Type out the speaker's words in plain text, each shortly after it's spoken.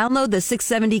Download the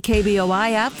 670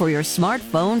 KBOI app for your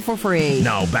smartphone for free.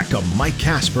 Now back to Mike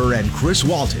Casper and Chris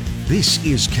Walton. This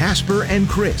is Casper and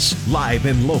Chris, live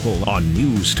and local on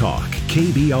News Talk,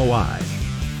 KBOI.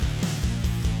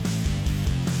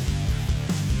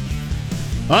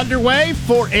 Underway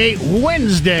for a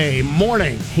Wednesday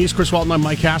morning. He's Chris Walton. I'm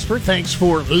Mike Casper. Thanks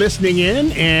for listening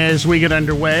in as we get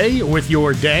underway with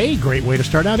your day. Great way to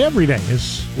start out every day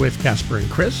is with Casper and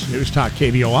Chris. News Talk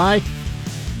KBOI.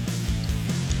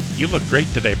 You look great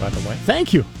today, by the way.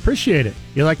 Thank you. Appreciate it.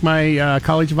 You like my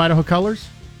College of Idaho colors?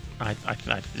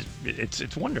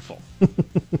 It's wonderful.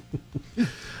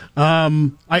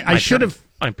 I should have.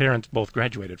 My parents both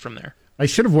graduated from there. I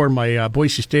should have worn my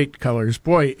Boise State colors.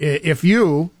 Boy, if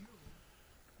you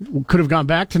could have gone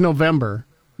back to November,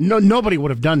 nobody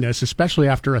would have done this, especially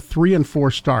after a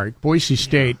 3-4 start. Boise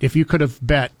State, if you could have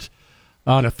bet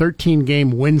on a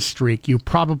 13-game win streak, you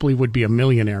probably would be a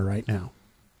millionaire right now.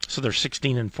 So they're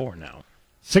 16-4 now.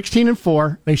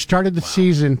 16-4. They started the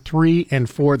season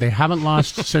 3-4. They haven't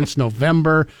lost since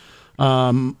November.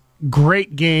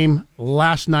 Great game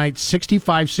last night,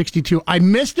 65-62. I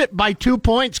missed it by 2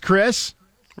 points, Chris.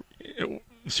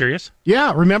 Serious?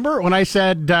 Yeah, remember when I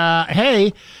said,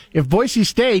 hey, if Boise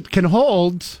State can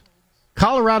hold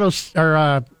Colorado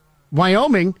or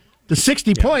Wyoming to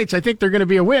 60 points, I think they're going to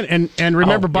be a win. And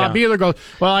remember, Bob Beeler goes,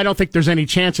 well, I don't think there's any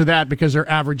chance of that because they're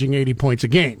averaging 80 points a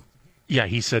game. Yeah,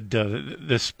 he said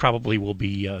this probably will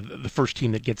be the first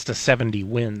team that gets to 70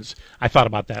 wins. I thought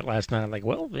about that last night. I'm like,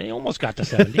 well, they almost got to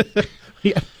 70.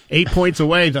 Yeah, 8 points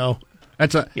away, though.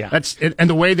 That's and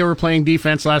the way they were playing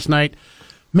defense last night,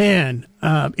 man.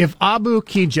 If Abu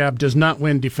Kigab does not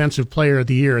win Defensive Player of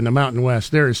the Year in the Mountain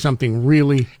West, there is something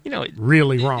really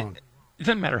wrong. It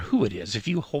doesn't matter who it is. If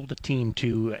you hold a team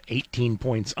to 18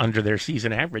 points under their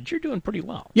season average, you're doing pretty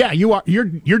well. Yeah, you are.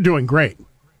 You're doing great.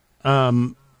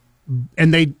 And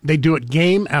they do it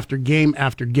game after game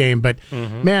after game. But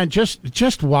man,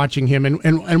 just watching him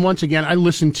and once again, I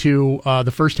listened to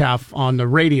the first half on the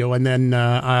radio, and then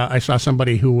I saw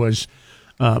somebody who was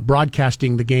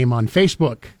broadcasting the game on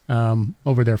Facebook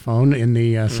over their phone in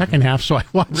the second half. So I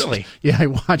watched. Really? Yeah, I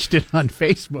watched it on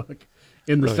Facebook.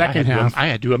 In the second half. I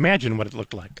had to imagine what it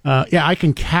looked like. Yeah, I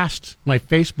can cast my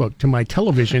Facebook to my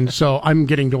television, so I'm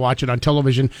getting to watch it on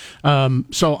television.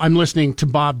 So I'm listening to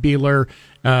Bob Beeler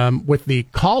with the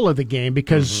call of the game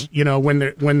because, you know,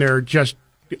 when they're just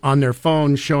on their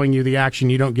phone showing you the action,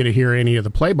 you don't get to hear any of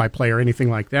the play-by-play or anything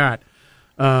like that.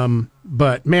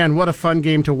 But, man, what a fun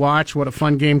game to watch. What a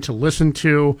fun game to listen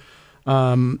to.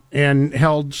 And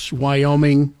held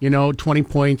Wyoming, 20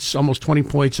 points, almost 20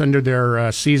 points under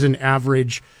their season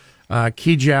average.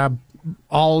 Kigab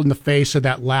all in the face of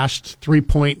that last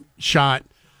 3-point shot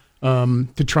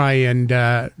to try and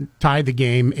tie the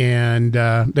game, and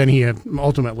then he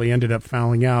ultimately ended up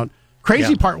fouling out.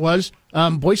 Crazy part was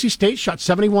Boise State shot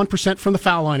 71% from the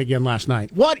foul line again last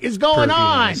night. What is going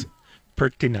on?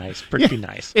 Pretty nice.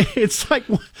 It's like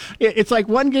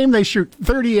one game they shoot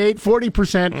 38,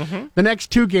 40%. The next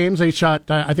two games they shot,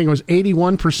 I think it was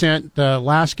 81% the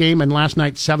last game, and last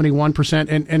night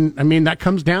 71%. And I mean, that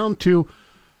comes down to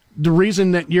the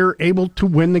reason that you're able to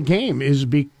win the game is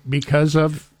because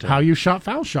of how you shot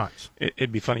foul shots.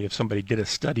 It'd be funny if somebody did a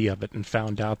study of it and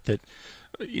found out that,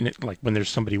 like when there's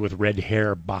somebody with red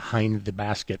hair behind the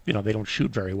basket, they don't shoot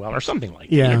very well or something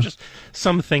like that. Yeah. Just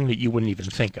something that you wouldn't even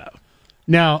think of.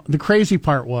 Now, the crazy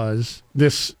part was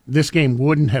this game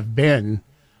wouldn't have been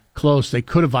close. They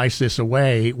could have iced this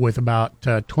away with about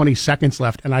 20 seconds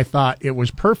left, and I thought it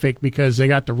was perfect because they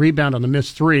got the rebound on the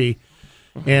missed three,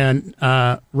 and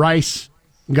Rice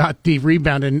got the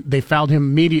rebound, and they fouled him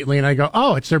immediately, and I go,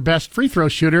 oh, it's their best free throw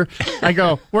shooter. I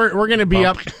go, we're going to be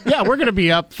up. Yeah, we're going to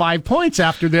be up 5 points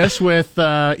after this with,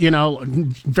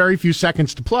 very few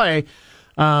seconds to play.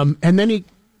 And then he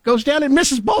goes down and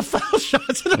misses both foul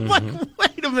shots. And I'm like,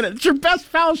 wait a minute, it's your best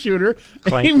foul shooter.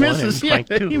 Clank he misses,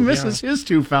 he misses his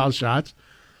two foul shots.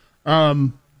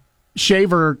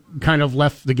 Shaver kind of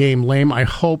left the game lame. I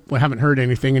haven't heard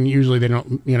anything, and usually they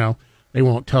don't, they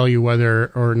won't tell you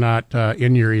whether or not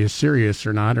injury is serious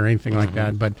or not or anything like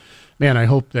that. But, man, I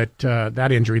hope that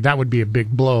that injury, that would be a big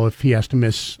blow if he has to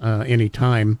miss any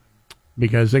time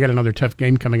because they got another tough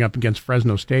game coming up against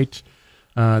Fresno State.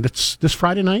 That's this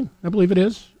Friday night, I believe it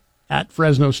is, at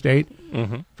Fresno State.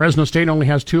 Fresno State only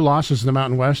has 2 losses in the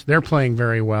Mountain West. They're playing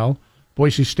very well.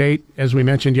 Boise State, as we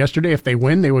mentioned yesterday, if they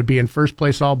win, they would be in first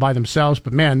place all by themselves.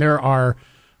 But, man, there are,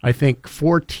 I think,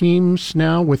 4 teams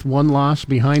now with 1 loss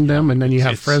behind them, and then you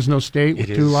have Fresno State with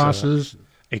 2 losses.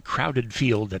 A crowded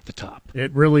field at the top.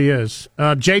 It really is.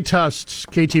 Jay Tust,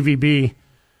 KTVB,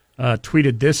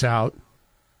 tweeted this out,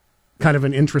 kind of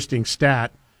an interesting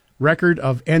stat. record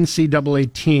of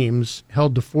NCAA teams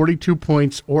held to 42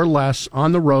 points or less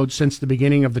on the road since the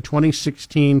beginning of the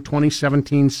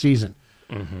 2016-2017 season.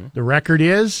 Mm-hmm. The record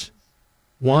is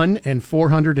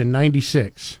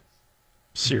 1-496.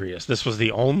 Serious. This was the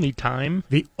only time?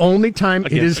 The only time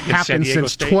it has happened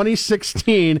since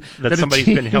 2016 that somebody's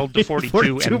been held to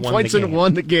 42 and won points the game. and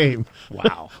won the game.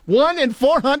 Wow.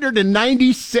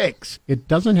 1-496. It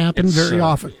doesn't happen very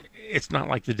often. It's not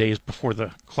like the days before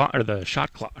the clock or the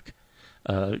shot clock.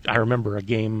 I remember a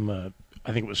game. I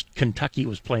think it was Kentucky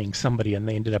was playing somebody, and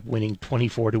they ended up winning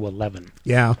 24-11.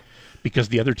 Yeah, because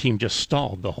the other team just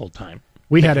stalled the whole time.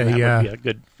 We had that would be a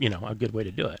good, a good way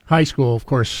to do it. High school, of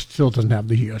course, still doesn't have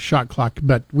the shot clock,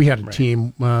 but we had a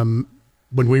team when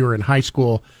we were in high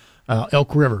school,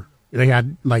 Elk River. They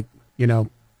had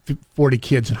 40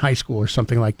 kids in high school or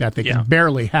something like that. They could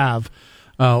barely have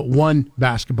one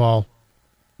basketball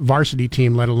varsity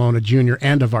team, let alone a junior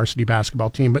and a varsity basketball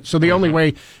team. But so the only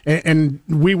way, and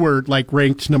we were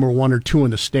ranked number 1 or 2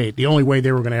 in the state. The only way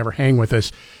they were going to ever hang with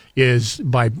us is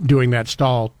by doing that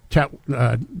stall type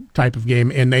of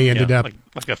game, and they ended up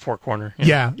like a four-corner.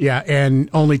 Yeah, and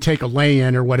only take a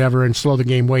lay-in or whatever and slow the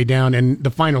game way down. And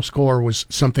the final score was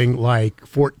something like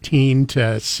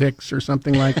 14-6 or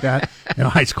something like that in a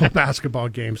high school basketball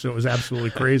game. So it was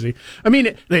absolutely crazy. I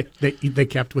mean, they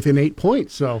kept within 8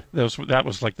 points. So that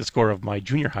was like the score of my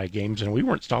junior high games, and we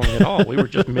weren't stalling at all. We were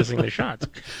just missing the shots.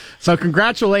 So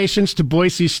congratulations to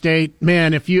Boise State,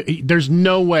 man. There's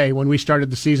no way when we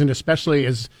started the season, especially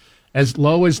as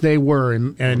low as they were,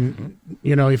 and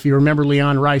if you remember,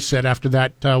 Leon Rice said after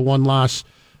that one loss,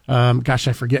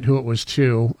 I forget who it was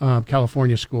to,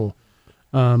 California school,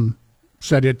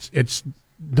 said it's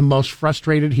the most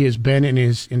frustrated he has been in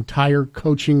his entire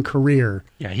coaching career.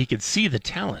 Yeah, he could see the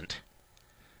talent,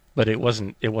 but it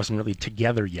wasn't really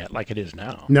together yet like it is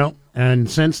now. No, and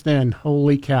since then,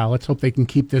 holy cow! Let's hope they can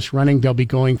keep this running. They'll be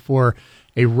going for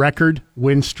a record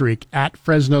win streak at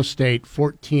Fresno State,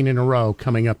 14 in a row,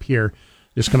 coming up here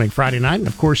this coming Friday night. And,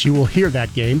 of course, you will hear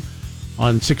that game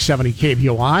on 670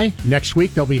 KBOI. Next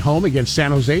week, they'll be home against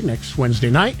San Jose next Wednesday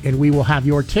night, and we will have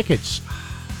your tickets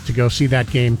to go see that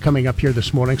game coming up here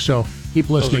this morning. So keep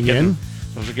listening in.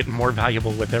 Those are getting more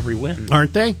valuable with every win.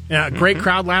 Aren't they? Great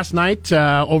crowd last night.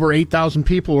 Over 8,000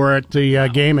 people were at the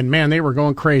game, and, man, they were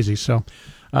going crazy. So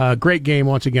great game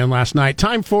once again last night.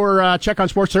 Time for Check on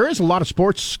Sports. There is a lot of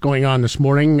sports going on this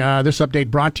morning. This update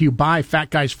brought to you by Fat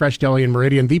Guys Fresh Deli in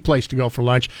Meridian, the place to go for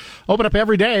lunch. Open up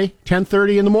every day,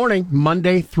 10:30 in the morning,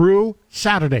 Monday through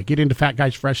Saturday. Get into Fat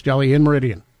Guys Fresh Deli in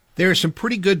Meridian. There are some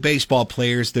pretty good baseball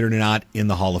players that are not in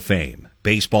the Hall of Fame.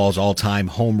 Baseball's all-time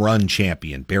home run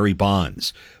champion, Barry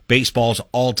Bonds. Baseball's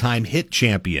all-time hit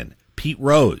champion, Pete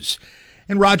Rose.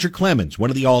 And Roger Clemens, one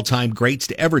of the all-time greats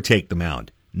to ever take the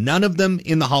mound. None of them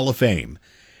in the Hall of Fame.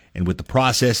 And with the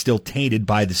process still tainted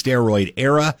by the steroid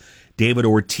era, David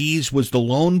Ortiz was the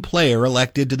lone player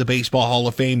elected to the Baseball Hall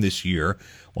of Fame this year,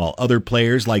 while other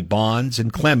players like Bonds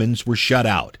and Clemens were shut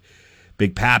out.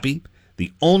 Big Papi,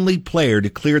 the only player to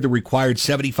clear the required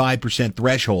 75%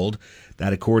 threshold,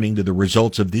 that according to the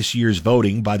results of this year's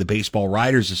voting by the Baseball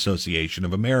Writers Association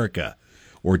of America.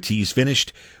 Ortiz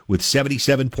finished with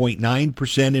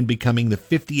 77.9% in becoming the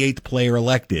 58th player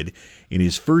elected in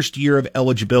his first year of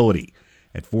eligibility.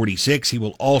 At 46, he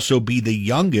will also be the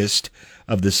youngest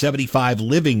of the 75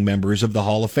 living members of the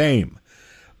Hall of Fame.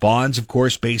 Bonds, of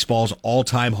course, baseball's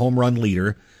all-time home run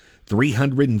leader,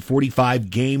 345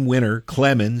 game winner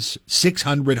Clemens,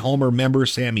 600 homer member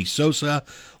Sammy Sosa,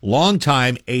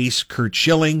 longtime ace Curt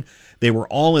Schilling. They were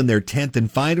all in their 10th and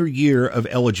final year of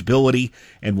eligibility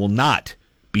and will not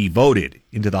be voted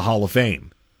into the Hall of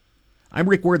Fame. I'm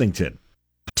Rick Worthington.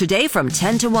 Today from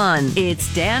 10 to 1,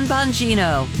 it's Dan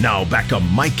Bongino. Now back to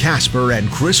Mike Casper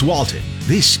and Chris Walton.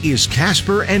 This is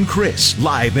Casper and Chris,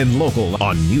 live and local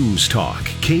on News Talk,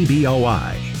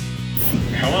 KBOI.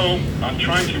 Hello, I'm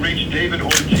trying to reach David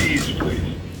Ortiz, please.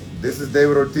 This is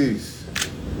David Ortiz.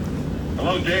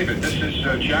 Hello, David. This is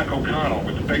Jack O'Connell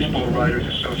with the Baseball Writers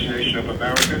Association of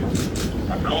America.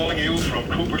 I'm calling you from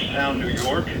Cooperstown, New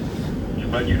York, to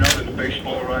let you know that the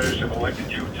baseball writers have elected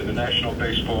you to the National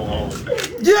Baseball Hall of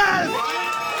Fame. Yes!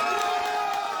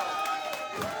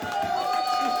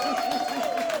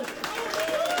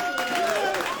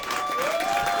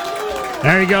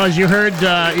 There you go. As you heard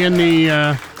in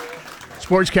the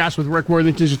Sportscast with Rick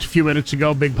Worthington just a few minutes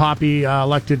ago, Big Papi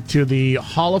elected to the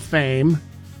Hall of Fame.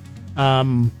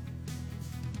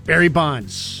 Barry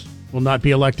Bonds will not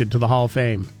be elected to the Hall of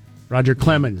Fame. Roger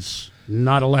Clemens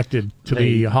not elected to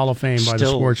the Hall of Fame by the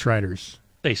sports writers.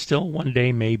 They still one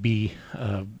day may be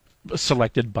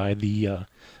selected by the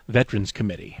Veterans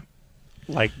Committee.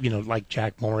 like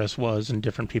Jack Morris was, and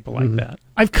different people like that.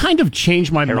 I've kind of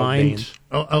changed my Harold mind Baines.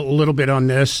 a little bit on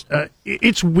this.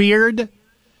 It's weird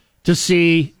to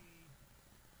see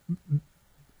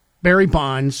Barry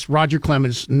Bonds, Roger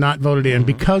Clemens not voted in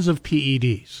because of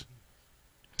PEDs.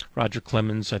 Roger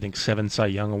Clemens, I think 7 Cy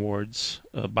Young awards,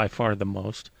 by far the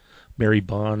most. Barry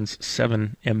Bonds,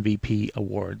 7 MVP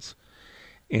awards,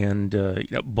 and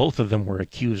both of them were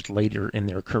accused later in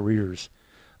their careers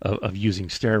of using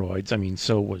steroids. I mean,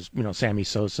 so was Sammy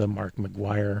Sosa, Mark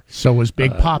McGwire. So was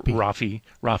Big Papi.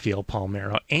 Rafael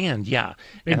Palmeiro, and Big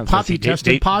and Papi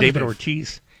tested positive. David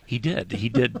Ortiz. He did.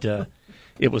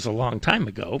 It was a long time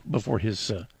ago before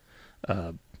his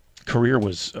career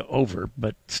was over,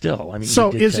 but still, I mean, So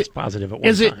he did test positive at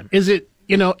one time. Is it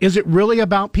really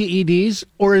about PEDs,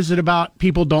 or is it about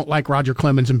people don't like Roger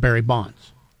Clemens and Barry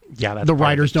Bonds? Yeah, that's The part of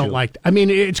writers it, don't too. like. I mean,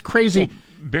 it's crazy.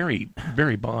 Barry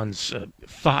Bonds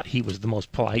thought he was the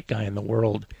most polite guy in the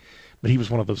world, but he was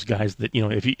one of those guys that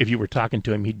if you were talking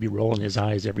to him, he'd be rolling his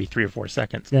eyes every 3 or 4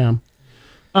 seconds. Yeah.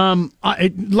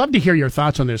 I'd love to hear your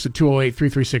thoughts on this at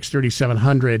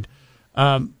 208-336-3700.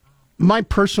 My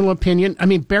personal opinion, I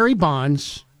mean, Barry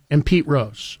Bonds and Pete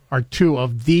Rose are 2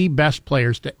 of the best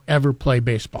players to ever play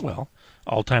baseball. Well,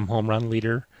 all-time home run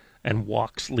leader and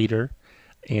walks leader,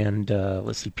 and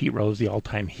let's see, Pete Rose, the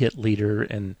all-time hit leader,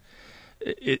 and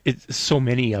it's so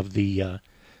many of the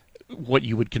what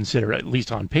you would consider, at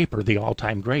least on paper, the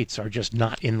all-time greats are just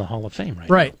not in the Hall of Fame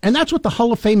Right. now. And that's what the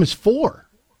Hall of Fame is for.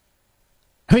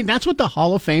 I mean, that's what the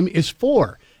Hall of Fame is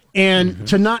for. And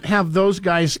to not have those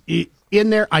guys in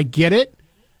there, I get it.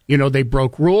 They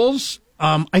broke rules.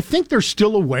 I think there's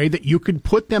still a way that you could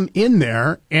put them in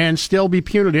there and still be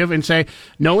punitive and say,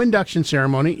 no induction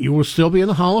ceremony. You will still be in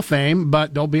the Hall of Fame,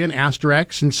 but there'll be an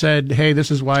asterisk and said, hey, this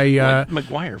is why. Like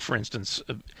McGwire, for instance,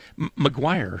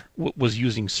 McGwire was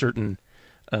using certain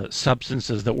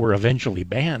substances that were eventually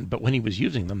banned, but when he was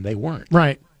using them, they weren't.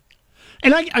 Right.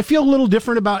 And I feel a little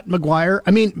different about McGwire.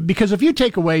 I mean, because if you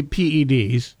take away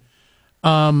PEDs,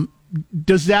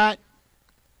 does that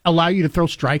allow you to throw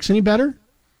strikes any better?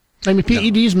 I mean,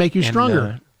 PEDs make you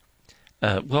stronger.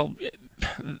 Well,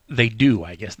 they do,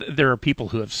 I guess. There are people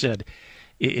who have said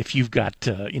if you've got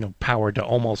power to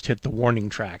almost hit the warning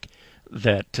track,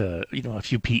 that a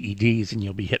few PEDs and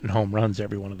you'll be hitting home runs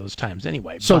every one of those times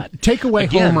anyway. So but take away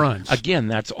home runs. Again,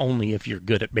 that's only if you're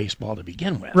good at baseball to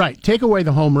begin with. Right. Take away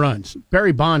the home runs.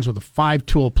 Barry Bonds was a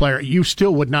 5-tool player. You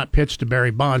still would not pitch to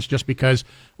Barry Bonds just because,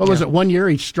 what was it, 1 year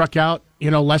he struck out,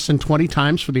 less than 20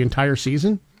 times for the entire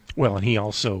season? Well, and he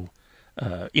also,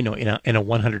 in a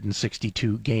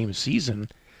 162 game season,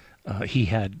 he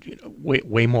had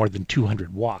way more than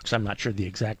 200 walks. I'm not sure the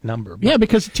exact number. But Yeah,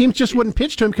 because teams just wouldn't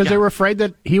pitch to him because they were afraid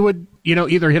that he would,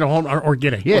 either hit a home or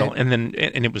get a hit. Well, and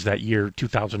it was that year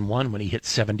 2001 when he hit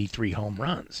 73 home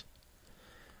runs.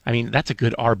 I mean, that's a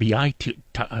good RBI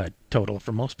total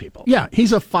for most people. Yeah,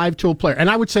 he's a 5-tool player. And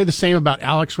I would say the same about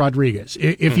Alex Rodriguez.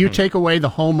 If you take away the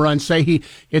home runs, say he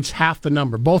hits half the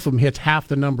number, both of them hits half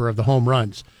the number of the home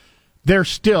runs, they're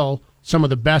still some of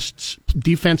the best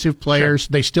defensive players. Sure.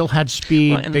 They still had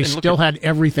speed. Well, they still had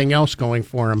everything else going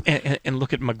for them. And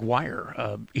look at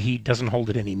McGwire. He doesn't hold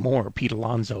it anymore. Pete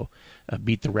Alonso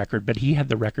beat the record, but he had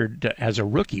the record as a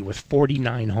rookie with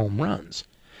 49 home runs,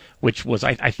 which was,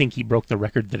 I think he broke the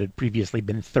record that had previously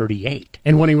been 38.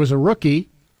 And when he was a rookie,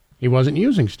 he wasn't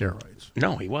using steroids.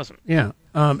 No, he wasn't. Yeah.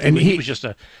 And he was just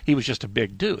a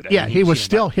big dude. Yeah, he was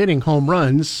still hitting home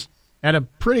runs at a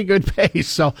pretty good pace.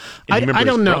 So I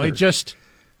don't know. It just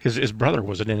his brother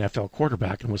was an NFL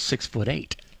quarterback and was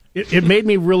 6'8". It made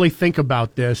me really think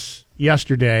about this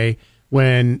yesterday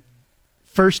when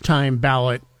first-time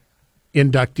ballot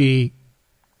inductee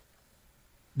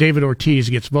David Ortiz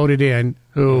gets voted in,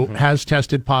 who has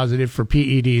tested positive for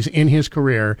PEDs in his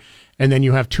career, and then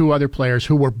you have 2 other players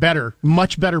who were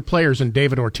much better players than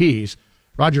David Ortiz,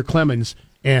 Roger Clemens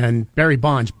and Barry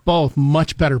Bonds, both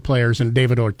much better players than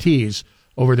David Ortiz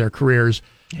over their careers.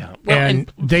 Yeah, well,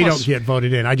 and they don't get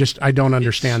voted in. I don't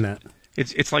understand that.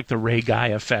 It's like the Ray Guy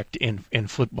effect in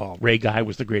football. Ray Guy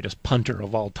was the greatest punter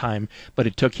of all time, but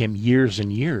it took him years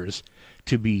and years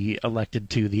to be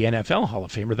elected to the NFL Hall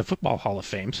of Fame or the Football Hall of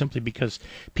Fame, simply because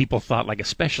people thought, like, a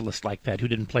specialist like that who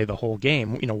didn't play the whole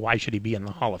game, why should he be in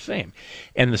the Hall of Fame?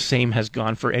 And the same has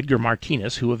gone for Edgar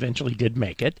Martinez, who eventually did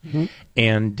make it,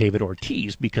 and David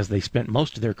Ortiz, because they spent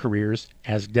most of their careers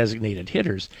as designated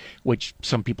hitters, which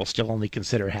some people still only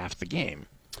consider half the game.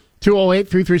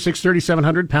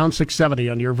 208-336-3700, pound 670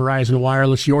 on your Verizon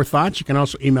Wireless. Your thoughts. You can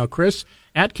also email Chris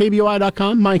at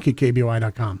KBOI.com, Mike at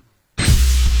KBOI.com.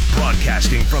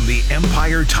 Broadcasting from the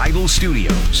Empire Title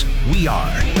Studios, we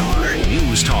are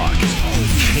News Talk,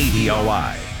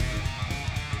 KBOI.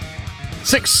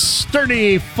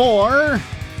 6:34.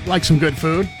 Like some good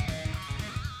food?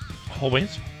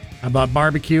 Always. How about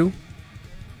barbecue?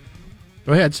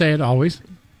 Go ahead, say it, always.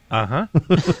 Uh-huh.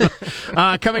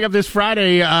 Coming up this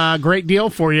Friday, great deal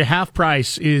for you. Half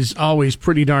price is always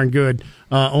pretty darn good.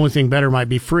 Only thing better might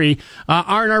be free.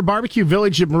 R&R Barbecue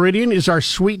Village at Meridian is our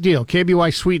sweet deal,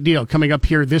 KBY sweet deal, coming up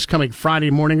here this coming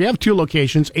Friday morning. We have two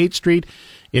locations, 8th Street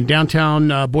in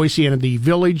downtown Boise and the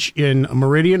Village in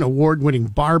Meridian. Award-winning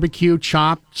barbecue,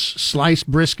 chops, sliced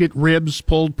brisket, ribs,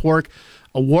 pulled pork.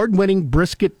 Award-winning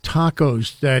brisket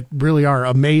tacos that really are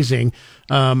amazing.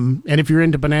 And if you're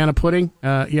into banana pudding,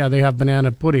 they have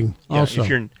banana pudding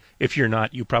also. If you're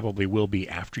not, you probably will be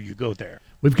after you go there.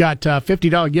 We've got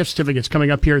 $50 gift certificates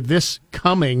coming up here this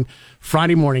coming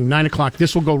Friday morning, 9 o'clock.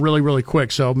 This will go really, really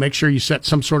quick, so make sure you set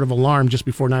some sort of alarm just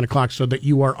before 9 o'clock so that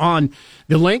you are on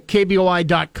the link,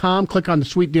 KBOI.com. Click on the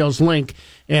Sweet Deals link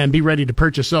and be ready to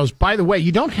purchase those. By the way,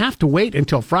 you don't have to wait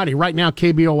until Friday. Right now,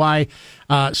 KBOI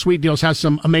Sweet Deals has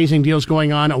some amazing deals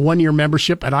going on. A 1-year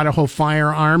membership at Idaho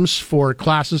Firearms for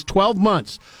classes, 12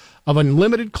 months of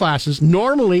unlimited classes,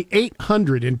 normally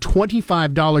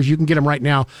 $825. You can get them right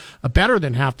now, better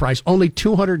than half price, only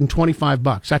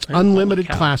 $225. That's unlimited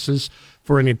classes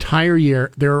for an entire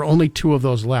year. There are only 2 of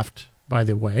those left, by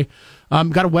the way.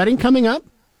 Got a wedding coming up.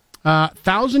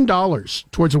 $1,000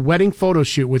 towards a wedding photo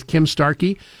shoot with Kim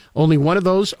Starkey. Only 1 of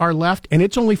those are left, and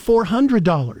it's only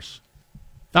 $400.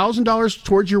 $1,000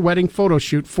 towards your wedding photo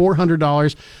shoot,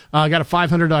 $400. Got a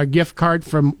 $500 gift card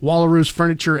from Wallaroos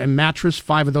Furniture and Mattress.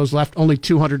 5 of those left. Only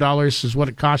 $200 is what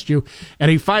it cost you. And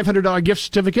a $500 gift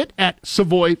certificate at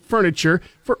Savoy Furniture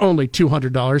for only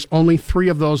 $200. Only 3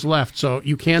 of those left. So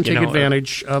you can take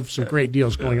advantage of some great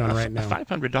deals going on right now. A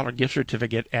 $500 gift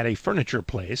certificate at a furniture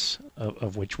place,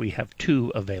 of which we have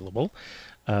 2 available.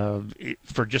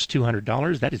 For just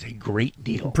 $200, that is a great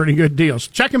deal. Pretty good deals.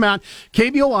 Check them out,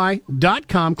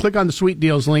 KBOI.com. Click on the Sweet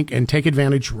Deals link and take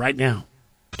advantage right now.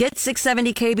 Get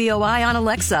 670 KBOI on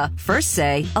Alexa. First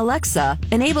say, Alexa,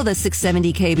 enable the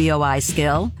 670 KBOI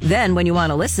skill. Then when you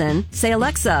want to listen, say,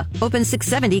 Alexa, open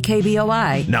 670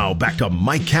 KBOI. Now back to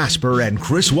Mike Casper and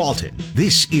Chris Walton.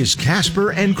 This is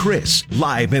Casper and Chris,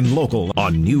 live and local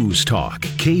on News Talk,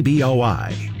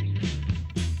 KBOI.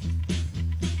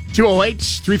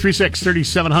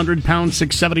 208-336-3700, pound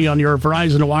 670 on your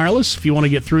Verizon Wireless. If you want to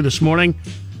get through this morning,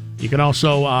 you can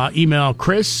also email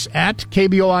Chris at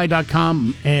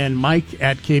KBOI.com and Mike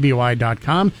at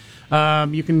KBOI.com.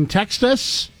 You can text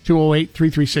us,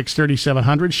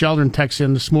 208-336-3700. Sheldon texts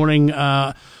in this morning,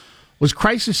 was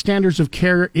crisis standards of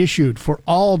care issued for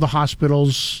all the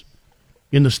hospitals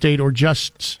in the state or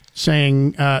just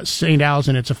saying St. Al's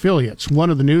and its affiliates? One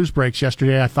of the news breaks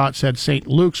yesterday, I thought, said St.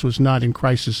 Luke's was not in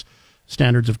crisis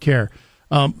standards of care.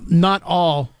 Not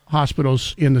all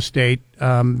hospitals in the state.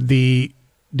 The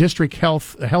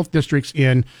health districts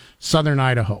in southern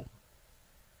Idaho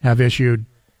have issued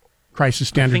crisis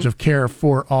standards of care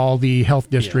for all the health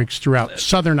districts throughout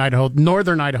southern Idaho.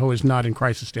 Northern Idaho is not in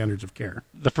crisis standards of care.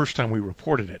 The first time we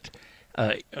reported it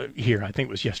here, I think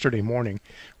it was yesterday morning,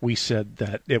 we said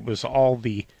that it was all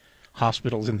the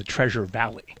hospitals in the Treasure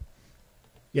Valley.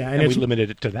 Yeah, and we limited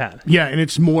it to that. Yeah, and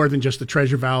it's more than just the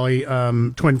Treasure Valley,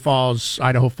 Twin Falls,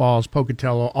 Idaho Falls,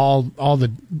 Pocatello, all the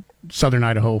southern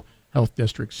Idaho health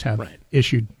districts have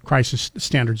issued crisis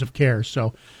standards of care.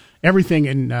 So everything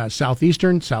in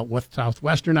southeastern,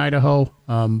 southwestern Idaho,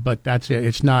 but that's it.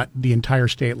 It's not the entire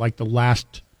state like the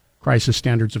last crisis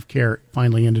standards of care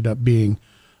finally ended up being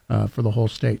for the whole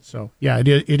state. So, yeah,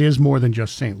 it is more than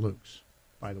just St. Luke's,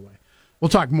 by the way. We'll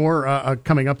talk more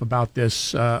coming up about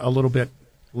this a little bit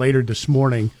later this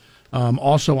morning.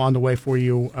 Also on the way for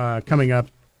you coming up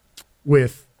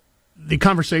with the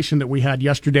conversation that we had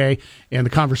yesterday and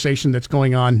the conversation that's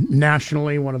going on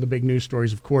nationally. One of the big news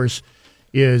stories, of course,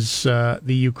 is the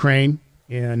Ukraine.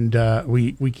 And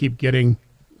we keep getting,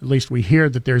 at least we hear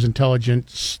that there's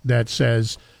intelligence that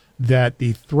says that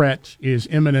the threat is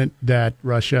imminent, that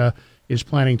Russia is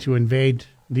planning to invade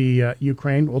the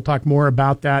Ukraine. We'll talk more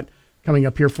about that coming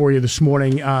up here for you this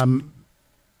morning.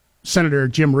 Senator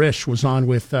Jim Risch was on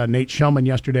with Nate Shellman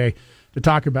yesterday to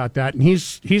talk about that, and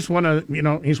he's one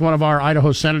of our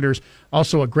Idaho senators.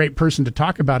 Also, a great person to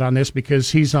talk about on this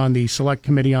because he's on the Select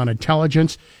Committee on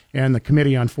Intelligence and the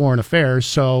Committee on Foreign Affairs.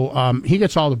 So he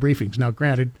gets all the briefings. Now,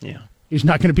 granted, he's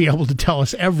not going to be able to tell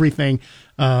us everything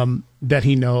that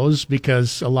he knows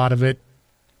because a lot of it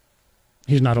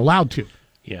he's not allowed to.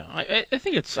 Yeah, I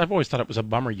think I've always thought it was a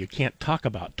bummer you can't talk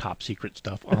about top secret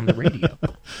stuff on the radio.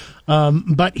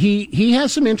 But he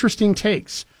has some interesting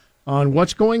takes on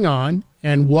what's going on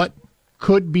and what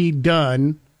could be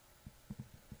done,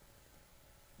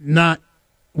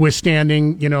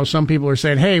 notwithstanding, some people are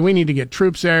saying, hey, we need to get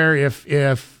troops there. If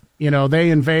they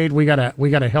invade, we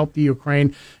gotta help the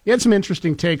Ukraine. He had some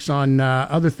interesting takes on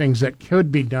other things that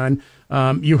could be done.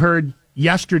 You heard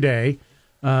yesterday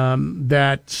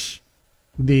that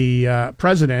the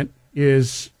president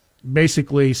is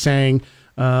basically saying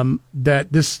that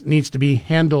this needs to be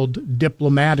handled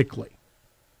diplomatically.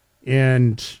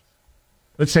 And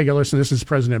let's take a listen. This is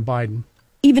President Biden.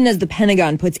 Even as the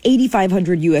Pentagon puts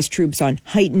 8,500 U.S. troops on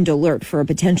heightened alert for a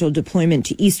potential deployment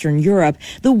to Eastern Europe,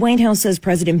 the White House says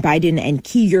President Biden and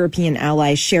key European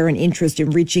allies share an interest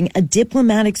in reaching a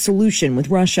diplomatic solution with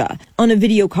Russia. On a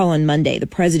video call on Monday, the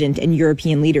president and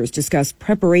European leaders discussed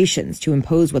preparations to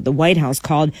impose what the White House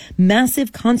called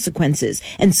massive consequences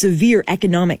and severe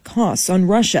economic costs on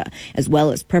Russia, as well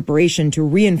as preparation to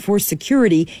reinforce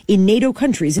security in NATO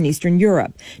countries in Eastern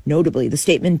Europe. Notably, the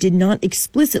statement did not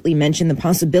explicitly mention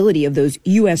the possibility of those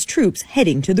U.S. troops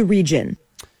heading to the region.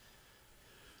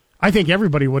 I think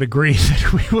everybody would agree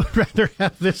that we would rather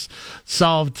have this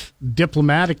solved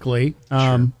diplomatically.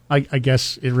 Sure. I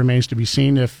guess it remains to be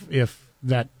seen if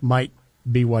that might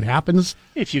be what happens.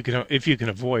 If you can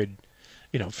avoid,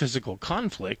 physical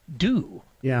conflict, do.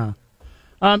 Yeah.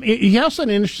 He also had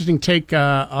an interesting take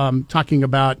talking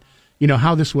about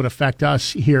how this would affect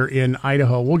us here in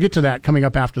Idaho. We'll get to that coming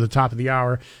up after the top of the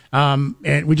hour.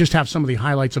 And we just have some of the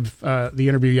highlights of the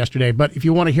interview yesterday. But if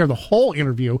you want to hear the whole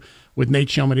interview with Nate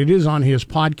Shillman, it is on his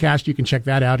podcast. You can check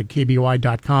that out at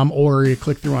kboi.com, or you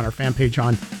click through on our fan page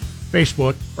on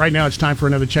Facebook. Right now, it's time for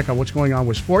another check on what's going on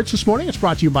with sports this morning. It's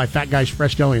brought to you by Fat Guys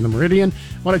Fresh Deli in the Meridian.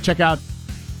 Want to check out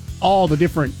all the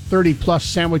different 30-plus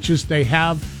sandwiches they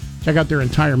have. Check out their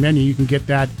entire menu. You can get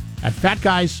that at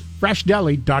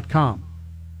fatguysfreshdeli.com.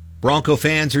 Bronco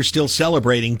fans are still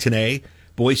celebrating today.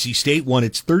 Boise State won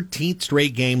its 13th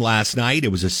straight game last night.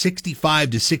 It was a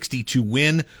 65-62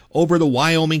 win over the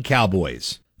Wyoming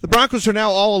Cowboys. The Broncos are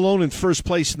now all alone in first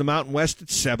place in the Mountain West at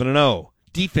 7-0.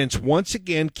 Defense once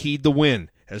again keyed the win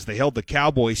as they held the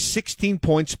Cowboys 16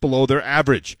 points below their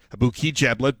average. Abu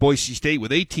Kigab led Boise State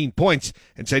with 18 points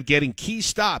and said getting key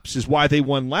stops is why they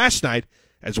won last night,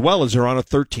 as well as they're on a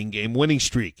 13-game winning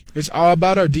streak. It's all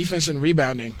about our defense and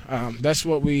rebounding. That's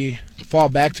what we fall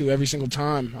back to every single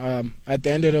time. At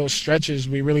the end of those stretches,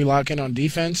 we really lock in on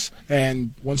defense,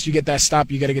 and once you get that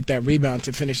stop, you got to get that rebound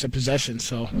to finish the possession.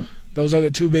 So those are the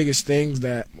two biggest things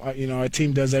that our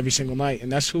team does every single night,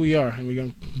 and that's who we are, and we're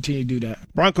going to continue to do that.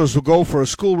 Broncos will go for a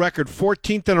school record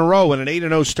 14th in a row and an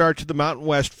 8-0 start to the Mountain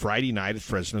West Friday night at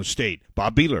Fresno State.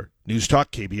 Bob Beeler, News Talk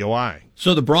KBOI.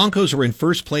 So the Broncos are in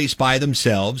first place by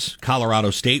themselves.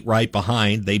 Colorado State right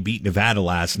behind. They beat Nevada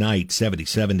last night,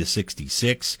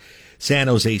 77-66. San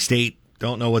Jose State,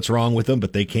 don't know what's wrong with them,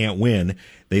 but they can't win.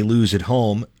 They lose at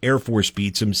home. Air Force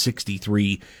beats them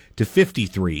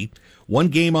 63-53. One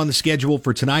game on the schedule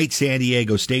for tonight. San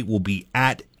Diego State will be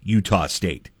at Utah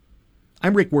State.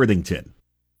 I'm Rick Worthington.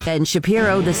 Ben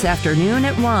Shapiro this afternoon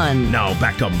at 1. Now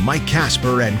back to Mike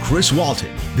Casper and Chris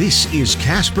Walton. This is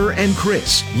Casper and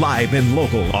Chris, live and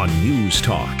local on News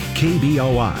Talk,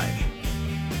 KBOI.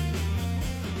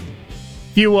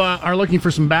 If you are looking for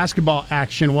some basketball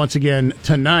action once again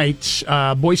tonight,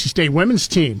 Boise State women's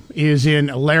team is in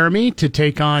Laramie to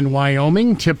take on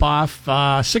Wyoming. Tip-off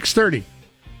 6:30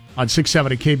 on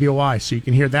 670 KBOI, so you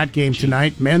can hear that game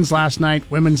tonight. Men's last night,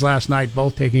 women's last night,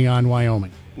 both taking on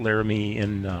Wyoming. Laramie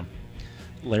in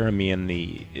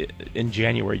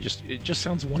January just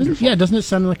sounds wonderful. Doesn't it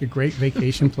sound like a great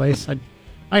vacation place?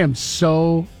 I am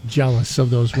so jealous of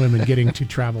those women getting to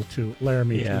travel to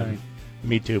Laramie tonight.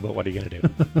 Me too, but what are you going to do?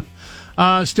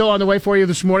 Still on the way for you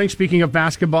this morning. Speaking of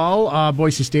basketball,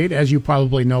 Boise State, as you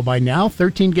probably know by now,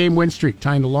 13-game win streak,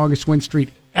 tying the longest win streak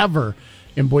ever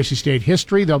in Boise State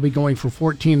history. They'll be going for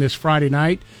 14 this Friday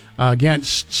night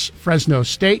against Fresno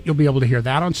State. You'll be able to hear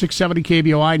that on 670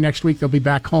 KBOI. Next week, they'll be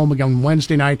back home again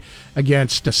Wednesday night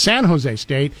against San Jose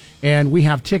State, and we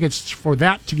have tickets for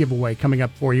that to give away coming up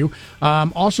for you.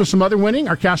 Also, some other winning.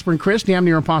 Our Casper and Chris Damn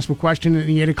Near Impossible question in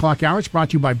the 8 o'clock hour. It's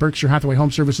brought to you by Berkshire Hathaway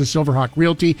Home Services, Silverhawk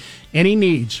Realty. Any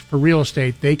needs for real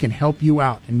estate, they can help you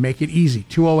out and make it easy.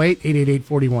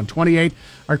 208-888-4128.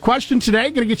 Our question today,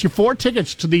 going to get you 4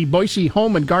 tickets to the Boise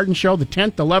Home and Garden Show, the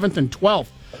 10th, 11th, and 12th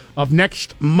of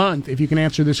next month. If you can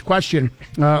answer this question,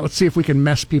 let's see if we can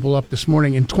mess people up this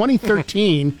morning. In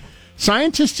 2013,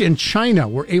 scientists in China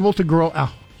were able to grow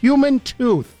a human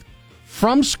tooth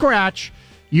from scratch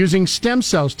using stem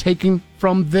cells taken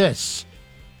from this.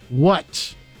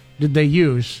 What did they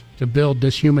use to build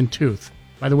this human tooth?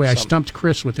 By the way, I stumped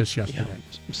Chris with this yesterday.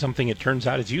 Yeah, something it turns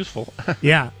out is useful.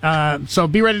 Yeah. So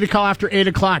be ready to call after 8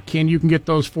 o'clock, Ken. You can get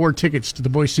those 4 tickets to the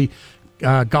Boise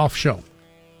Golf Show.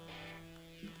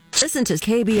 Listen to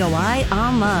KBOI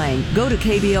online. Go to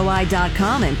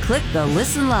KBOI.com and click the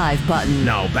Listen Live button.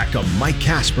 Now back to Mike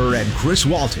Casper and Chris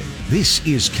Walton. This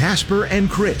is Casper and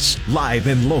Chris, live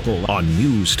and local on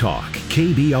News Talk,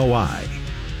 KBOI.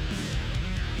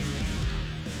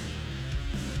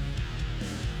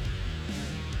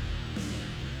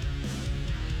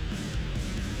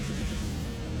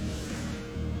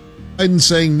 Biden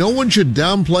saying no one should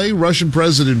downplay Russian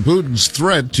President Putin's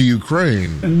threat to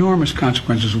Ukraine. Enormous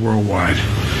consequences worldwide.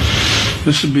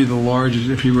 This would be the largest,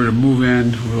 if he were to move in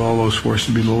with all those forces,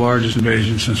 it would be the largest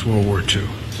invasion since World War II.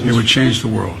 It would change the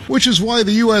world. Which is why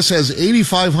the U.S. has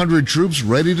 8,500 troops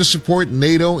ready to support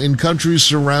NATO in countries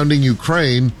surrounding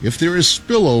Ukraine if there is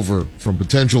spillover from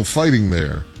potential fighting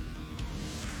there.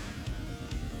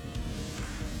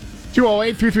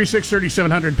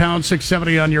 208-336-3700, pound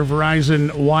 670 on your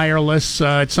Verizon Wireless.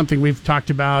 It's something we've talked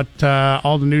about,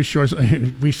 all the news shows.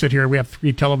 We sit here, we have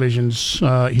 3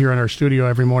 televisions here in our studio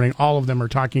every morning. All of them are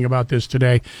talking about this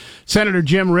today. Senator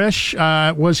Jim Risch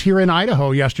was here in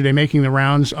Idaho yesterday making the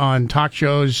rounds on talk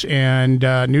shows and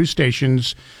news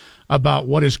stations about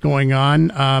what is going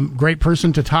on. Great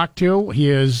person to talk to. He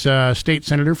is a state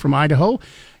senator from Idaho.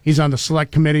 He's on the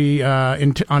Select Committee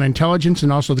on Intelligence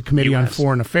and also the Committee on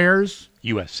Foreign Affairs.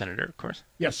 U.S. Senator, of course.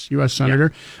 Yes, U.S.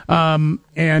 Senator. Yeah.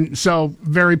 And so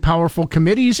very powerful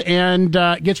committees and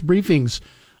gets briefings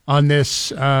on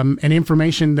this and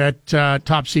information that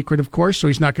top secret, of course, so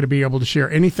he's not going to be able to share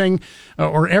anything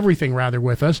or everything, rather,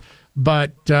 with us.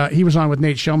 But he was on with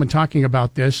Nate Shellman talking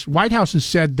about this. White House has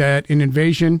said that an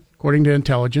invasion, according to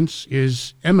intelligence,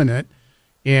 is imminent.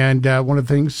 And one of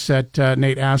the things that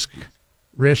Nate asked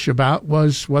Risch about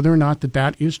was whether or not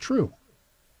that is true.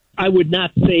 I would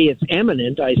not say it's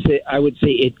imminent. I would say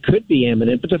it could be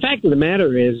imminent. But the fact of the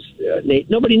matter is, Nate,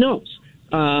 nobody knows.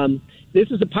 This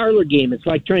is a parlor game. It's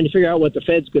like trying to figure out what the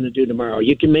Fed's going to do tomorrow.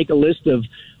 You can make a list of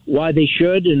why they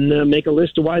should and make a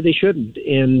list of why they shouldn't.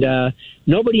 And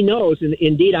nobody knows. And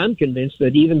indeed, I'm convinced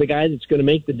that even the guy that's going to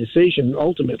make the decision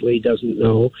ultimately doesn't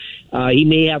know. He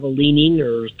may have a leaning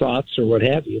or thoughts or what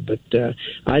have you, but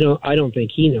I don't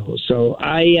think he knows. So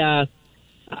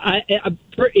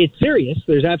it's serious.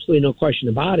 There's absolutely no question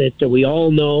about it. We all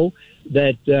know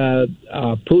that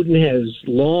Putin has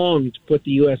longed to put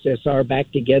the USSR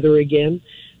back together again,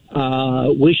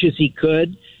 wishes he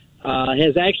could.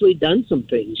 Has actually done some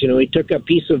things. You know, he took a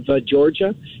piece of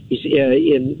Georgia.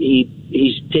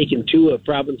 He's taken 2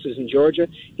 provinces in Georgia.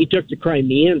 He took the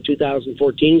Crimea in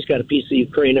 2014. He's got a piece of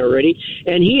Ukraine already.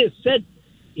 And he has said,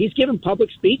 he's given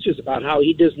public speeches about how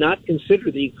he does not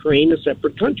consider the Ukraine a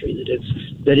separate country,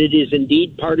 that it is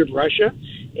indeed part of Russia.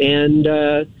 And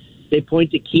they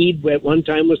point to Kyiv, at one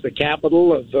time was the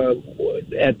capital of,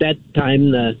 at that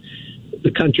time,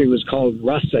 the country was called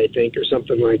Rus, I think, or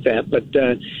something like that. But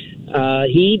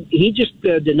he just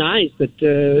denies that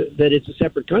it's a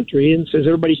separate country and says,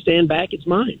 everybody stand back, it's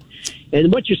mine.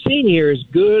 And what you're seeing here is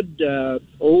good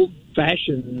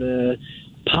old-fashioned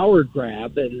power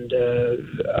grab and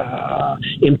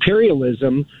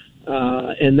imperialism.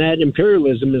 And that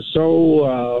imperialism is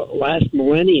so last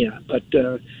millennia, but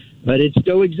it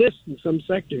still exists in some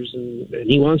sectors, and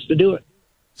he wants to do it.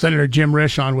 Senator Jim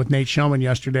Risch on with Nate Shellman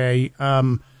yesterday.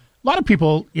 A lot of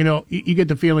people, you get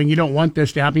the feeling you don't want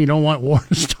this to happen. You don't want war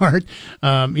to start.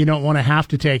 You don't want to have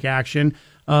to take action.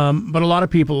 But a lot of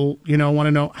people, want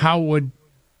to know, how would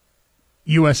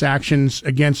U.S. actions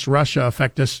against Russia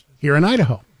affect us here in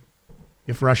Idaho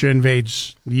if Russia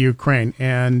invades the Ukraine?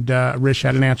 And Risch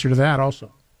had an answer to that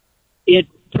also. It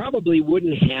probably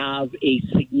wouldn't have a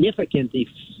significant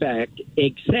effect,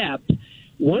 except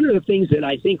one of the things that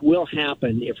I think will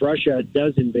happen if Russia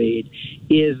does invade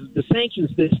is the sanctions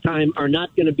this time are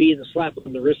not going to be the slap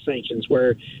on the wrist sanctions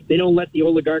where they don't let the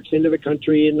oligarchs into the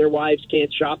country and their wives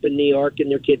can't shop in New York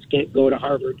and their kids can't go to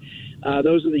Harvard.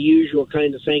 Those are the usual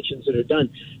kind of sanctions that are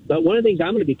done. But one of the things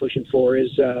I'm going to be pushing for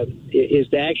is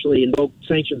to actually invoke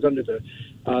sanctions under the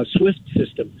SWIFT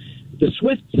system. The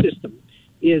SWIFT system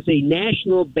is a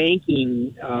national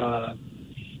banking,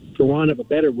 for want of a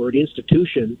better word,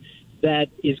 institution that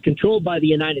is controlled by the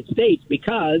United States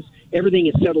because everything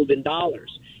is settled in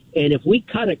dollars. And if we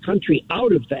cut a country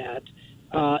out of that,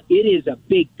 it is a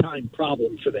big-time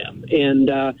problem for them.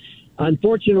 And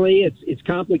unfortunately, it's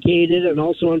complicated, and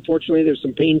also, unfortunately, there's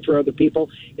some pain for other people.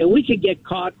 And we could get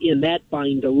caught in that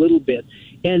bind a little bit.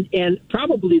 And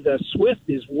probably the SWIFT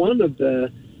is one of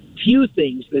the few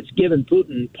things that's given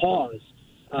Putin pause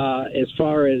as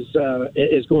far as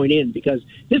going in, because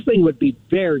this thing would be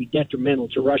very detrimental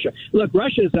to Russia. Look,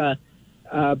 Russia's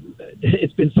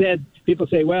it's been said, people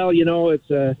say, well, you know, it's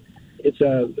a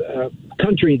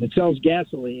country that sells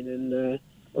gasoline and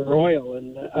or oil,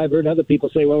 and I've heard other people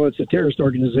say, well, it's a terrorist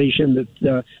organization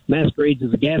that masquerades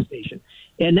as a gas station,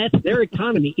 and that's their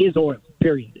economy is oil,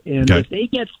 period. And if they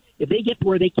get to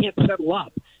where they can't settle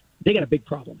up, they got a big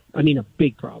problem. I mean, a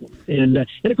big problem. And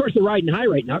of course, they're riding high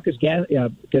right now because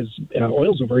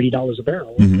oil's over $80 a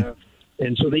barrel,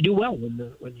 and so they do well when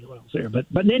the oil's there. But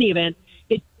in any event,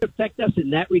 it could affect us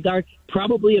in that regard.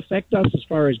 Probably affect us as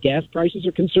far as gas prices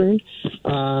are concerned,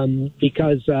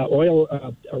 because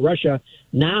Russia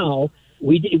now.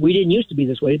 We didn't used to be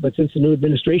this way, but since the new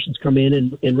administration's come in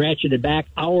and ratcheted back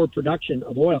our production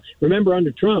of oil. Remember,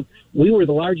 under Trump, we were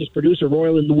the largest producer of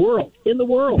oil in the world.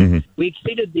 We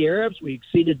exceeded the Arabs, we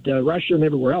exceeded Russia and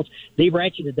everywhere else. They've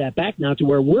ratcheted that back now to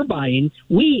where we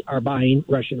are buying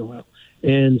Russian oil.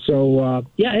 And so,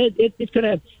 it could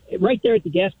have, right there at the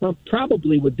gas pump,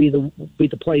 probably would be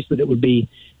the place that it would be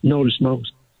noticed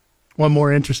most. One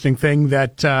more interesting thing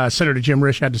that Senator Jim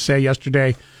Risch had to say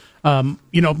yesterday,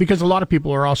 because a lot of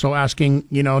people are also asking,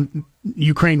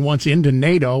 Ukraine wants into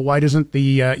NATO. Why doesn't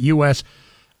the U.S.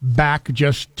 back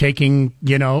just taking,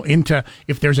 into,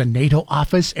 if there's a NATO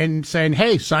office and saying,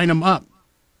 hey, sign them up?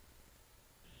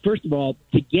 First of all,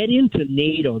 to get into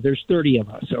NATO, there's 30 of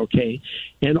us, okay?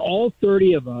 And all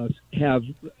 30 of us have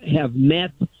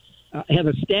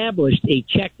established a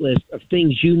checklist of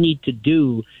things you need to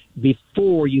do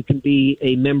before you can be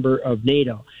a member of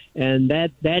NATO. And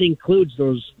that includes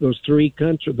those three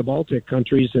countries, the Baltic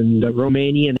countries and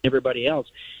Romania and everybody else.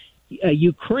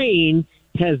 Ukraine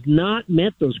has not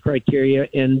met those criteria,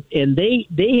 and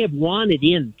they have wanted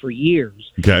in for years.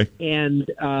 Okay. And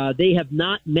they have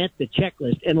not met the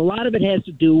checklist. And a lot of it has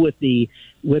to do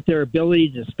with their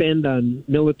ability to spend on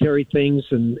military things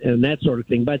and that sort of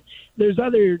thing. But there's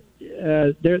other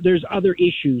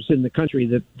issues in the country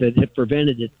that have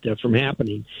prevented it from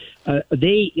happening.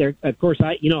 Of course,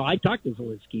 I talked to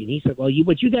Zelensky, and he said, well,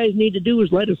 what you guys need to do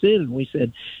is let us in. And we said,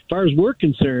 as far as we're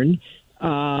concerned,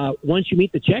 once you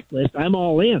meet the checklist, I'm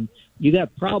all in. You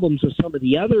got problems with some of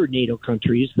the other NATO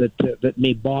countries that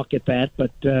may balk at that,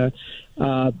 but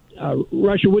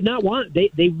Russia would not want.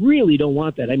 They really don't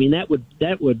want that. I mean, that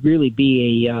would really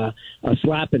be a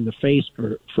slap in the face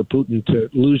for Putin to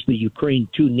lose the Ukraine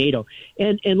to NATO.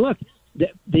 And look,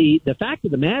 the fact of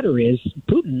the matter is,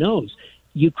 Putin knows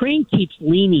Ukraine keeps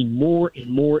leaning more and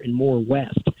more and more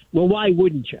west. Well, why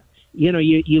wouldn't you?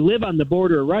 You live on the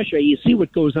border of Russia. You see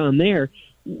what goes on there.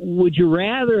 Would you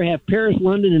rather have Paris,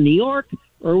 London, and New York,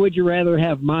 or would you rather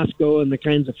have Moscow and the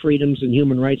kinds of freedoms and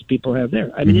human rights people have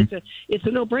there? I mean, it's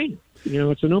a no-brainer.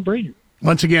 It's a no-brainer.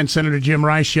 Once again, Senator Jim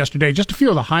Risch yesterday, just a few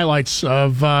of the highlights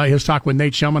of his talk with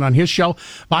Nate Shellman on his show.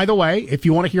 By the way, if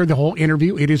you want to hear the whole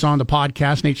interview, it is on the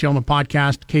podcast, Nate Shellman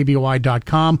Podcast,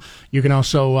 KBOI.com. You can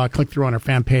also click through on our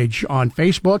fan page on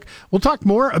Facebook. We'll talk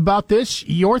more about this.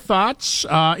 Your thoughts,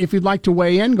 if you'd like to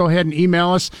weigh in, go ahead and email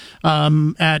us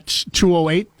at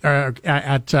 208,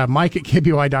 at Mike at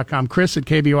KBOI.com, Chris at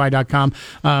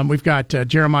KBOI.com. We've got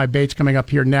Jeremiah Bates coming up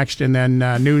here next, and then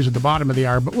news at the bottom of the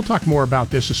hour. But we'll talk more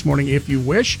about this morning if you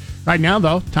wish. Right now,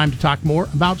 though, time to talk more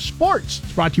about sports.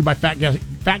 It's brought to you by Fat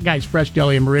Guys Fresh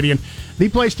Deli in Meridian. The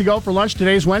place to go for lunch.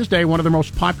 Today's Wednesday, one of their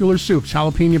most popular soups,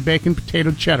 jalapeno bacon,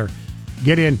 potato cheddar.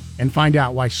 Get in and find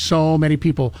out why so many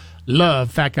people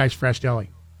love Fat Guys Fresh Deli.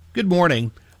 Good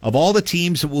morning. Of all the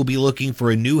teams that will be looking for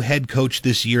a new head coach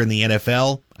this year in the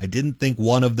NFL, I didn't think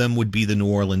one of them would be the New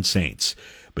Orleans Saints.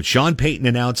 But Sean Payton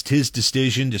announced his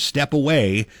decision to step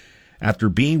away after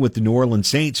being with the New Orleans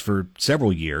Saints for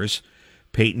several years.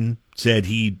 Payton said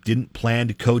he didn't plan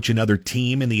to coach another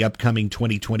team in the upcoming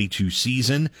 2022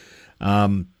 season.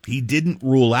 He didn't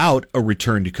rule out a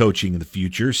return to coaching in the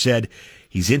future, said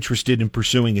he's interested in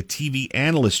pursuing a TV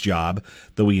analyst job,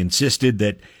 though he insisted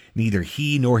that neither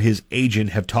he nor his agent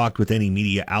have talked with any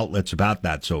media outlets about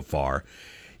that so far.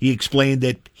 He explained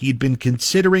that he'd been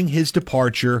considering his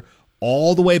departure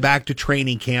all the way back to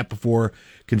training camp before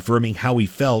confirming how he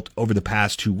felt over the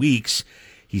past 2 weeks.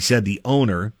 He said the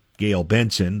owner, Gail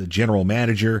Benson, the general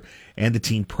manager, and the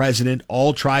team president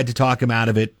all tried to talk him out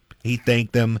of it. He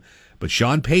thanked them, but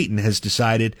Sean Payton has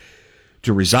decided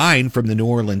to resign from the New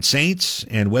Orleans Saints,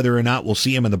 and whether or not we'll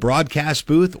see him in the broadcast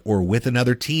booth or with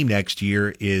another team next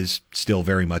year is still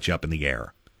very much up in the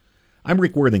air. I'm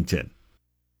Rick Worthington.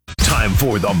 Time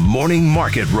for the Morning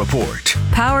Market Report.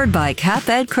 Powered by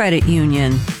CapEd Credit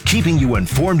Union. Keeping you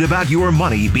informed about your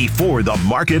money before the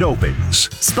market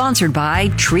opens. Sponsored by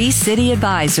Tree City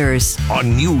Advisors.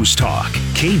 On News Talk,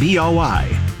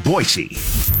 KBOI. Boise.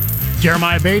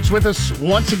 Jeremiah Bates with us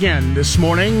once again this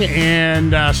morning,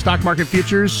 and stock market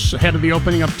futures ahead of the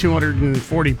opening up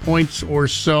 240 points or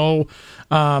so.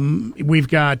 We've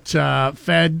got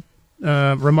Fed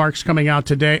remarks coming out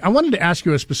today. I wanted to ask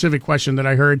you a specific question that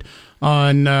I heard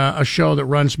on a show that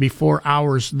runs before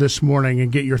hours this morning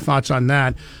and get your thoughts on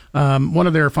that. One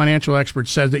of their financial experts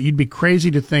said that you'd be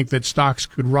crazy to think that stocks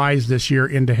could rise this year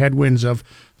into headwinds of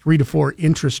 3 to 4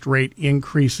 interest rate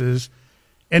increases.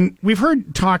 And we've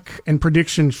heard talk and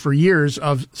predictions for years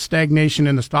of stagnation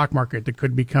in the stock market that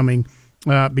could be coming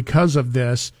because of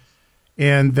this,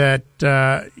 and that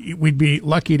we'd be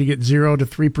lucky to get 0 to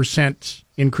 3%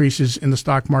 increases in the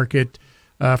stock market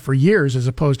for years, as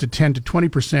opposed to 10 to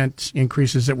 20%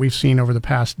 increases that we've seen over the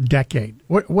past decade.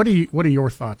 What are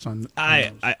your thoughts on that?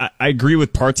 I agree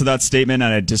with parts of that statement,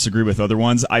 and I disagree with other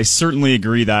ones. I certainly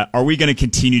agree that, are we going to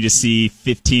continue to see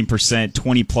 15%,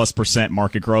 20+%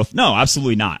 market growth? No,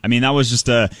 absolutely not. I mean, that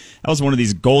was one of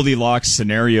these Goldilocks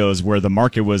scenarios where the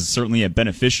market was certainly a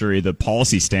beneficiary of the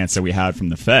policy stance that we had from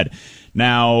the Fed.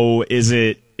 Now, is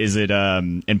it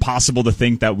impossible to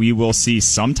think that we will see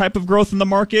some type of growth in the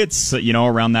markets,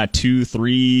 around that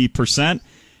 2-3%?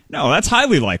 No, that's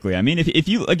highly likely. I mean, if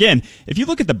you look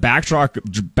at the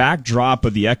backdrop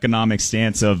of the economic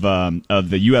stance of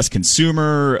the U.S.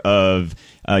 consumer, of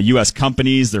U.S.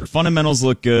 companies, their fundamentals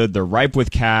look good. They're ripe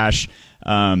with cash.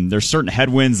 There's certain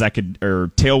headwinds or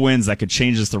tailwinds that could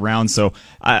change this around. So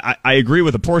I agree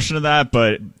with a portion of that,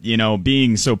 but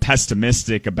being so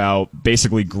pessimistic about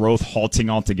basically growth halting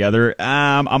altogether,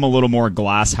 I'm a little more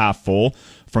glass half full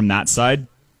from that side.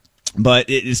 But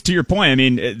it is to your point. I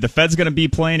mean, the Fed's going to be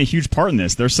playing a huge part in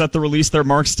this. They're set to release their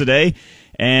marks today.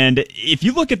 And if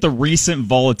you look at the recent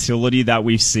volatility that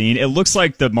we've seen, it looks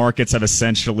like the markets have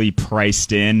essentially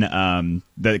priced in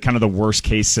the kind of the worst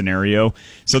case scenario.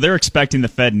 So they're expecting the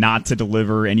Fed not to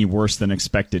deliver any worse than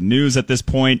expected news at this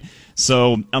point.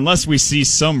 So unless we see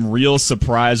some real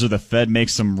surprise or the Fed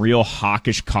makes some real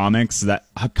hawkish comments that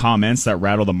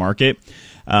rattle the market,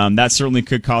 that certainly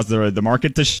could cause the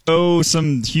market to show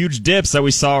some huge dips that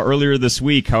we saw earlier this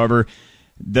week. However,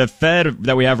 the Fed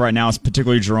that we have right now is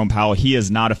particularly Jerome Powell. He is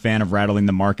not a fan of rattling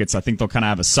the markets. I think they'll kind of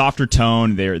have a softer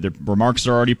tone. Their remarks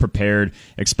are already prepared.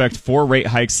 Expect 4 rate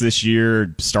hikes this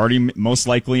year, starting most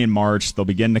likely in March. They'll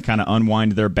begin to kind of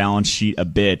unwind their balance sheet a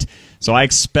bit. So I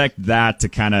expect that to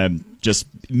kind of just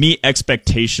meet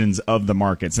expectations of the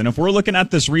markets. And if we're looking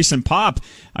at this recent pop,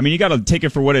 I mean, you got to take it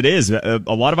for what it is. A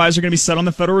lot of eyes are going to be set on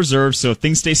the Federal Reserve. So if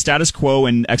things stay status quo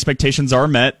and expectations are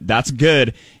met, that's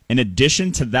good. In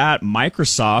addition to that,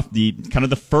 Microsoft,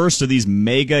 the first of these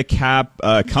mega cap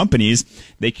companies,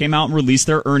 they came out and released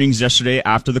their earnings yesterday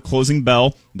after the closing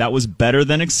bell. That was better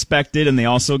than expected, and they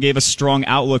also gave a strong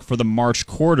outlook for the March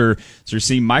quarter. So you're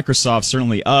seeing Microsoft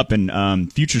certainly up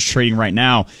and futures trading right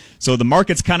now. So the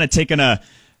market's kind of taken a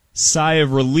sigh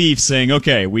of relief, saying,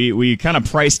 okay, we kind of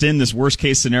priced in this worst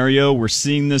case scenario. We're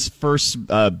seeing this first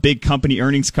big company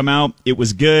earnings come out. It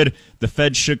was good. The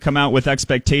Fed should come out with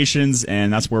expectations,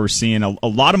 and that's where we're seeing a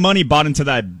lot of money bought into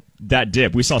that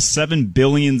dip. We saw $7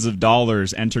 billion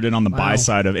entered in on the buy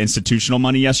side of institutional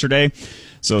money yesterday.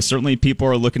 So certainly people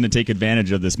are looking to take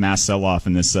advantage of this mass sell-off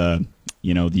and this the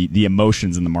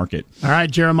emotions in the market. All right,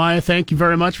 Jeremiah, thank you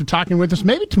very much for talking with us.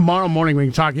 Maybe tomorrow morning we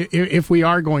can talk, if we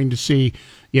are going to see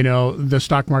the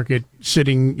stock market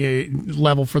sitting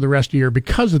level for the rest of the year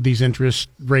because of these interest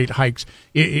rate hikes.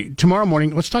 Tomorrow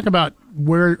morning, let's talk about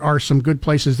where are some good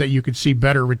places that you could see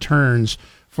better returns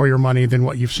for your money than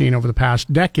what you've seen over the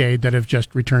past decade that have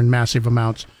just returned massive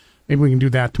amounts. Maybe we can do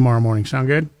that tomorrow morning. Sound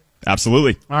good?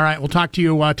 Absolutely. All right. We'll talk to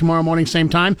you tomorrow morning, same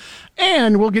time.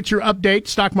 And we'll get your update.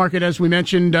 Stock market, as we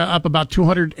mentioned, up about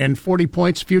 240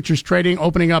 points. Futures trading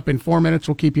opening up in 4 minutes.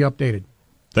 We'll keep you updated.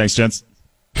 Thanks, gents.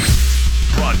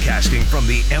 Broadcasting from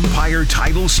the Empire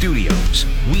Title Studios,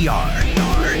 we are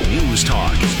News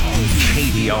Talk,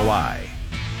 KBOI.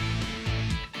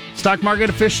 Stock market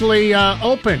officially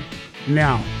open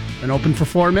now. Been open for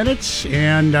 4 minutes,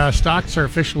 and stocks are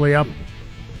officially up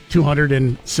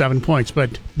 207 points.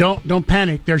 But don't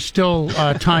panic. There's still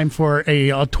time for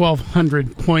a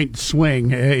 1,200 point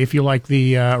swing if you like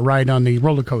the ride on the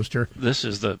roller coaster. This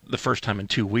is the first time in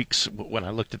 2 weeks when I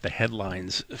looked at the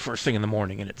headlines first thing in the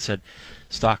morning, and it said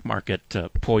stock market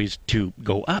poised to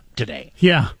go up today.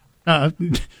 Yeah.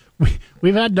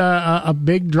 We've had a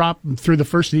big drop through the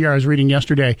first of the year. I was reading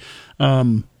yesterday,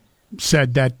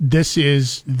 said that this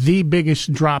is the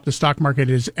biggest drop the stock market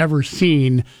has ever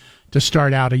seen to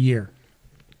start out a year.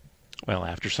 Well,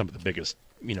 after some of the biggest,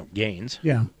 gains.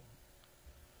 Yeah.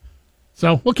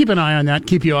 So we'll keep an eye on that,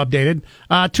 keep you updated.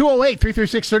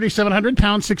 208-336-3700,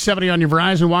 pound 670 on your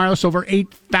Verizon Wireless. Over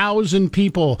 8,000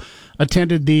 people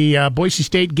attended the Boise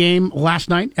State game last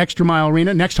night, Extra Mile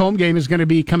Arena. Next home game is going to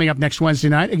be coming up next Wednesday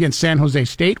night against San Jose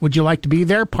State. Would you like to be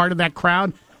there? Part of that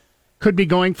crowd could be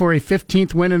going for a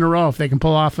 15th win in a row if they can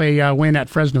pull off a win at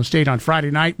Fresno State on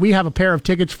Friday night. We have a pair of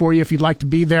tickets for you if you'd like to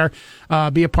be there,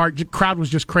 be a part. The crowd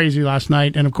was just crazy last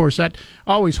night, and of course, that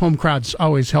home crowds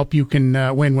always help you can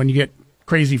win when you get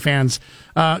crazy fans.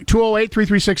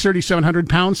 208-336-3700,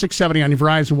 pound 670 on your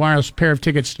Verizon Wireless. Pair of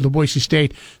tickets to the Boise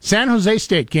State San Jose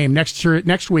State game next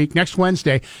week, next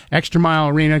Wednesday, Extra Mile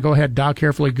Arena. Go ahead, dial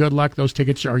carefully. Good luck. Those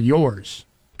tickets are yours.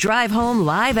 Drive home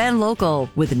live and local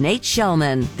with Nate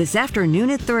Shellman this afternoon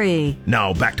at 3.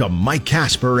 Now back to Mike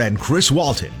Casper and Chris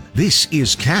Walton. This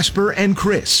is Casper and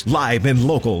Chris, live and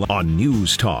local on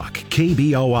News Talk,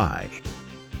 KBOI.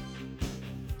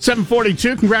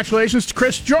 742. Congratulations to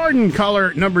Chris Jordan,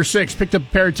 caller number 6. Picked up a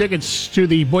pair of tickets to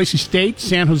the Boise State,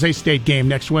 San Jose State game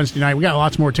next Wednesday night. We got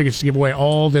lots more tickets to give away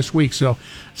all this week, so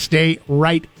stay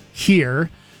right here.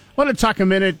 I want to talk a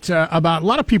minute about a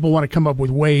lot of people want to come up with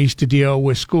ways to deal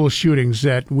with school shootings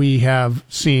that we have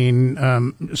seen,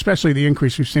 especially the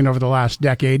increase we've seen over the last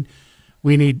decade.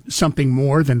 We need something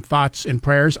more than thoughts and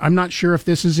prayers. I'm not sure if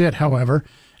this is it, however.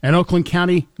 An Oakland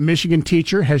County, Michigan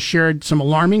teacher has shared some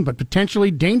alarming but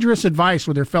potentially dangerous advice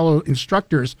with her fellow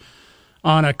instructors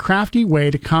on a crafty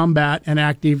way to combat an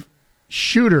active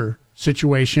shooter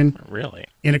situation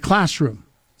in a classroom.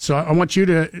 So I want you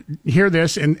to hear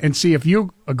this and see if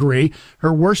you agree.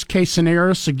 Her worst case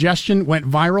scenario suggestion went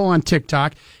viral on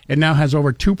TikTok and now has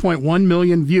over 2.1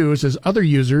 million views as other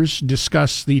users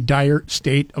discuss the dire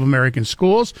state of American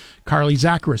schools. Carly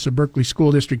Zacharis, a Berkeley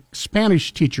School District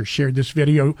Spanish teacher, shared this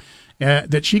video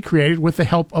that she created with the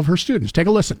help of her students. Take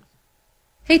a listen.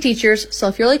 Hey teachers, so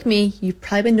if you're like me, you've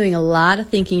probably been doing a lot of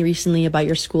thinking recently about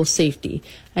your school safety.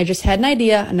 I just had an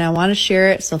idea and I want to share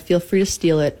it, so feel free to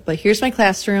steal it. But here's my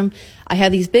classroom. I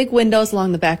have these big windows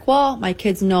along the back wall. My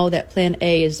kids know that plan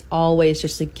A is always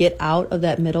just to get out of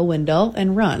that middle window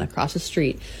and run across the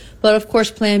street. But of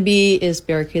course, plan B is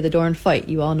barricade the door and fight.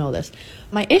 You all know this.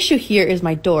 My issue here is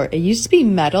my door. It used to be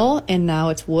metal and now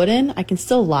it's wooden. I can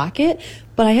still lock it,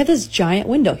 but I have this giant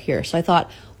window here. So I thought,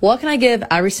 what can I give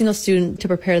every single student to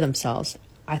prepare themselves?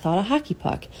 I thought a hockey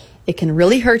puck. It can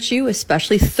really hurt you,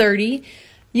 especially 30.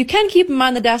 You can keep them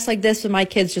on the desk like this, but my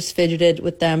kids just fidgeted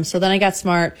with them. So then I got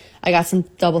smart. I got some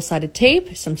double-sided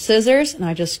tape, some scissors, and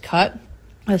I just cut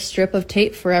a strip of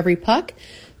tape for every puck,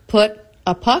 put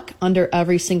a puck under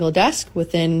every single desk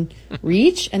within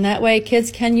reach, and that way kids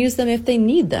can use them if they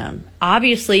need them.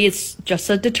 Obviously, it's just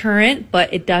a deterrent,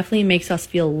 but it definitely makes us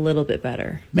feel a little bit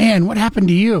better. Man, what happened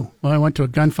to you? Well, I went to a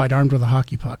gunfight armed with a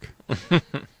hockey puck.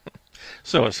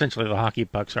 So essentially the hockey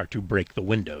pucks are to break the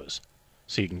windows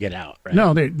so you can get out, right?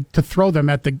 No, to throw them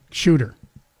at the shooter.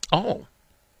 Oh.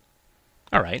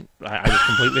 All right. I was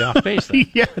completely off base then.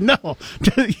 Yeah, no.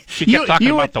 She kept talking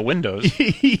about the windows.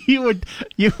 You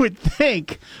would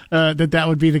think that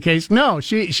would be the case. No,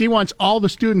 she wants all the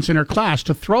students in her class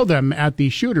to throw them at the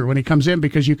shooter when he comes in,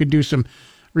 because you could do some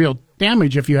real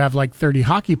damage if you have like 30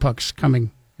 hockey pucks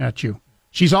coming at you.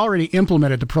 She's already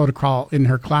implemented the protocol in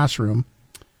her classroom.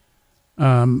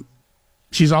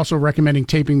 She's also recommending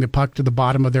taping the puck to the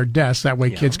bottom of their desk. That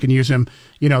way kids can use them,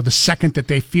 the second that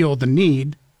they feel the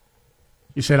need.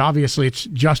 You said, obviously, it's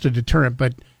just a deterrent,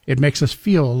 but it makes us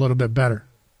feel a little bit better.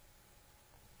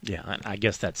 Yeah, I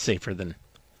guess that's safer than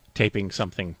taping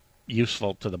something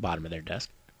useful to the bottom of their desk.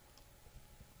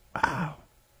 Wow.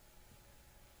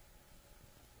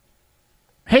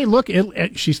 Hey, look,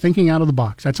 she's thinking out of the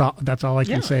box. That's all I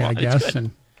can say, I guess.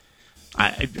 And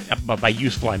by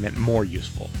useful, I meant more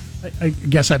useful. I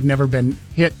guess I've never been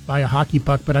hit by a hockey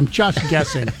puck, but I'm just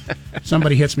guessing. If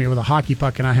somebody hits me with a hockey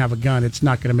puck and I have a gun, it's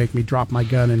not going to make me drop my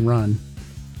gun and run.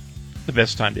 The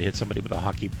best time to hit somebody with a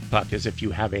hockey puck is if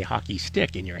you have a hockey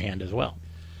stick in your hand as well.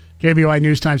 KBOI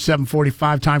News Time,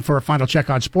 7:45. Time for a final check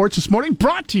on sports this morning.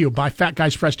 Brought to you by Fat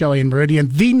Guys Fresh Deli in Meridian,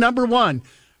 the #1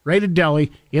 rated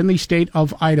deli in the state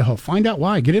of Idaho. Find out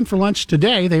why. Get in for lunch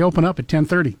today. They open up at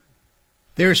 10:30.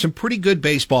 There are some pretty good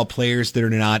baseball players that are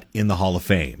not in the Hall of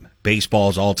Fame.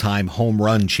 Baseball's all-time home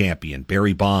run champion,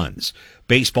 Barry Bonds.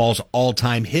 Baseball's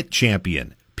all-time hit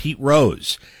champion, Pete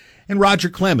Rose. And Roger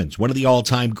Clemens, one of the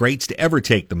all-time greats to ever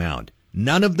take the mound.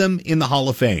 None of them in the Hall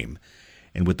of Fame.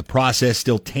 And with the process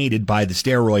still tainted by the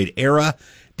steroid era,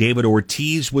 David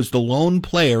Ortiz was the lone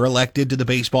player elected to the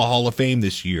Baseball Hall of Fame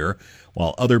this year,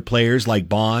 while other players like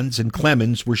Bonds and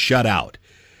Clemens were shut out.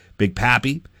 Big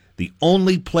Pappy, the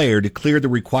only player to clear the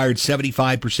required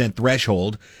 75%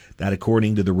 threshold, that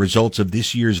according to the results of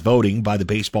this year's voting by the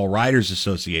Baseball Writers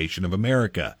Association of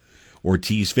America.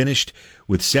 Ortiz finished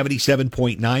with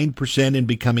 77.9% in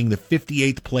becoming the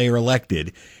 58th player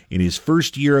elected in his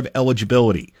first year of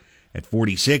eligibility. At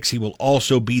 46, he will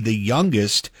also be the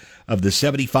youngest of the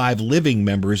 75 living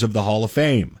members of the Hall of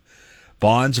Fame.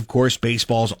 Bonds, of course,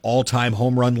 baseball's all-time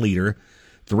home run leader,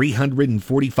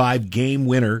 345 game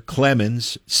winner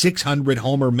Clemens, 600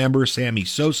 homer member Sammy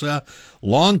Sosa,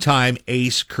 longtime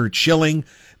ace Curt Schilling.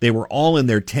 They were all in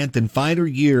their 10th and final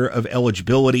year of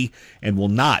eligibility and will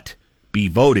not be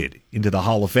voted into the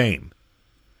Hall of Fame.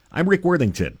 I'm Rick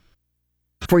Worthington.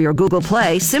 For your Google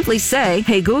Play, simply say,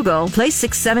 "Hey Google, play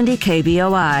 670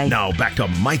 KBOI." Now back to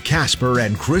Mike Casper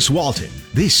and Chris Walton.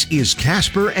 This is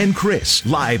Casper and Chris,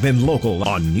 live and local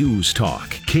on News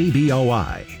Talk,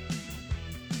 KBOI.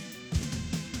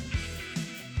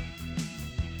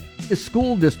 The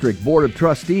school district board of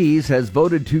trustees has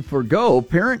voted to forgo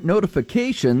parent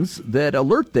notifications that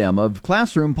alert them of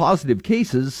classroom positive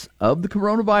cases of the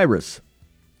coronavirus.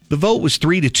 The vote was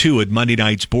 3-2 at Monday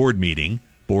night's board meeting.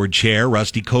 Board Chair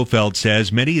Rusty Kofeld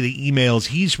says many of the emails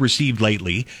he's received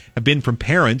lately have been from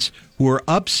parents who are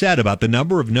upset about the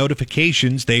number of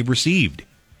notifications they've received.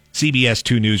 CBS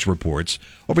 2 News reports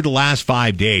over the last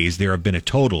 5 days there have been a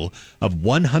total of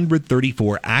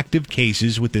 134 active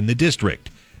cases within the district,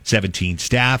 17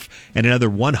 staff, and another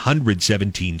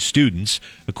 117 students,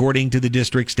 according to the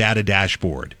district's data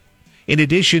dashboard. In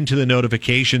addition to the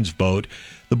notifications vote,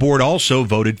 the board also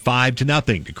voted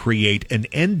 5-0 to create an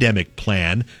endemic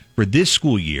plan for this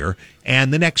school year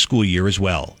and the next school year as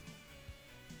well.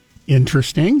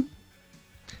 Interesting.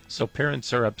 So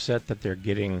parents are upset that they're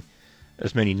getting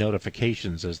as many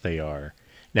notifications as they are.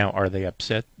 Now, are they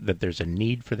upset that there's a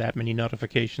need for that many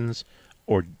notifications,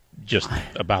 or just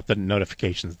about the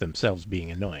notifications themselves being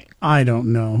annoying? I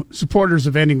don't know. Supporters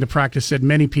of ending the practice said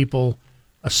many people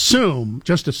assume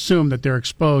that they're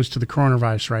exposed to the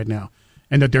coronavirus right now,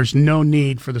 and that there's no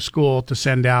need for the school to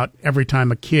send out every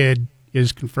time a kid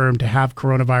is confirmed to have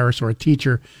coronavirus or a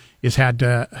teacher is had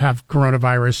to have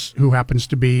coronavirus who happens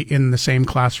to be in the same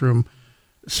classroom.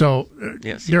 So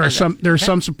there are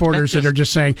some supporters that are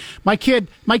just saying, my kid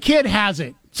has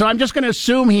it, so I'm just going to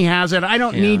assume he has it. I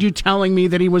don't need you telling me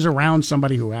that he was around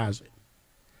somebody who has it.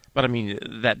 But I mean,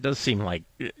 that does seem like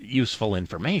useful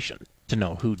information to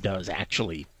know who does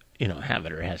actually, have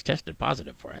it or has tested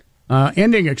positive for it.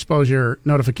 Ending exposure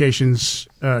notifications,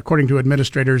 according to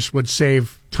administrators, would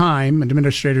save time.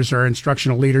 Administrators are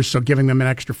instructional leaders, so giving them an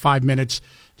extra 5 minutes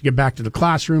to get back to the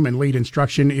classroom and lead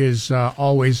instruction is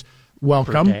always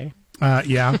welcome. Per day.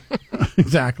 Yeah,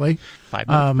 exactly. 5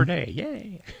 minutes per day.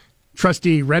 Yay.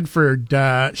 Trustee Redford,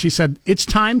 she said, it's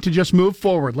time to just move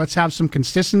forward. Let's have some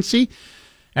consistency.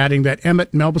 Adding that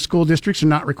Emmett and Melba school districts are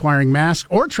not requiring masks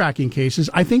or tracking cases.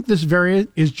 I think this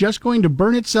variant is just going to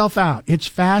burn itself out. It's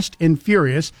fast and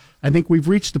furious. I think we've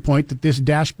reached the point that this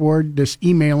dashboard, this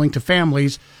emailing to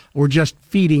families, we're just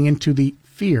feeding into the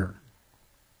fear.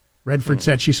 Redford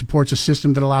said she supports a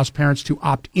system that allows parents to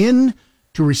opt in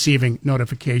to receiving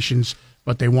notifications,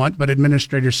 but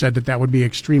administrators said that would be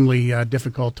extremely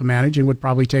difficult to manage and would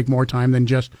probably take more time than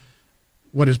just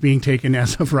what is being taken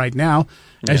as of right now.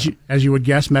 As you would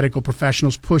guess, medical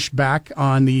professionals pushed back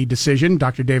on the decision.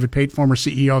 Dr. David Pate, former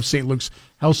CEO of St. Luke's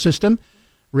Health System,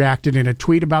 reacted in a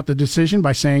tweet about the decision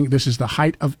by saying this is the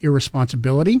height of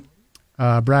irresponsibility.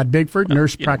 Brad Bigford,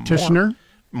 nurse practitioner.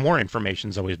 More information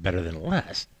is always better than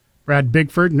less. Brad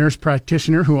Bigford, nurse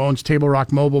practitioner who owns Table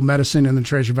Rock Mobile Medicine in the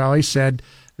Treasure Valley, said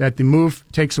that the move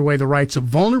takes away the rights of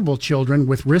vulnerable children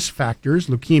with risk factors,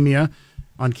 leukemia,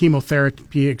 on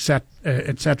chemotherapy,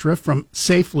 etc., from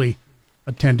safely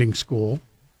attending school.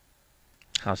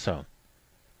 How so?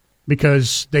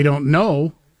 Because they don't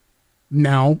know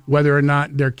now whether or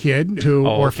not their kid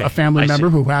or a family member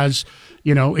who has,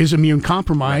 is immune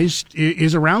compromised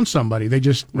is around somebody. They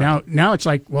just now it's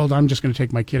like, well, I'm just going to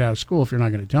take my kid out of school if you're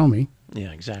not going to tell me.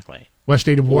 Yeah, exactly. West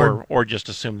Ada Board, or just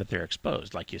assume that they're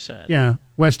exposed, like you said. Yeah,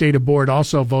 West Ada Board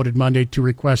also voted Monday to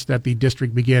request that the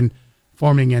district begin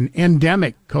forming an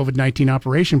endemic COVID-19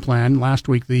 operation plan. Last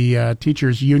week, the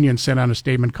teachers' union sent out a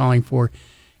statement calling for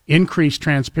increased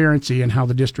transparency in how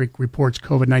the district reports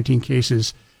COVID-19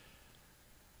 cases.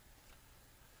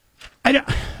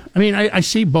 I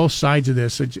see both sides of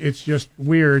this. It's just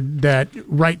weird that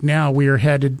right now we are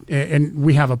headed, and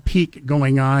we have a peak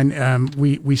going on.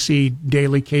 We see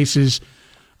daily cases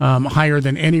higher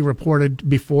than any reported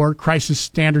before. Crisis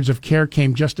standards of care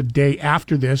came just a day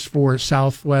after this for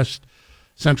Southwest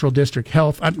Central District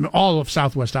Health, all of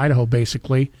Southwest Idaho,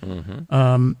 basically.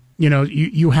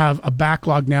 You have a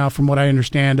backlog now, from what I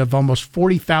understand, of almost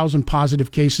 40,000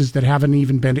 positive cases that haven't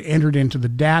even been entered into the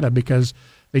data because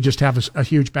they just have a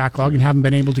huge backlog and haven't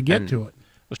been able to get to it.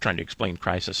 I was trying to explain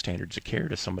crisis standards of care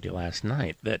to somebody last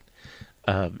night that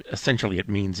essentially it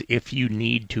means if you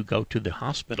need to go to the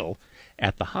hospital,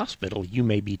 at the hospital, you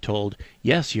may be told,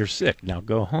 yes, you're sick, now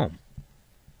go home.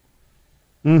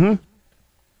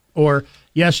 Or,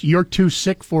 yes, you're too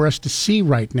sick for us to see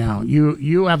right now.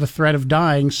 You have a threat of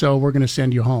dying, so we're going to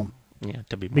send you home. Yeah,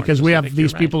 to be more because we have specific,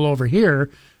 these you're people over here,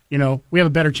 we have a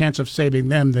better chance of saving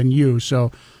them than you.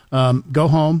 So go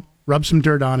home, rub some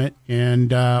dirt on it,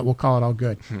 and we'll call it all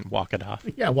good. Walk it off.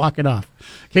 Yeah, walk it off.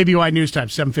 KBOI News Time,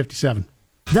 7:57.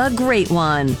 The Great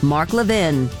One, Mark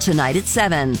Levin, tonight at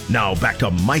 7. Now back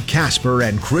to Mike Casper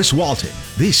and Chris Walton.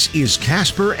 This is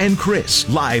Casper and Chris,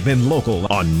 live and local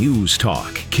on News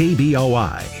Talk,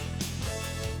 KBOI.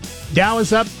 Dow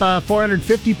is up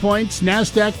 450 points,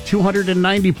 NASDAQ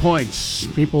 290 points.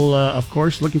 People, of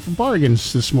course, looking for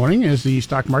bargains this morning as the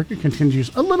stock market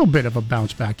continues a little bit of a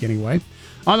bounce back anyway.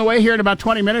 On the way here in about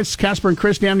 20 minutes, Casper and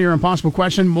Chris, damn near impossible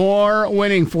question. More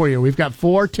winning for you. We've got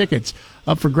 4 tickets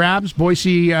up for grabs.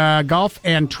 Boise Golf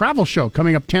and Travel Show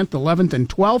coming up 10th, 11th, and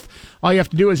 12th. All you have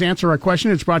to do is answer our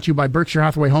question. It's brought to you by Berkshire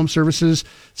Hathaway Home Services,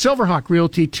 Silverhawk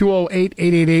Realty,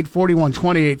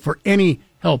 208-888-4128 for any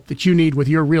help that you need with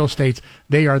your real estate.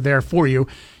 They are there for you.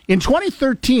 In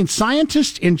 2013,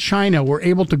 scientists in China were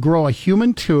able to grow a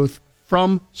human tooth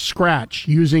from scratch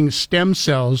using stem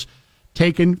cells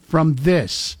taken from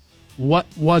this. What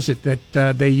was it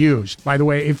that they used? By the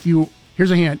way,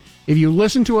 here's a hint. If you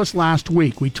listened to us last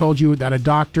week, we told you that a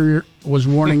doctor was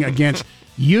warning against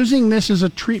using this as a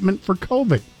treatment for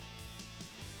COVID.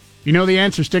 If you know the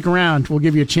answer, stick around. We'll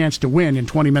give you a chance to win in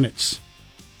 20 minutes.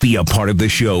 Be a part of the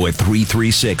show at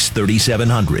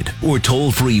 336-3700 or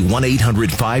toll free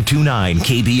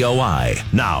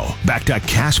 1-800-529-KBOI. Now, back to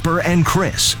Casper and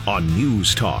Chris on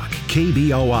News Talk,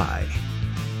 KBOI.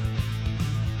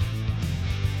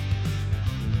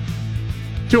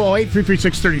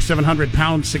 208-336-3700,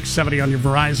 pound 670 on your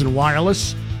Verizon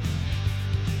Wireless.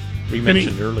 We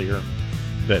mentioned earlier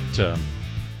that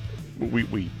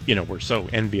we're so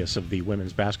envious of the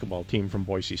women's basketball team from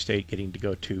Boise State getting to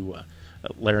go to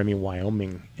Laramie,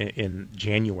 Wyoming in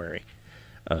January.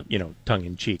 Tongue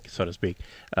in cheek, so to speak.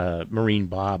 Marine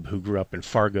Bob, who grew up in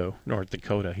Fargo, North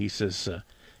Dakota, he says,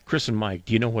 Chris and Mike,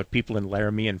 do you know what people in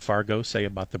Laramie and Fargo say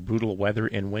about the brutal weather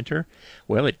in winter?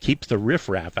 Well, it keeps the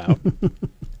riffraff out.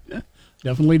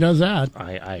 Definitely does that.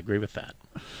 I agree with that.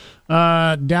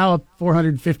 Dow up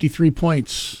 453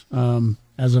 points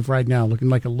as of right now, looking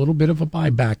like a little bit of a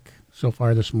buyback so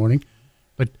far this morning.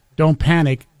 But don't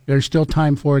panic. There's still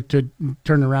time for it to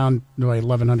turn around to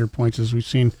 1,100 points as we've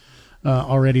seen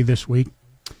already this week.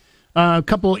 A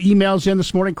couple of emails in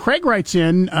this morning. Craig writes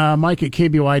in, Mike at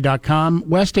KBOI.com,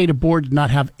 West Ada Board did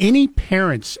not have any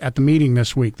parents at the meeting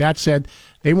this week. That said,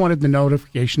 they wanted the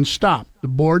notification stopped. The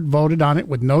board voted on it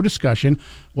with no discussion.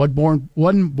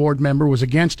 One board member was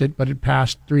against it, but it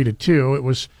passed 3-2. It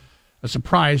was a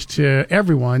surprise to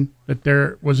everyone that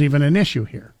there was even an issue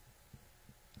here.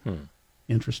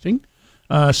 Interesting.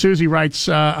 Susie writes,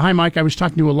 hi, Mike. I was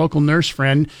talking to a local nurse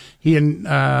friend.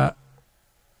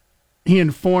 He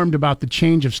informed about the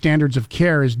change of standards of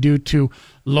care is due to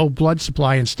low blood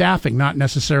supply and staffing, not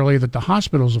necessarily that the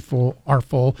hospitals are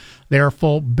full. They are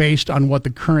full based on what the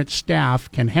current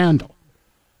staff can handle.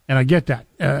 And I get that.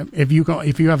 If you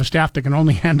have a staff that can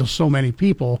only handle so many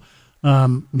people,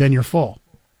 then you're full.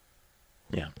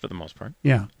 Yeah, for the most part.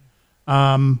 Yeah.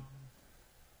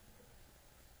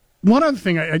 One other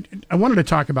thing I wanted to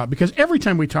talk about, because every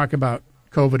time we talk about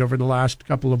COVID over the last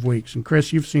couple of weeks, and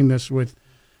Chris, you've seen this with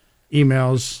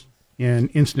emails and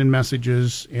instant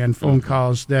messages and phone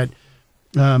calls, that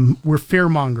we're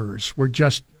fearmongers. We're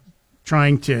just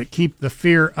trying to keep the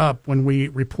fear up when we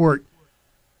report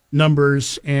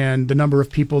numbers and the number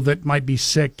of people that might be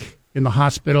sick in the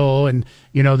hospital and,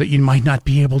 that you might not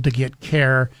be able to get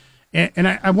care. And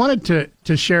I wanted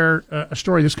to share a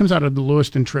story. This comes out of the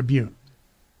Lewiston Tribune.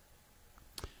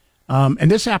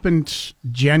 And this happened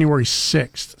January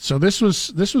 6th. So this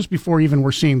was before even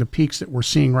we're seeing the peaks that we're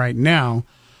seeing right now.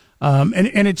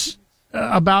 And it's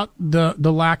about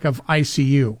the lack of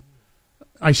ICUs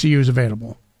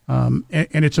available. And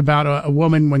it's about a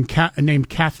woman named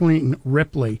Kathleen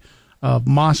Ripley of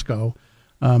Moscow.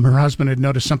 Her husband had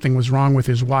noticed something was wrong with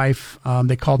his wife.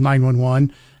 They called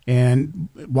 911 and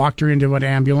walked her into an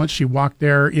ambulance. She walked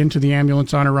there into the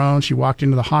ambulance on her own. She walked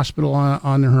into the hospital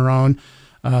on her own.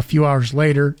 A few hours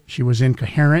later, she was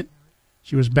incoherent.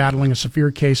 She was battling a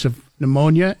severe case of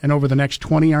pneumonia, and over the next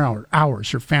 20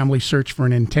 hours, her family searched for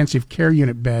an intensive care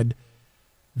unit bed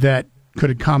that could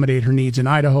accommodate her needs in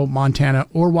Idaho, Montana,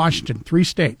 or Washington, 3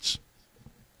 states.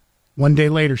 One day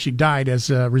later, she died as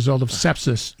a result of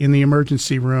sepsis in the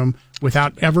emergency room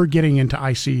without ever getting into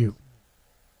ICU.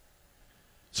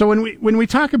 So when we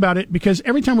talk about it, because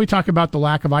every time we talk about the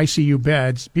lack of ICU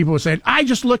beds, people will say, I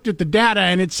just looked at the data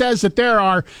and it says that there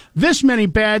are this many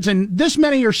beds and this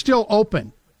many are still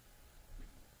open.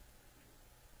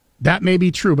 That may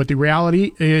be true, but the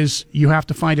reality is you have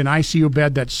to find an ICU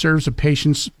bed that serves a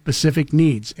patient's specific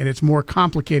needs, and it's more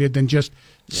complicated than just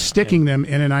sticking them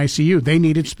in an ICU. They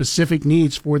needed specific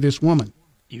needs for this woman.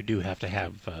 You do have to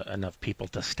have enough people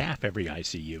to staff every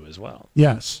ICU as well.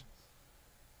 Yes.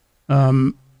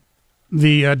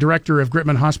 The director of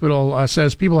Gritman Hospital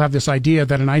says people have this idea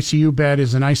that an ICU bed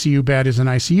is an ICU bed is an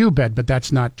ICU bed, but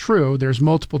that's not true. There's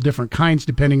multiple different kinds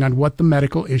depending on what the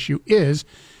medical issue is.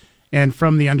 And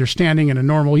from the understanding, in a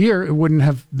normal year, it wouldn't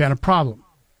have been a problem.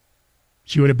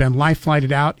 She would have been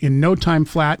life-flighted out in no time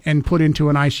flat and put into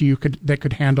an ICU that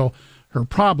could handle her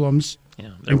problems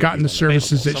and gotten the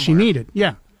services that she needed.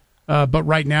 Yeah. But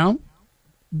right now,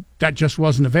 that just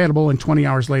wasn't available, and 20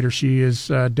 hours later, she is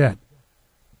dead.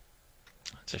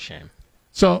 That's a shame.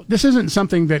 So this isn't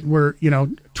something that we're,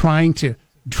 trying to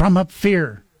drum up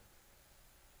fear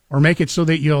or make it so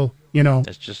that you'll,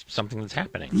 That's just something that's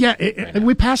happening. Yeah,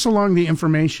 we pass along the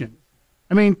information.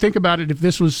 I mean, think about it. If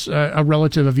this was a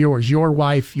relative of yours, your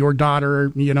wife, your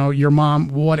daughter, your mom,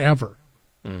 whatever.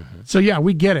 Mm-hmm. So, yeah,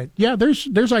 we get it. Yeah, there's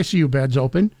ICU beds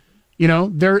open.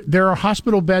 There are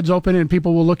hospital beds open, and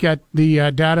people will look at the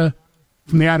data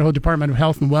from the Idaho Department of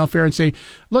Health and Welfare and say,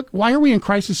 look, why are we in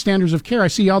crisis standards of care? I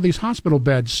see all these hospital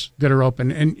beds that are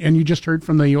open. And you just heard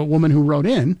from the woman who wrote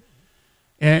in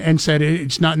and said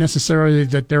it's not necessarily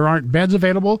that there aren't beds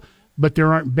available, but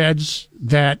there aren't beds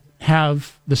that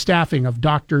have the staffing of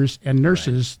doctors and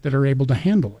nurses that are able to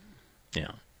handle it.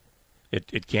 Yeah.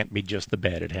 It can't be just the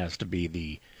bed. It has to be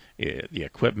the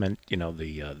equipment,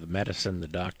 the medicine, the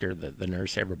doctor, the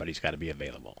nurse. Everybody's got to be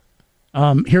available.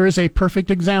 Here is a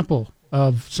perfect example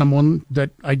of someone that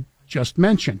I just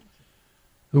mentioned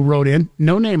who wrote in,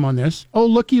 no name on this. Oh,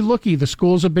 looky, the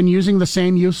schools have been using the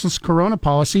same useless corona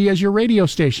policy as your radio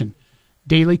station.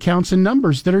 Daily counts and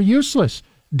numbers that are useless.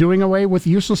 Doing away with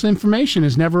useless information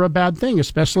is never a bad thing,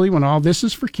 especially when all this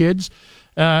is for kids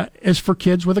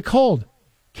with a cold.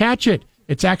 Catch it.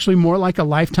 It's actually more like a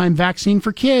lifetime vaccine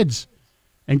for kids.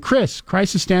 And Chris,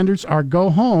 crisis standards are go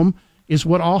home is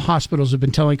what all hospitals have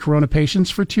been telling corona patients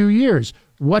for 2 years.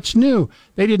 What's new?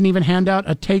 They didn't even hand out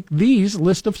a take these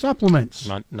list of supplements.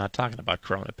 Not talking about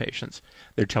corona patients.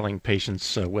 They're telling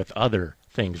patients with other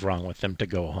things wrong with them to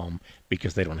go home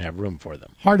because they don't have room for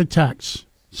them. Heart attacks,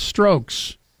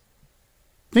 strokes,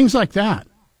 things like that.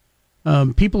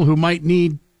 People who might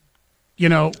need,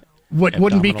 what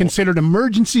wouldn't be considered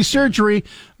emergency surgery,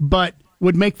 but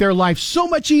would make their life so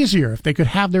much easier if they could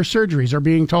have their surgeries, are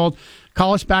being told,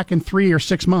 call us back in 3 or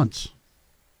 6 months.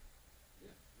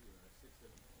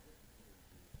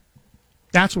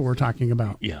 That's what we're talking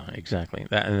about. Yeah, exactly.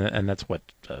 And that's what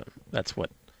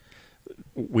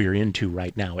we're into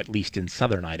right now, at least in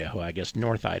southern Idaho. I guess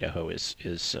North Idaho is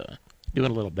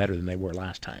doing a little better than they were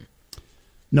last time.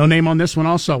 No name on this one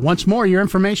also. Once more, your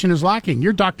information is lacking.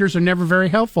 Your doctors are never very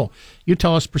helpful. You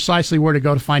tell us precisely where to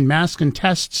go to find masks and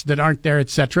tests that aren't there,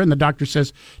 etc., and the doctor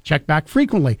says check back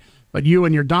frequently. But you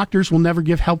and your doctors will never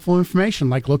give helpful information,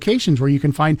 like locations where you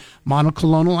can find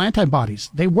monoclonal antibodies.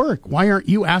 They work. Why aren't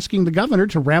you asking the governor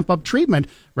to ramp up treatment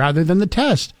rather than the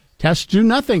test? Tests do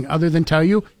nothing other than tell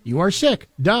you are sick.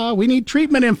 Duh, we need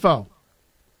treatment info.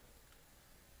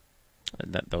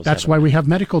 That's why we have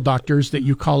medical doctors that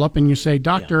you call up and you say,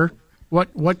 doctor,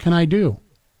 what can I do?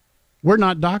 We're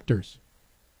not doctors.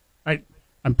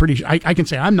 I'm pretty sure I can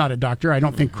say I'm not a doctor. I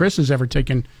don't think Chris has ever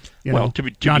taken, gone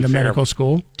to medical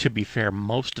school. To be fair,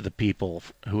 most of the people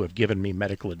who have given me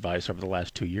medical advice over the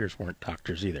last 2 years weren't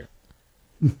doctors either.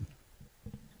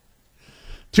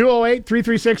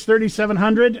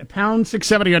 208-336-3700, pound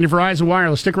 670 on your Verizon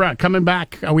Wireless. Stick around. Coming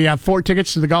back, we have 4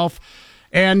 tickets to the golf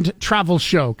and travel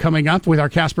show coming up with our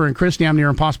Casper and Chris Damn Near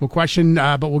Impossible Question,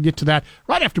 but we'll get to that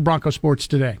right after Bronco Sports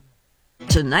Today.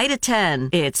 Tonight at 10,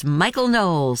 it's Michael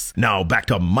Knowles. Now back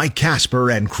to Mike Casper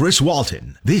and Chris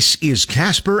Walton. This is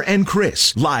Casper and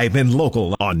Chris, live and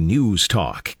local on News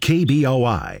Talk,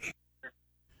 KBOI.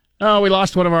 Oh, we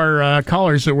lost one of our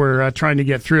callers that we're trying to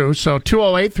get through. So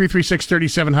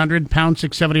 208-336-3700, pound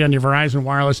 670 on your Verizon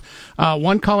Wireless.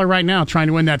 One caller right now trying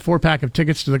to win that 4-pack of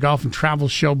tickets to the Golf and Travel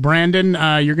Show. Brandon,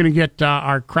 you're going to get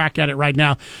our crack at it right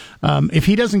now. If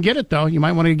he doesn't get it, though, you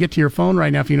might want to get to your phone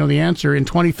right now if you know the answer. In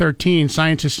 2013,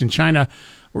 scientists in China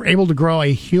were able to grow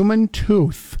a human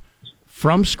tooth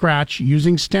from scratch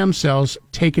using stem cells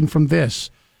taken from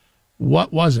this.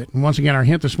 What was it? And once again, our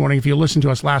hint this morning, if you listened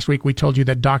to us last week, we told you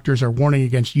that doctors are warning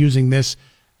against using this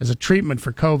as a treatment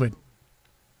for COVID.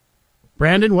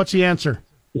 Brandon, what's the answer?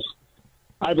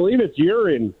 I believe it's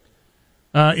urine.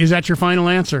 Is that your final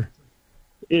answer?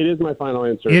 It is my final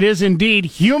answer. It is indeed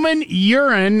human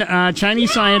urine.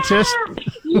 Chinese scientists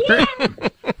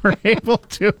were able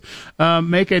to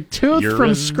make a tooth Urine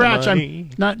from scratch. money.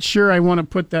 I'm not sure I want to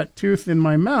put that tooth in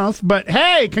my mouth, but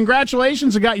hey,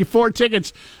 congratulations. I got you 4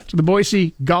 tickets to the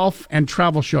Boise Golf and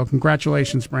Travel Show.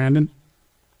 Congratulations, Brandon.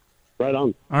 Right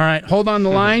on. All right, hold on the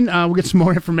line. We'll get some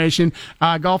more information.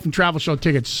 Golf and Travel Show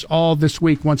tickets all this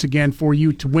week, once again, for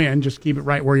you to win. Just keep it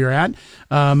right where you're at.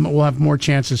 We'll have more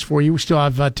chances for you. We still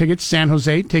have tickets. San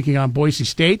Jose taking on Boise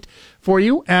State for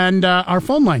you. And our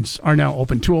phone lines are now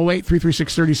open.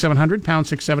 208-336-3700, pound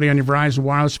 670 on your Verizon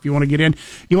Wireless if you want to get in.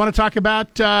 You want to talk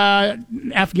about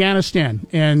Afghanistan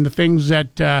and the things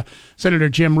that Senator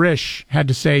Jim Risch had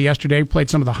to say yesterday. We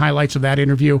played some of the highlights of that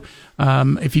interview.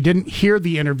 If you didn't hear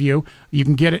the interview, you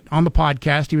can get it on the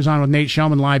podcast. He was on with Nate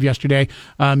Shellman live yesterday.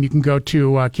 You can go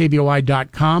to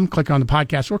KBOI.com, click on the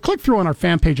podcast, or click through on our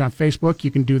fan page on Facebook.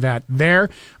 You can do that there.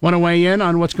 Want to weigh in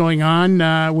on what's going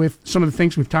on with some of the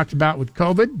things we've talked about with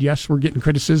COVID? Yes, we're getting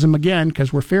criticism again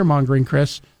because we're fear-mongering,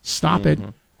 Chris. Stop it.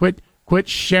 Quit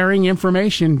sharing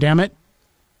information, damn it.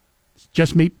 It's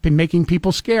just been making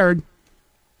people scared.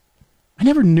 I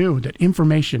never knew that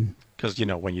information... Because,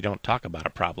 when you don't talk about a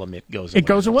problem, it goes away. It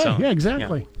goes away. on its own. Yeah,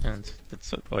 exactly. Yeah. And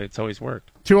it's always worked.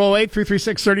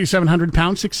 208-336-3700,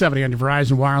 pound 670 on your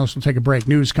Verizon Wireless. We'll take a break.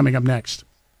 News coming up next.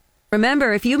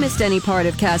 Remember, if you missed any part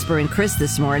of Casper and Chris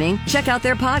this morning, check out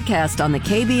their podcast on the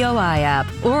KBOI app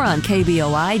or on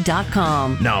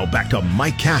KBOI.com. Now back to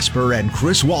Mike Casper and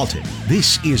Chris Walton.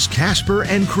 This is Casper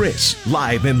and Chris,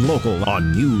 live and local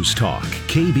on News Talk,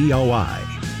 KBOI.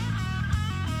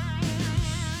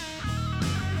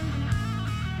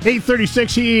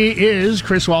 8:36, he is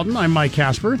Chris Walton. I'm Mike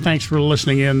Casper. Thanks for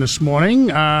listening in this morning.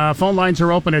 Phone lines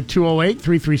are open at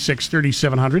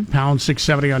 208-336-3700, pound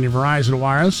 670 on your Verizon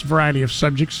Wireless. Variety of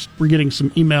subjects. We're getting some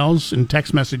emails and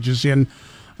text messages in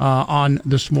on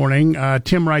this morning.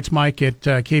 Tim writes Mike at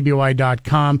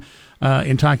KBOI.com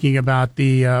in talking about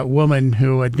the woman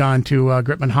who had gone to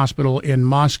Grytman Hospital in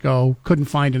Moscow, couldn't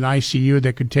find an ICU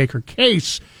that could take her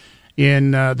case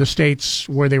in the states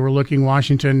where they were looking,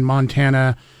 Washington,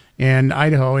 Montana, and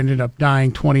Idaho, ended up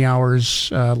dying 20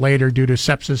 hours later due to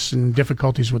sepsis and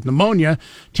difficulties with pneumonia.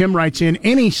 Tim writes in,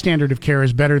 any standard of care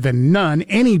is better than none.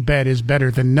 Any bed is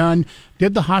better than none.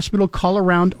 Did the hospital call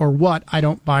around or what? I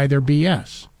don't buy their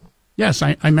BS. Yes,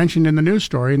 I mentioned in the news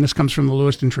story, and this comes from the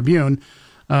Lewiston Tribune,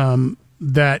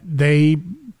 that they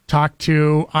talked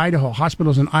to Idaho,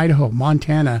 hospitals in Idaho,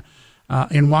 Montana,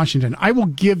 in Washington. I will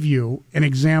give you an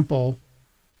example.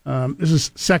 This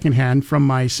is secondhand from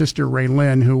my sister, Ray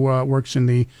Lynn, who works in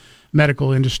the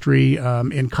medical industry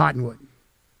in Cottonwood.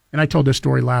 And I told this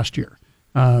story last year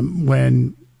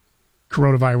when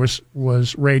coronavirus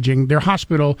was raging. Their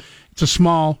hospital, it's a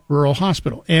small rural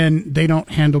hospital, and they don't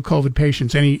handle COVID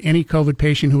patients. Any COVID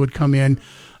patient who would come in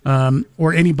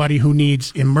or anybody who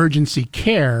needs emergency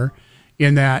care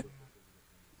in that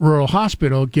rural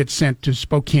hospital gets sent to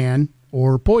Spokane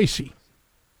or Boise.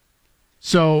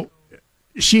 So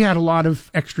she had a lot of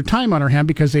extra time on her hand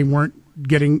because they weren't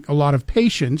getting a lot of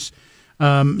patients.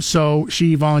 So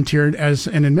she volunteered as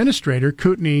an administrator.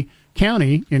 Kootenai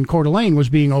County in Coeur d'Alene was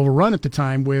being overrun at the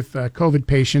time with COVID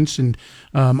patients, and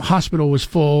hospital was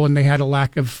full, and they had a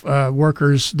lack of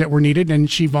workers that were needed, and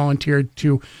she volunteered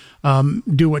to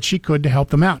do what she could to help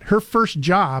them out. Her first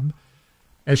job,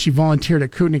 as she volunteered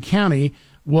at Kootenai County,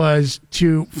 was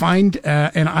to find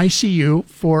an ICU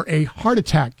for a heart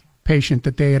attack patient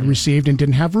that they had received and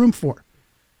didn't have room for.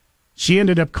 She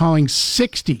ended up calling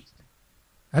 60.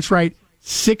 That's right,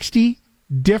 60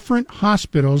 different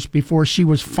hospitals before she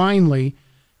was finally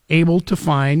able to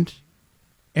find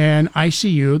an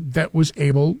ICU that was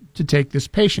able to take this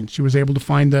patient. She was able to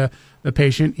find the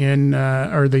patient in,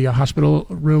 or the hospital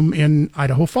room in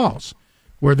Idaho Falls,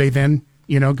 where they then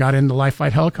got in the Life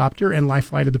Flight helicopter and life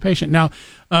flighted the patient. Now,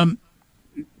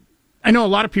 I know a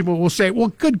lot of people will say, well,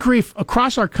 good grief,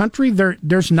 across our country,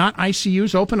 there's not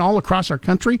ICUs open all across our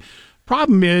country.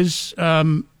 Problem is,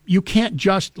 you can't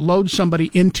just load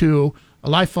somebody into a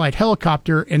life flight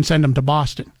helicopter and send them to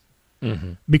Boston.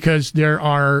 Mm-hmm. Because there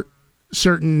are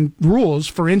certain rules.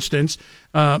 For instance,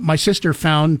 my sister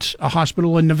found a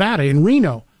hospital in Nevada, in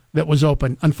Reno, that was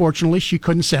open. Unfortunately, she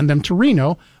couldn't send them to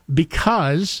Reno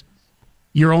because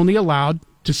you're only allowed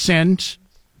to send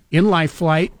in life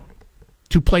flight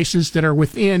to places that are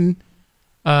within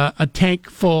a tank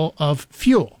full of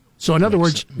fuel. So in other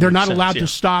words, they're not allowed to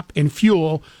stop and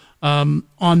fuel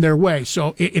on their way.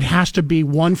 So it has to be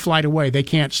one flight away. They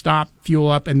can't stop, fuel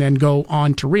up, and then go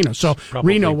on to Reno. So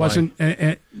Reno wasn't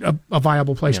a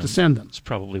viable place to send them. It's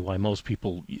probably why most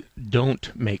people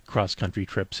don't make cross-country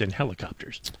trips in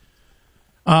helicopters.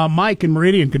 Mike in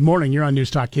Meridian, good morning. You're on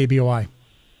News Talk KBOI.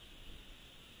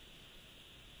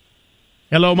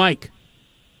 Hello, Mike.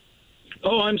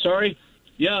 Oh, I'm sorry.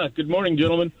 Yeah, good morning,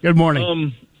 gentlemen. Good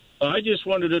morning. I just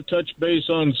wanted to touch base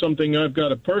on something. I've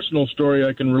got a personal story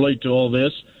I can relate to all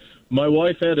this. My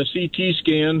wife had a CT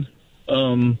scan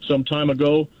some time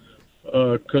ago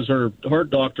because her heart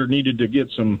doctor needed to get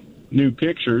some new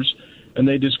pictures, and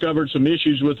they discovered some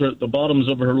issues with the bottoms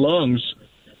of her lungs,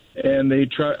 and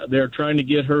they're trying to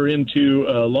get her into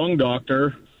a lung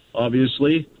doctor,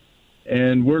 obviously,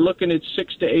 and we're looking at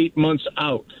 6 to 8 months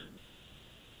out.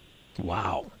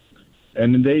 Wow.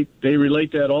 And they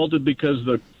relate that all to because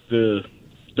the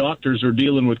doctors are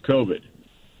dealing with COVID.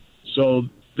 So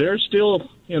there's still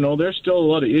a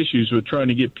lot of issues with trying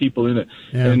to get people in it.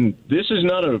 Yeah. And this is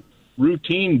not a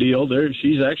routine deal.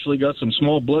 She's actually got some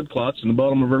small blood clots in the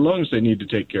bottom of her lungs they need to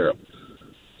take care of.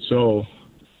 So,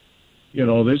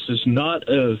 this is not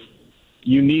a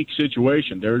unique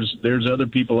situation. There's other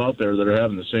people out there that are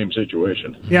having the same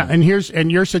situation. Yeah, and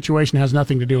your situation has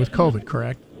nothing to do with COVID,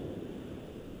 correct?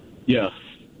 Yeah.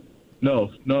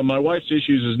 No, my wife's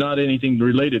issues is not anything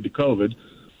related to COVID.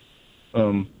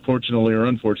 Fortunately or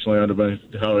unfortunately, I don't know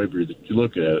however you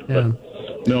look at it. Yeah.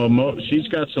 But no, she's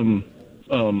got some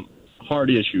heart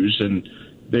issues, and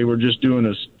they were just doing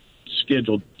a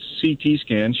scheduled CT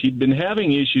scan. She'd been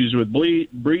having issues with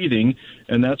breathing,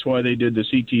 and that's why they did the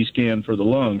CT scan for the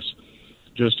lungs,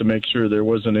 just to make sure there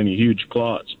wasn't any huge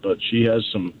clots. But she has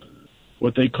some,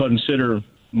 what they consider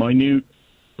minute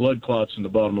blood clots in the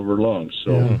bottom of her lungs.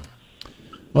 So. Yeah.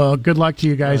 Well, good luck to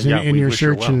you guys in your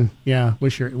search, and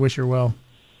wish her well.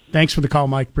 Thanks for the call,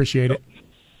 Mike. Appreciate it.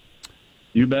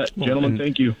 You bet, gentlemen.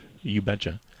 Thank you. You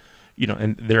betcha.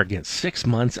 And they're again 6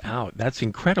 months out. That's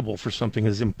incredible for something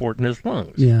as important as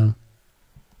lungs. Yeah,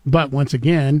 but once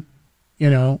again,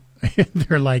 they're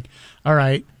like, all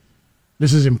right,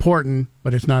 this is important,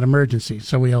 but it's not emergency,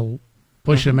 so we'll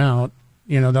push them out.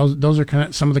 Those are kind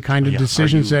of some of the kind of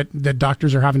decisions that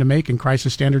doctors are having to make in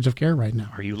crisis standards of care right now.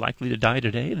 Are you likely to die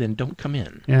today? Then don't come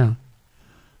in. Yeah.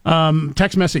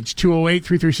 Text message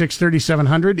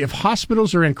 208-336-3700. If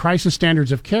hospitals are in crisis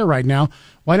standards of care right now,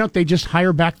 why don't they just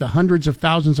hire back the hundreds of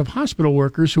thousands of hospital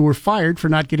workers who were fired for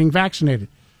not getting vaccinated?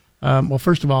 Well,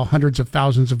 first of all, hundreds of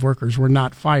thousands of workers were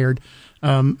not fired.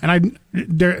 And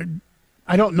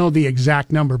I don't know the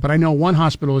exact number, but I know one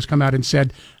hospital has come out and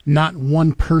said not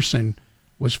one person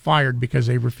was fired because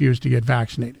they refused to get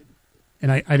vaccinated.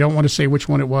 And I don't want to say which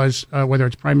one it was, whether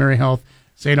it's Primary Health,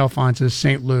 St. Alphonsus,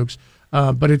 St. Luke's,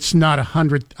 but it's not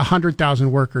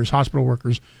 100,000 workers, hospital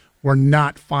workers, were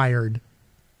not fired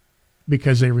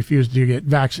because they refused to get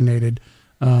vaccinated.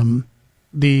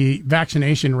 The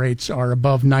vaccination rates are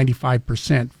above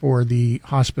 95% for the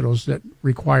hospitals that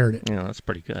required it. Yeah, that's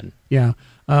pretty good. Yeah.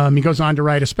 He goes on to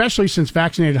write, especially since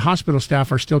vaccinated hospital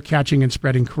staff are still catching and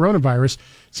spreading coronavirus,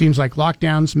 seems like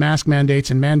lockdowns, mask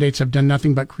mandates, and mandates have done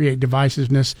nothing but create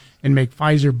divisiveness and make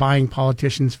Pfizer buying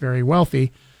politicians very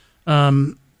wealthy.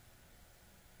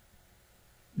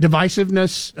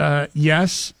 Divisiveness,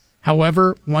 yes.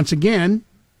 However, once again,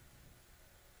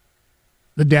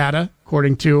 the data,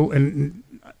 according to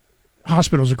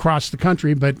hospitals across the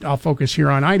country, but I'll focus here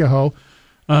on Idaho,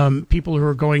 people who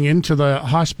are going into the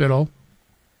hospital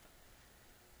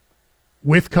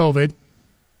with COVID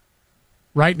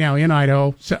right now in Idaho,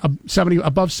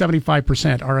 above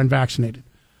 75% are unvaccinated.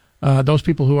 Those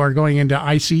people who are going into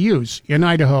ICUs in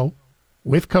Idaho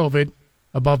with COVID,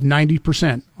 above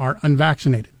 90% are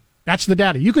unvaccinated. That's the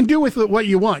data. You can do with it what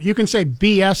you want. You can say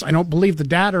BS, I don't believe the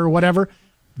data or whatever.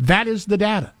 That is the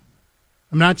data.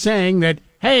 I'm not saying that,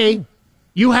 hey,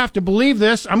 you have to believe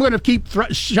this. I'm going to keep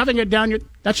shoving it down your...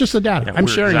 That's just the data. I'm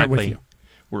sharing it with you.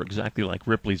 We're exactly like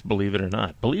Ripley's Believe It or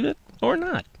Not. Believe it or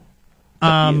not.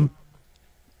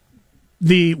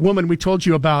 The woman we told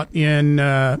you about in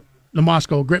the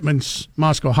Gritman's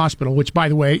Moscow Hospital, which, by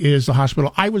the way, is the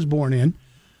hospital I was born in,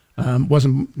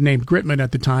 wasn't named Gritman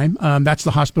at the time. That's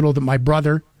the hospital that my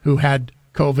brother, who had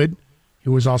COVID,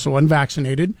 who was also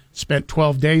unvaccinated, spent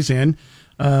 12 days in.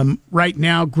 Right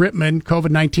now, Gritman,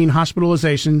 COVID-19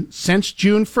 hospitalization since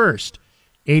June 1st,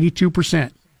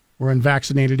 82% were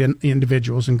unvaccinated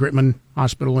individuals in Gritman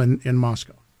Hospital in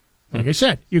Moscow. Like I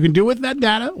said, you can do with that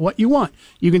data what you want.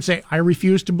 You can say, I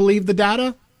refuse to believe the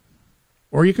data,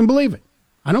 or you can believe it.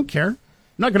 I don't care. I'm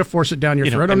not going to force it down your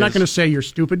throat. I'm not going to say you're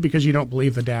stupid because you don't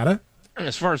believe the data. And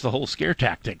as far as the whole scare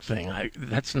tactic thing,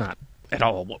 that's not at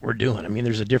all what we're doing. I mean,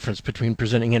 there's a difference between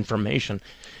presenting information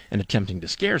and attempting to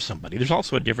scare somebody. There's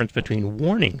also a difference between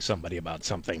warning somebody about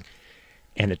something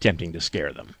and attempting to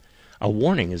scare them. A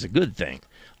warning is a good thing.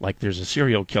 Like there's a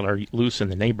serial killer loose in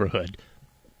the neighborhood.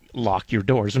 Lock your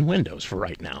doors and windows for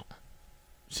right now.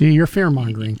 See, you're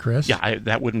fear-mongering, Chris. Yeah,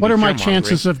 that wouldn't What be are my fear-mongering.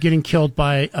 chances of getting killed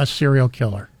by a serial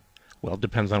killer? Well, it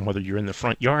depends on whether you're in the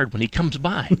front yard when he comes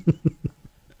by.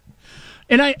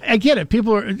 And I get it.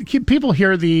 People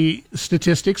hear the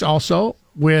statistics also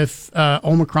with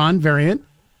Omicron variant.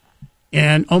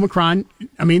 And Omicron,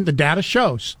 I mean, the data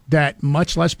shows that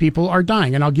much less people are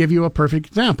dying. And I'll give you a perfect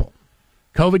example.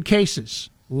 COVID cases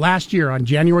last year on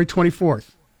January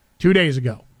 24th, 2 days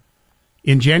ago.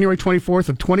 In January 24th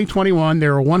of 2021,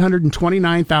 there were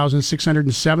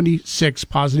 129,676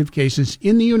 positive cases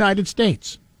in the United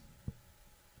States.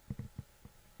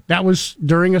 That was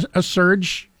during a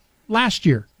surge last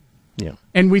year. Yeah.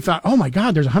 And we thought, oh, my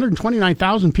God, there's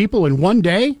 129,000 people in one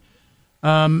day.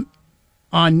 On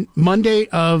Monday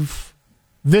of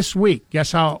this week,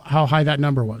 guess how high that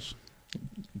number was?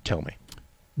 Tell me.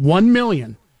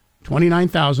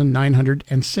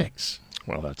 1,029,906.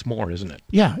 Well, that's more, isn't it?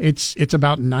 Yeah, it's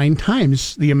about 9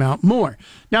 times the amount more.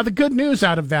 Now, the good news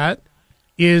out of that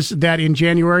is that in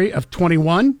January of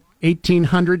 21,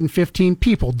 1,815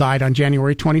 people died on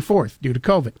January 24th due to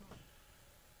COVID.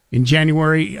 In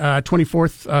January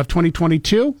 24th of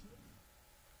 2022,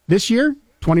 this year,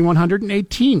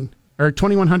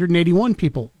 2,181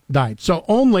 people died. So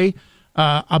only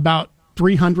about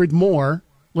 300 more, a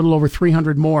little over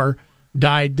 300 more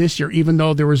died this year, even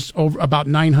though there was about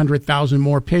 900,000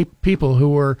 more people who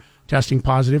were testing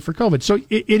positive for COVID. So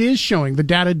it is showing, the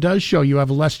data does show you have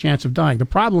a less chance of dying. The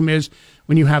problem is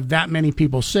when you have that many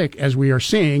people sick, as we are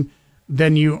seeing,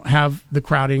 then you have the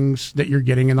crowdings that you're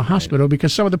getting in the hospital,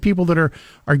 because some of the people that are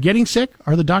getting sick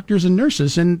are the doctors and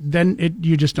nurses, and then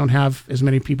you just don't have as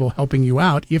many people helping you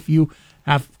out if you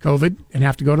have COVID and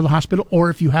have to go to the hospital, or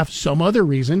if you have some other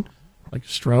reason, like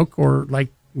stroke, or like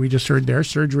we just heard there,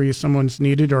 surgery if someone's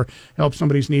needed, or help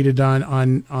somebody's needed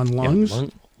on lungs. Yeah,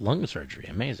 lung surgery,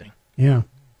 amazing. Yeah.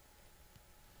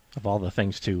 Of all the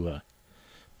things to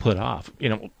put off,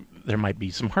 there might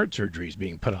be some heart surgeries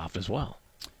being put off as well.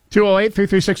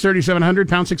 208-336-3700,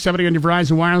 pound 670 on your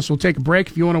Verizon Wireless. We'll take a break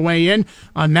if you want to weigh in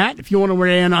on that. If you want to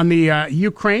weigh in on the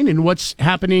Ukraine and what's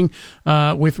happening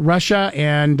with Russia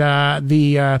and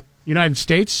the United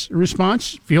States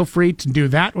response, feel free to do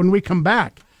that when we come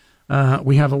back.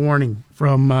 We have a warning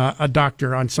from a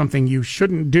doctor on something you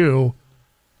shouldn't do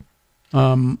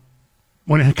when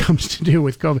it comes to do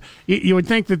with COVID. You would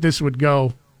think that this would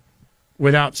go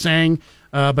without saying,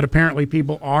 but apparently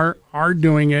people are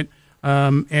doing it.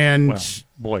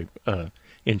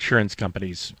 Insurance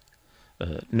companies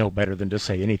know better than to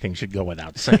say anything should go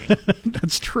without saying.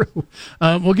 That's true.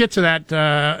 We'll get to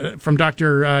that from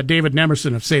Dr. David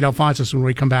Nemerson of St. Alphonsus when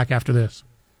we come back after this.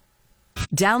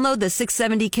 Download the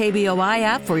 670 KBOI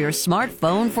app for your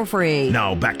smartphone for free.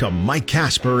 Now back to Mike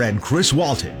Casper and Chris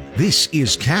Walton. This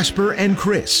is Casper and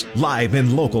Chris, live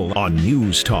and local on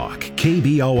News Talk,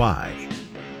 KBOI.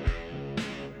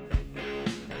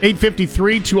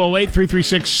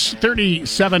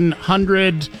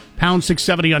 853-208-336-3700, pound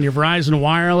 670 on your Verizon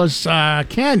Wireless.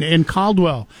 Ken in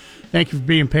Caldwell, thank you for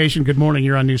being patient. Good morning.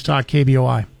 You're on News Talk,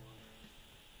 KBOI.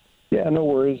 Yeah, no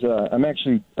worries. I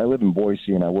live in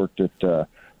Boise, and I worked at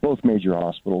both major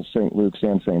hospitals, St. Luke's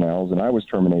and St. Al's, and I was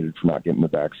terminated for not getting the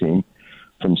vaccine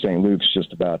from St. Luke's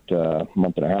just about a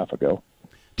month and a half ago.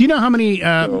 Do you know how many?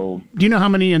 Do you know how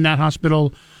many in that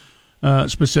hospital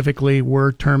specifically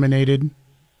were terminated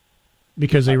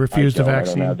because they refused the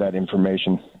vaccine? I don't have that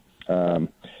information.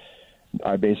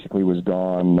 I basically was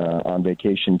gone on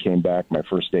vacation, came back my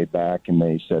first day back, and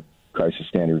they said crisis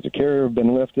standards of care have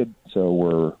been lifted, so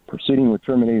we're proceeding with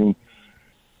terminating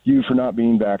you for not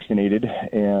being vaccinated,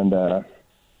 and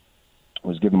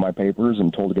was given my papers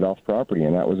and told to get off the property.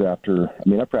 And that was after,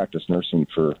 I practiced nursing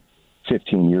for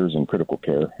 15 years in critical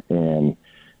care, and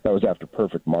that was after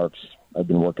Perfect Marks. I've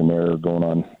been working there going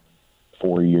on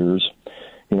 4 years.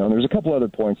 And there's a couple other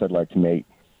points I'd like to make.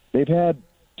 They've had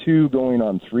 2 going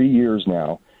on 3 years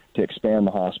now to expand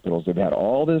the hospitals. They've had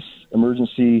all this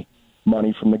emergency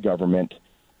money from the government,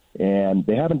 and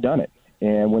they haven't done it.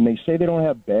 And when they say they don't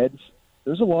have beds,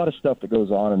 there's a lot of stuff that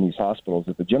goes on in these hospitals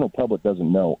that the general public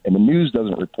doesn't know, and the news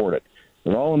doesn't report it.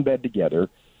 They're all in bed together.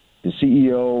 The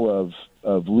CEO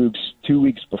of Luke's 2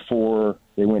 weeks before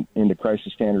they went into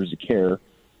crisis standards of care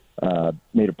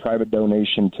made a private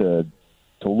donation to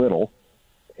Little,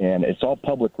 and it's all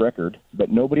public record, but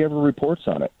nobody ever reports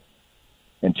on it.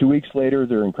 And 2 weeks later,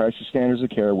 they're in crisis standards of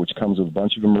care, which comes with a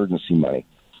bunch of emergency money.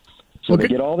 So they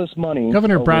get all this money.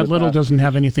 Governor Brad Little doesn't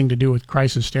have anything to do with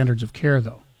crisis standards of care,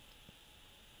 though.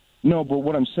 No, but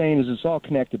what I'm saying is it's all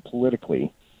connected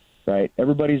politically, right?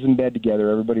 Everybody's in bed together.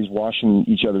 Everybody's washing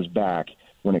each other's back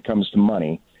when it comes to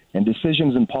money. And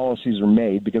decisions and policies are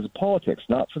made because of politics,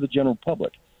 not for the general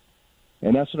public.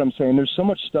 And that's what I'm saying. There's so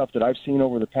much stuff that I've seen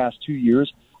over the past 2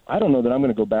 years, I don't know that I'm going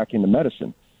to go back into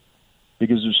medicine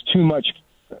because there's too much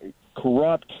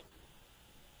corrupt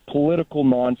political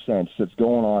nonsense that's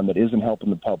going on that isn't helping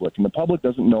the public. And the public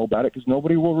doesn't know about it because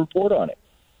nobody will report on it.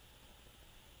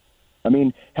 I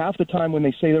mean, half the time when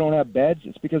they say they don't have beds,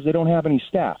 it's because they don't have any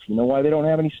staff. You know why they don't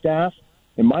have any staff?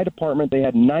 In my department, they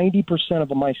had 90% of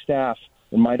my staff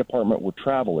in my department were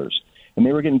travelers, and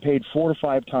they were getting paid 4 to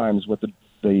 5 times what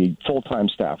the full-time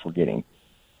staff were getting.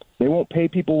 They won't pay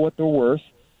people what they're worth,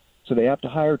 so they have to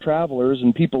hire travelers,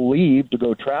 and people leave to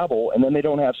go travel, and then they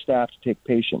don't have staff to take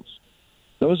patients.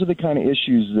 Those are the kind of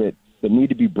issues that need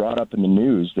to be brought up in the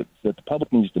news that the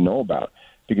public needs to know about.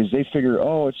 Because they figure,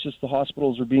 it's just the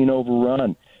hospitals are being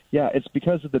overrun. Yeah, it's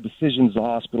because of the decisions the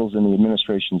hospitals and the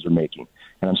administrations are making.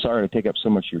 And I'm sorry to take up so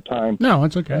much of your time. No,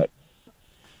 it's okay.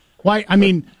 Why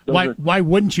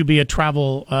wouldn't you be a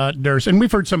travel nurse? And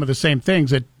we've heard some of the same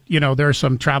things that, there are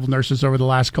some travel nurses over the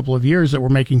last couple of years that were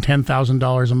making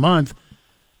 $10,000 a month,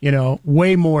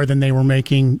 way more than they were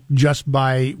making just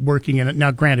by working in it.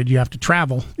 Now, granted, you have to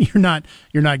travel. You're not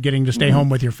getting to stay home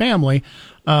with your family.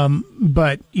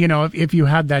 But if you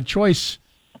had that choice,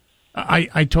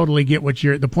 I totally get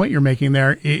the point you're making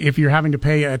there. If you're having to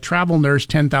pay a travel nurse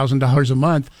 $10,000 a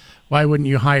month, why wouldn't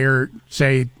you hire,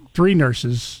 say, 3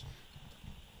 nurses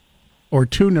or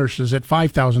 2 nurses at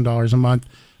 $5,000 a month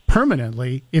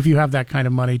permanently if you have that kind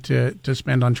of money to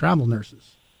spend on travel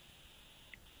nurses?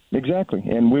 Exactly,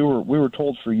 and we were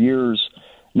told for years,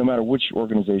 no matter which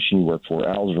organization you work for,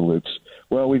 Al's or Luke's,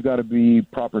 well, we've got to be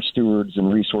proper stewards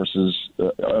and resources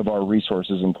of our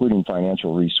resources, including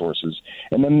financial resources.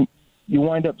 And then you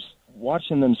wind up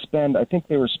watching them spend. I think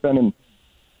they were spending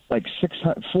like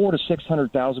 $400,000 to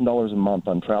 $600,000 a month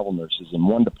on travel nurses in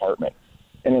one department.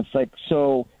 And it's like,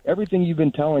 so everything you've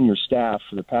been telling your staff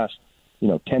for the past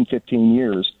 10, 15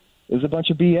 years is a bunch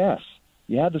of BS.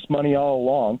 You had this money all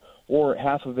along, or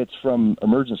half of it's from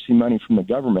emergency money from the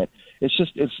government. It's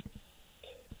just it's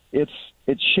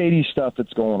shady stuff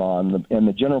that's going on, and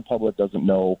the general public doesn't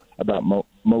know about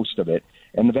most of it.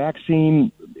 And the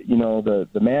vaccine,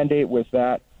 the mandate with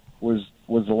that was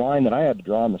the line that I had to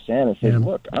draw in the sand and say,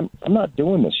 look, I'm not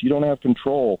doing this. You don't have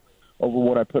control over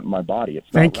what I put in my body. It's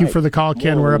Thank you for the call,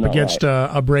 Ken. We're up against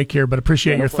a break here, but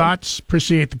appreciate your thoughts.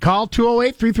 Appreciate the call.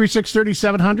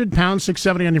 208-336-3700, pound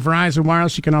 670 on your Verizon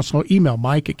Wireless. You can also email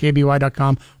Mike at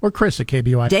KBOI.com or Chris at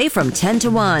KBOI. Day from 10 to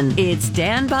 1. It's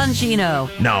Dan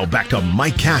Bongino. Now back to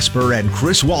Mike Casper and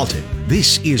Chris Walton.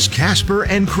 This is Casper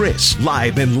and Chris,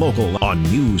 live and local on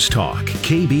News Talk,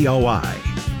 KBOI.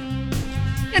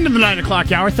 End of the 9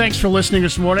 o'clock hour. Thanks for listening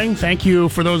this morning. Thank you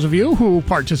for those of you who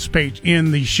participate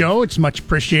in the show. It's much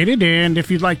appreciated. And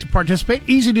if you'd like to participate,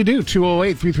 easy to do.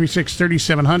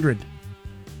 208-336-3700.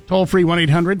 Toll free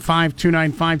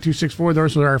 1-800-529-5264.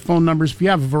 Those are our phone numbers. If you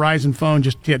have a Verizon phone,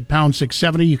 just hit pound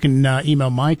 670. You can email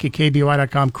Mike at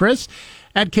KBOI.com. Chris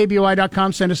at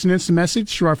KBOI.com. Send us an instant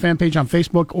message through our fan page on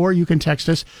Facebook, or you can text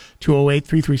us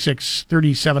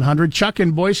 208-336-3700. Chuck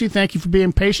in Boise, thank you for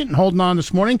being patient and holding on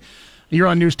this morning. You're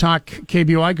on News Talk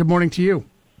KBOI. Good morning to you.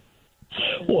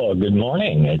 Well, good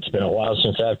morning. It's been a while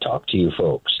since I've talked to you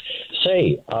folks.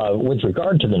 Say, with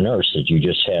regard to the nurse that you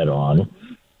just had on,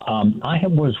 I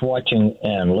was watching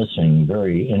and listening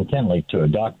very intently to a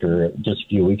doctor just a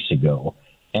few weeks ago,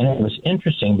 and it was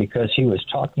interesting because he was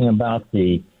talking about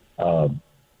the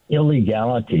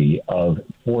illegality of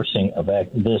forcing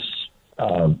this,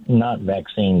 not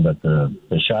vaccine, but the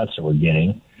shots that we're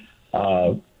getting.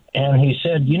 And he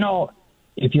said,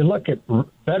 if you look at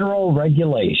Federal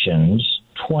Regulations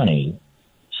 20,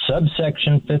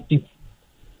 subsection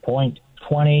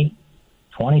 50.20,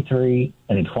 23,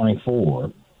 and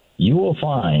 24, you will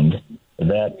find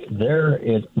that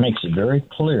it makes it very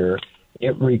clear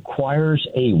it requires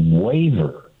a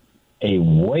waiver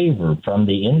from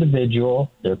the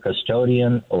individual, their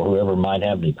custodian, or whoever might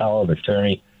have the power of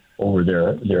attorney over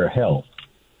their health.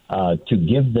 to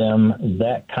give them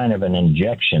that kind of an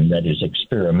injection that is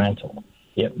experimental.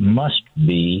 It must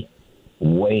be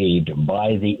waived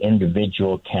by the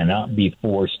individual, cannot be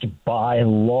forced by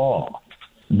law.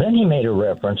 Then he made a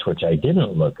reference, which I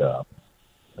didn't look up,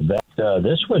 that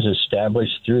this was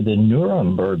established through the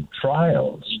Nuremberg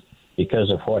trials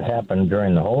because of what happened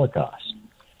during the Holocaust.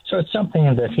 So it's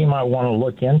something that he might want to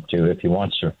look into if he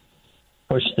wants to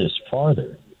push this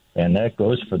farther, and that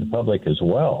goes for the public as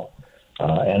well.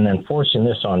 And then forcing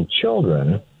this on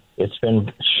children, it's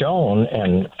been shown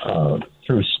and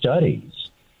through studies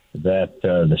that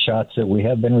the shots that we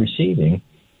have been receiving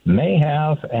may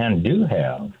have and do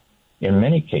have, in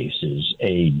many cases,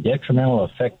 a detrimental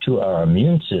effect to our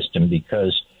immune system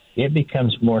because it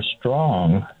becomes more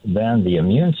strong than the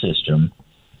immune system.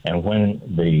 And when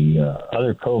the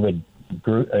other COVID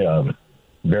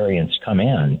variants come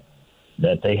in,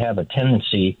 that they have a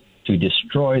tendency to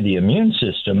destroy the immune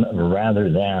system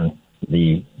rather than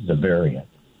the variant.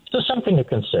 So something to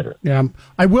consider. Yeah,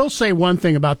 I will say one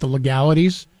thing about the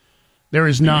legalities. There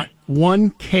is not one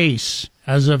case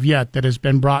as of yet that has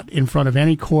been brought in front of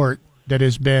any court that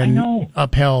has been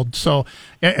upheld. So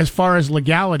as far as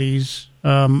legalities,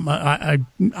 I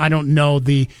don't know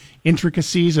the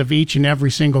intricacies of each and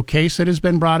every single case that has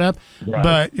been brought up,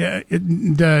 but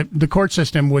the court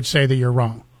system would say that you're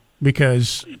wrong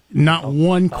because not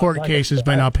one court case has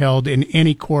been upheld in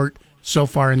any court so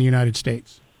far in the United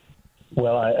States.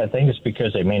 Well, I think it's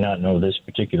because they may not know this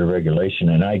particular regulation,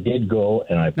 and I did go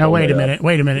and I. Now wait a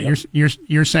minute. Yep.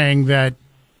 You're saying that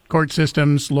court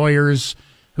systems, lawyers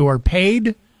who are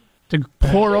paid to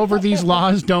pore over these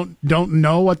laws don't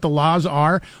know what the laws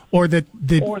are, or that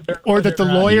the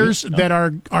lawyers that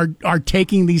are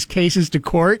taking these cases to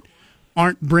court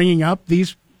aren't bringing up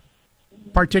these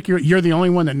particular. You're the only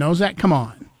one that knows that. Come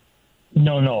on.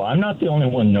 No, I'm not the only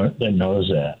one that knows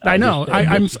that. I know.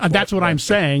 That's what I'm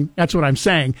saying. That's what I'm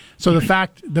saying. So the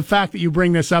fact that you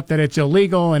bring this up, that it's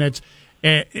illegal and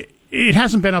it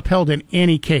hasn't been upheld in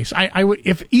any case. I would,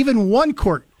 if even one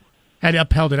court had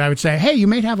upheld it, I would say, hey, you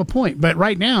may have a point. But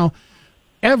right now,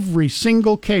 every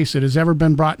single case that has ever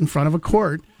been brought in front of a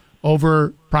court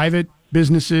over private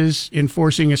businesses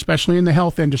enforcing, especially in the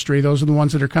health industry, those are the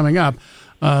ones that are coming up,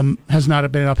 has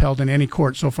not been upheld in any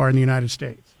court so far in the United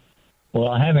States.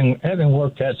 Well, having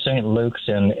worked at St. Luke's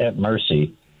and at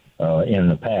Mercy in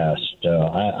the past,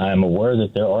 I'm aware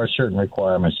that there are certain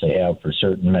requirements they have for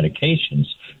certain medications,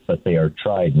 but they are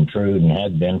tried and true and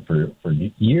have been for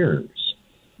years.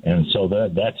 And so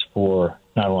that's for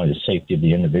not only the safety of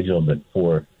the individual, but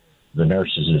for the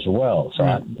nurses as well. So,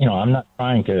 I'm not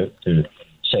trying to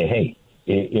say, hey,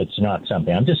 it's not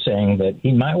something. I'm just saying that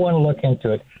he might want to look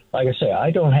into it. Like I say,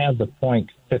 I don't have the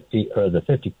 .50 or the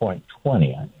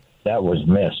 50.20. That was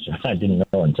missed. I didn't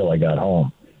know until I got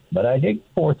home. But I did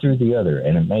pour through the other,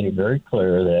 and it made it very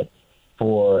clear that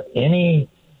for any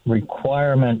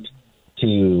requirement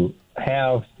to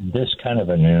have this kind of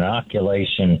an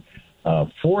inoculation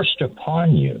forced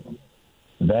upon you,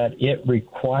 that it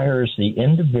requires the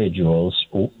individual's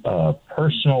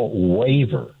personal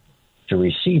waiver to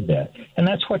receive that. And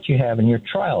that's what you have in your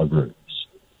trial groups,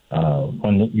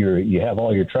 when you have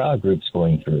all your trial groups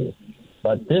going through.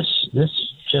 But this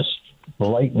just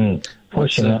blatant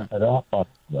pushing it off on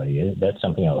somebody, that's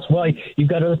something else. Well, you've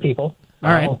got other people.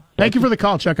 All right. Thank you for the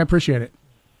call, Chuck. I appreciate it.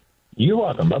 You're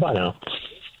welcome. Bye-bye now.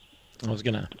 I was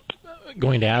going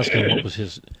to ask him what was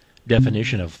his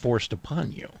definition of forced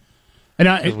upon you.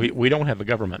 And we don't have a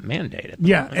government mandate.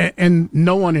 And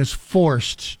no one is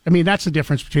forced. I mean, that's the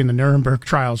difference between the Nuremberg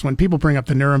trials. When people bring up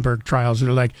the Nuremberg trials,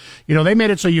 they're like, they made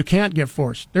it so you can't get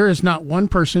forced. There is not one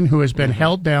person who has been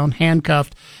held down,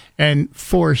 handcuffed, and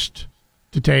forced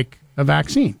to take a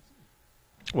vaccine.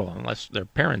 Well, unless their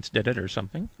parents did it or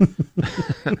something.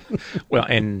 Well,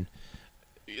 and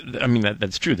I mean,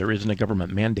 that's true. There isn't a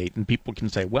government mandate, and people can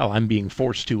say, well, I'm being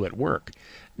forced to at work.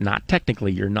 Not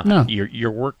technically, you're not. No.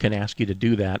 Your work can ask you to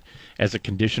do that as a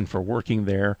condition for working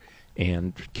there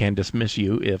and can dismiss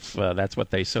you if that's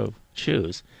what they so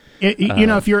choose.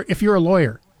 If you're a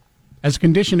lawyer, as a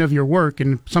condition of your work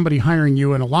and somebody hiring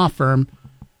you in a law firm,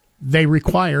 they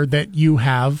require that you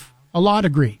have a law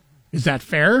degree. Is that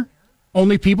fair?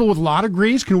 Only people with law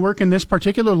degrees can work in this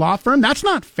particular law firm? That's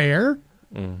not fair.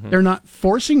 Mm-hmm. They're not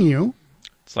forcing you.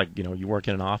 It's like, you work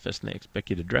in an office and they expect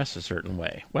you to dress a certain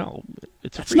way. Well,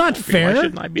 it's not fair. Why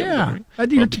shouldn't I be able to?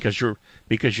 Well,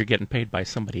 because you're getting paid by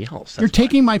somebody else. You're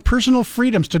taking my personal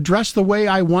freedoms to dress the way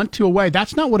I want to away.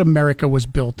 That's not what America was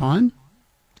built on.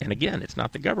 And again, it's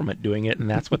not the government doing it, and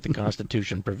that's what the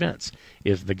Constitution prevents,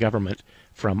 is the government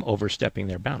from overstepping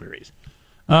their boundaries.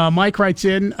 Mike writes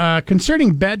in,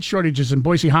 concerning bed shortages in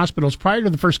Boise hospitals prior to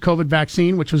the first COVID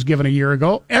vaccine, which was given a year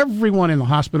ago, everyone in the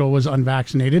hospital was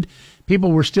unvaccinated.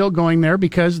 People were still going there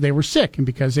because they were sick and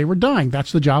because they were dying.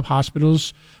 That's the job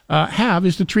hospitals have,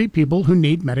 is to treat people who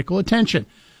need medical attention.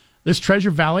 This Treasure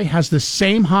Valley has the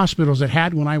same hospitals it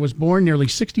had when I was born nearly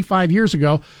 65 years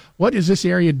ago. What is this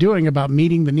area doing about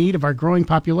meeting the need of our growing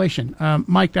population?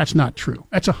 Mike, that's not true.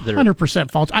 That's 100%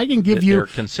 false. I can give you... They're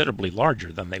considerably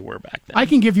larger than they were back then. I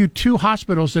can give you 2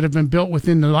 hospitals that have been built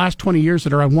within the last 20 years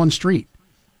that are on one street.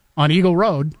 On Eagle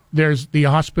Road, there's the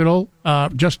hospital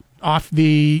just off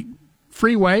the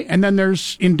freeway, and then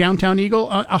there's in downtown Eagle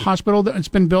a hospital that's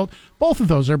been built. Both of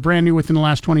those are brand new within the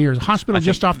last 20 years. A hospital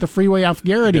just off the freeway off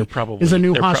Garrity is a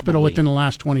new hospital within the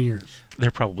last 20 years. They're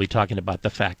probably talking about the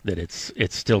fact that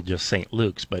it's still just St.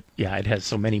 Luke's, but yeah, it has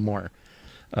so many more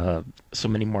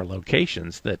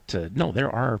locations that no, there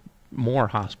are more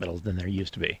hospitals than there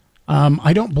used to be.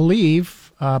 I don't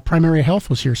believe Primary Health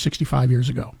was here 65 years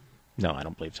ago. No, I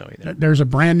don't believe so either. There's a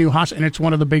brand new hospital, and it's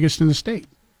one of the biggest in the state.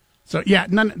 So yeah,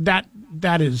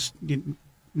 that is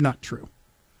not true.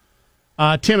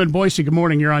 Tim in Boise, good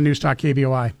morning. You're on News Talk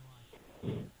KBOI.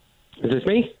 Is this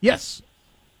me? Yes.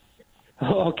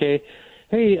 Oh, okay.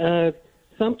 Hey,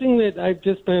 something that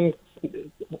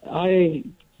I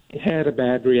had a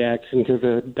bad reaction to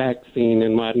the vaccine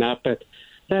and whatnot, but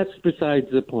that's besides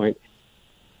the point.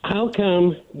 How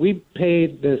come we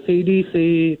paid the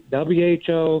CDC,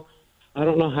 WHO, I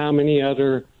don't know how many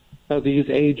other of these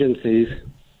agencies?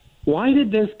 Why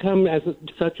did this come as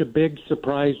such a big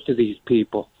surprise to these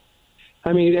people?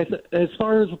 I mean, as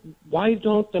far as why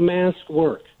don't the masks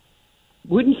work?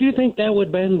 Wouldn't you think that would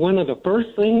have been one of the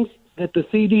first things that the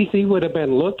CDC would have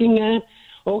been looking at?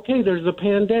 Okay, there's a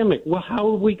pandemic. Well, how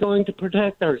are we going to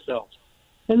protect ourselves?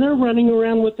 And they're running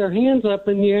around with their hands up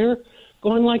in the air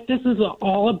going like this is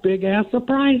all a big-ass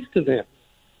surprise to them.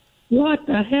 What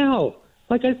the hell?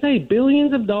 Like I say,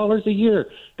 billions of dollars a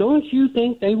year. Don't you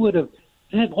think they would have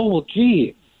said, oh, well,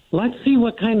 gee, let's see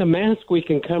what kind of mask we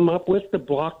can come up with to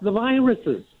block the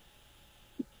viruses?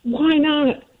 Why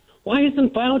not? Why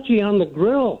isn't Fauci on the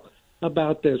grill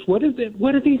about this? What is it?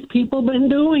 What have these people been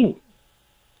doing?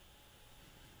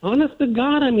 Honest to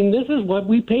God, I mean, this is what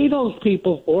we pay those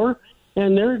people for,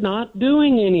 and they're not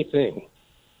doing anything.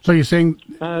 So you're saying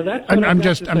I'm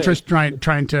just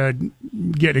trying to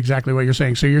get exactly what you're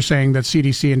saying. So you're saying that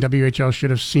CDC and WHO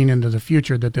should have seen into the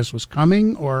future that this was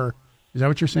coming, or is that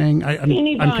what you're saying?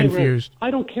 I'm confused. I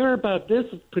don't care about this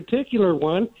particular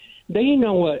one. They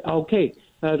know what. Okay,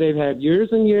 they've had years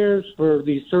and years for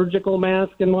these surgical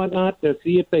masks and whatnot to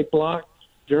see if they block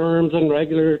germs and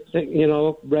regular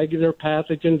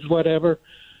pathogens, whatever.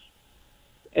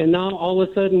 And now all of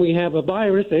a sudden we have a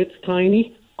virus. It's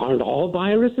tiny. Aren't all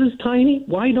viruses tiny?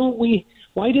 Why didn't we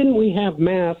have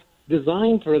masks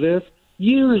designed for this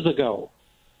years ago?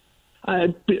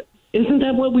 Isn't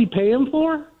that what we pay them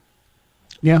for?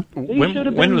 Yeah. They should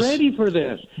have been ready for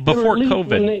this. Before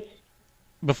COVID,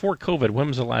 when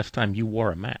was the last time you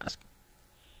wore a mask?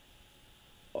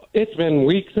 It's been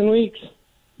weeks and weeks.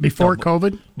 Before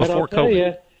COVID? But I'll tell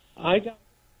you, I got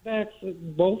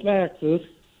both vaccines,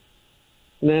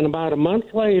 and then about a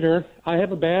month later, I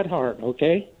have a bad heart,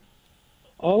 okay?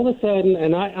 All of a sudden,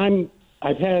 and I've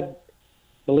had,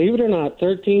 believe it or not,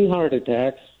 13 heart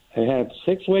attacks. I had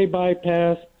 6-way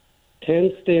bypass,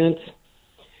 10 stents,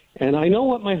 and I know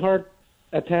what my heart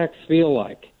attacks feel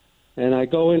like. And I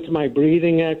go into my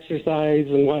breathing exercise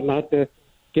and whatnot to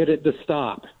get it to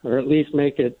stop, or at least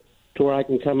make it to where I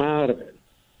can come out of it.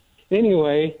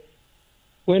 Anyway,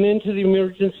 went into the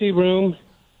emergency room,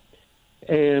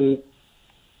 and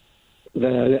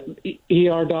the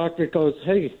ER doctor goes,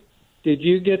 hey, did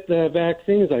you get the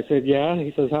vaccines? I said, yeah.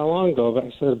 He says, how long ago?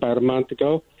 I said, about a month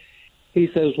ago. He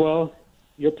says, well,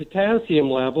 your potassium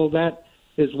level, that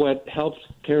is what helps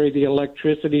carry the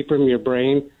electricity from your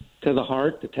brain to the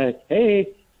heart to tell, hey,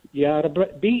 you ought to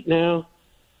beat now.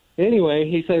 Anyway,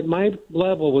 he said, my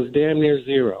level was damn near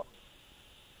zero.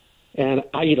 And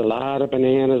I eat a lot of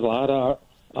bananas, a lot of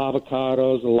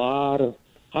avocados, a lot of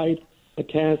high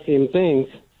potassium things.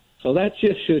 So that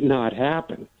just should not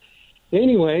happen.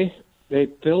 Anyway, they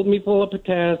filled me full of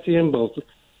potassium, both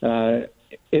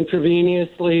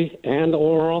intravenously and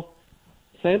oral,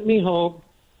 sent me home.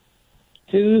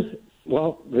 The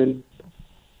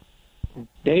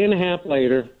day and a half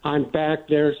later, I'm back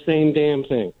there, same damn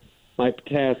thing. My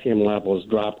potassium levels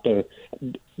dropped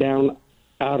down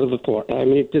out of the floor. I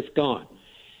mean, it's just gone.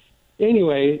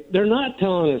 Anyway, they're not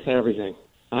telling us everything.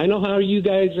 I know how you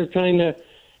guys are trying to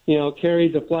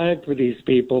carried the flag for these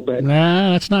people, but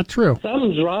nah, that's not true.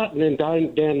 something's rotten in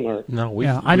Denmark. No,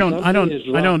 I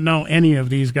don't know any of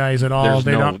these guys at all.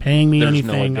 They're not paying me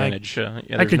anything. No advantage,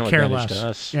 I could care less less. to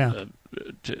us, yeah,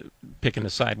 to picking a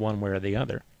side one way or the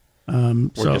other. We're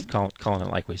just calling it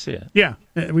like we see it. Yeah,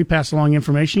 we pass along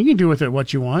information. You can do with it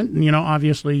what you want.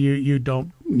 Obviously you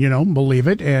don't believe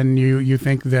it, and you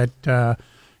think that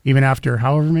even after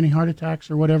however many heart attacks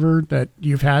or whatever that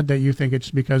you've had, that you think it's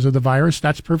because of the virus.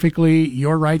 That's perfectly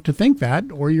your right to think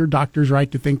that, or your doctor's right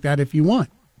to think that if you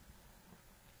want.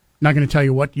 Not going to tell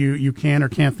you what you can or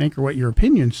can't think or what your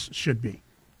opinions should be.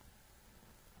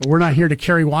 But we're not here to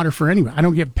carry water for anyone. I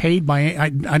don't get paid by. I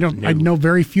know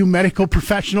very few medical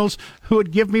professionals who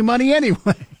would give me money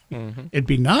anyway. Mm-hmm. It'd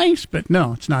be nice, but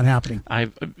no, it's not happening.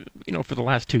 I've, for the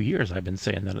last 2 years, I've been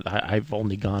saying that I've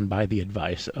only gone by the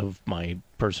advice of my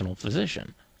personal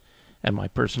physician, and my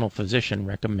personal physician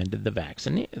recommended the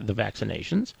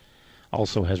vaccinations,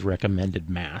 also has recommended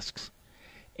masks,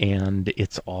 and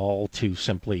it's all to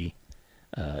simply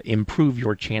improve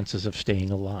your chances of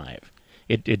staying alive.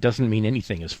 It doesn't mean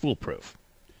anything is foolproof.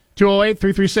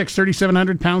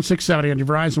 208-336-3700, pound 670 on your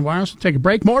Verizon Wireless. We'll take a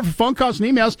break. More for phone calls and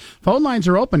emails. Phone lines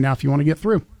are open now if you want to get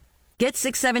through. Get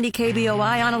 670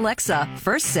 KBOI on Alexa.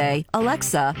 First say,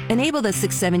 Alexa, enable the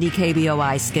 670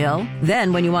 KBOI skill.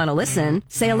 Then when you want to listen,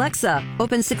 say, Alexa,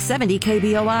 open 670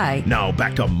 KBOI. Now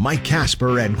back to Mike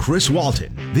Casper and Chris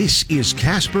Walton. This is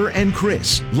Casper and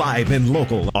Chris, live and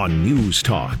local on News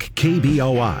Talk,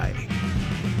 KBOI.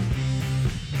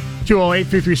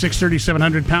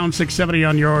 208-336-3700, pound 670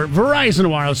 on your Verizon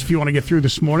Wireless if you want to get through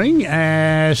this morning.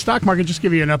 Stock market, just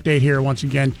give you an update here once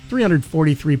again.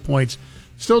 343 points.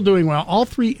 Still doing well. All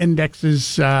three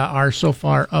indexes are so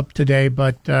far up today,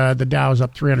 but the Dow is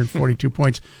up 342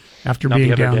 points after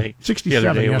being down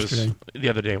 67 yesterday. The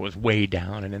other day it was way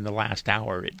down, and in the last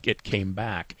hour it came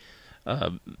back.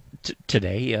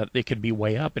 Today it could be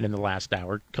way up, and in the last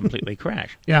hour completely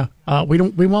crash. Yeah,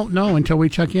 we won't know until we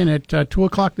check in at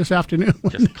 2:00 this afternoon.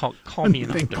 Just call me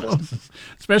an optimist.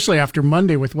 Especially after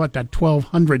Monday with that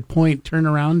 1,200 point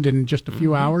turnaround in just a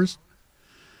few hours.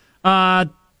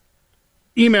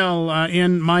 Email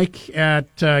in Mike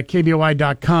at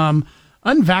KBOI.com.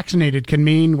 Unvaccinated can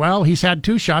mean, well, he's had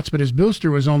 2 shots, but his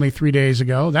booster was only 3 days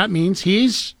ago. That means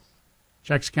he's,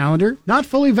 checks calendar, not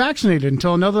fully vaccinated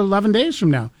until another 11 days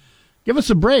from now. Give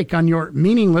us a break on your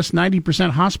meaningless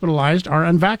 90% hospitalized or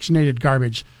unvaccinated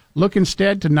garbage. Look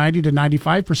instead to 90 to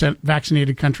 95%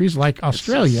 vaccinated countries like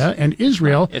Australia and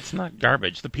Israel. It's not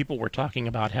garbage. The people we're talking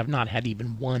about have not had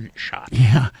even 1 shot.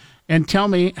 Yeah, and tell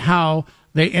me how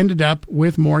they ended up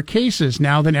with more cases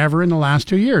now than ever in the last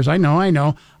 2 years. I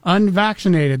know.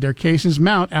 Unvaccinated, their cases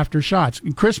mount after shots.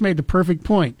 Chris made the perfect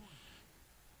point.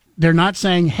 They're not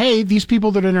saying, hey, these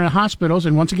people that are in the hospitals,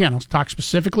 and once again, I'll talk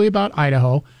specifically about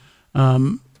Idaho,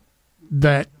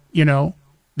 that,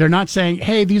 they're not saying,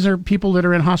 hey, these are people that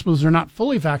are in hospitals that are not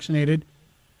fully vaccinated.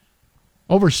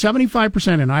 Over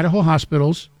 75% in Idaho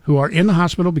hospitals who are in the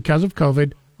hospital because of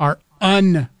COVID are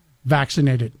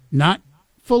unvaccinated, not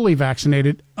fully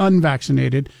vaccinated,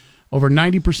 unvaccinated. Over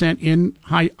 90% in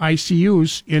high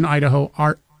ICUs in Idaho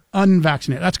are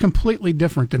unvaccinated. That's completely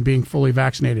different than being fully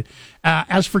vaccinated.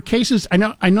 As for cases, I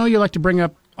know you like to bring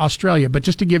up Australia, but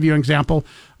just to give you an example,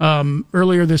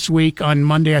 earlier this week on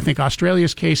Monday, I think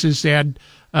Australia's cases had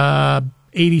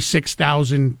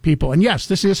 86,000 people. And yes,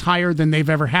 this is higher than they've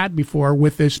ever had before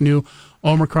with this new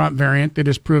Omicron variant that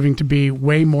is proving to be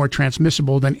way more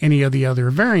transmissible than any of the other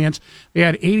variants. They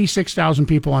had 86,000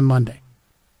 people on Monday.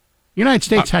 The United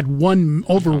States had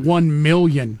over 1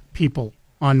 million people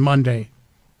on Monday.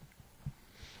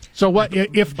 So what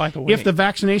if the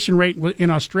vaccination rate in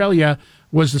Australia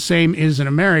was the same as in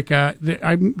America?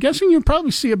 I'm guessing you'd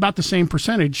probably see about the same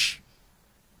percentage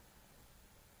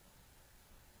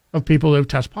of people who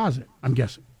test positive. I'm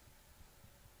guessing.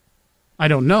 I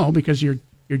don't know because you're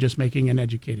just making an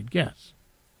educated guess.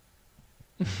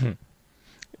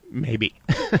 Maybe.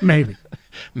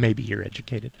 Maybe you're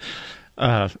educated.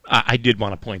 I did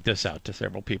want to point this out to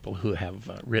several people who have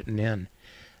written in.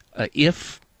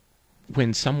 If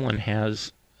when someone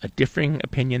has a differing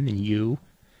opinion than you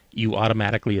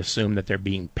automatically assume that they're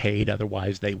being paid,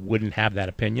 otherwise they wouldn't have that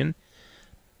opinion,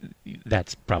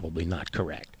 that's probably not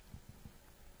correct.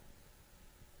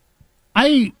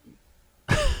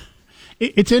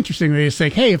 It's interesting that they say,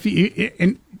 hey,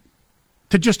 and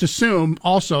to just assume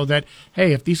also that,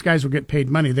 hey, if these guys would get paid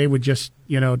money, they would just,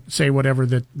 say whatever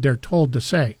that they're told to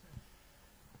say.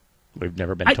 We've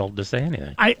never been told to say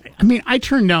anything. I mean, I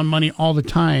turn down money all the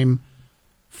time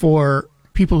for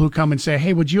people who come and say,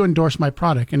 hey, would you endorse my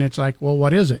product? And it's like, well,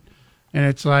 what is it? And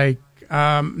it's like,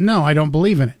 No, I don't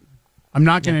believe in it. I'm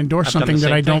not going to endorse I've done something the that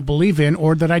same I don't thing. believe in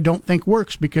or that I don't think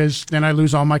works, because then I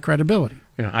lose all my credibility.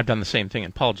 I've done the same thing,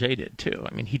 and Paul Jay did too.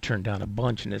 I mean, he turned down a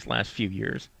bunch in his last few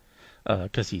years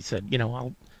because he said,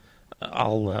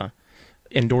 I'll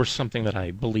endorse something that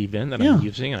I believe in, that I'm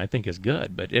using, and I think is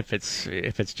good. But if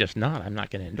it's just not, I'm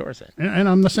not going to endorse it. And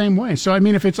I'm the same way. So I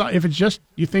mean, if it's just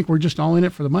you think we're just all in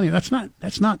it for the money, that's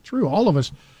not true. All of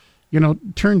us,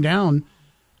 turn down,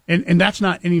 and that's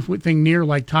not anything near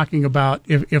like talking about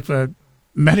if a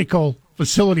medical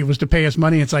facility was to pay us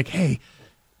money. It's like, hey,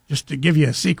 just to give you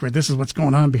a secret, this is what's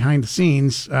going on behind the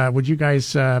scenes. Would you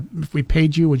guys, if we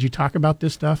paid you, would you talk about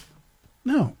this stuff?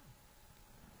 No,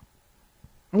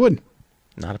 I wouldn't.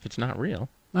 Not if it's not real.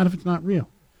 Not if it's not real.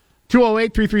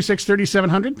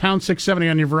 208-336-3700, pound 670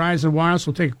 on your Verizon Wireless.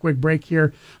 We'll take a quick break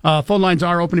here. Phone lines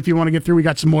are open if you want to get through. We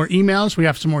got some more emails. We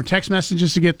have some more text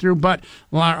messages to get through, but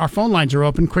our phone lines are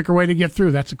open. Quicker way to get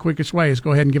through. That's the quickest way, is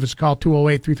go ahead and give us a call,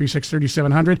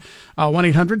 208-336-3700,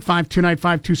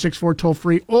 1-800-529-5264, toll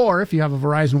free, or if you have a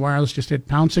Verizon Wireless, just hit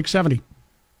pound 670.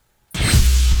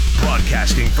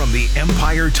 Broadcasting from the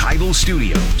Empire Title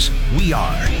Studios, we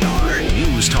are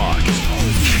News Talk,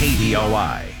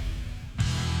 KBOI.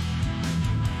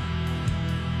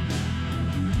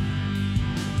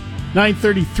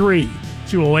 933,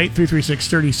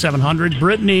 208-336-3700.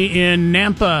 Brittany in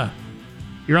Nampa.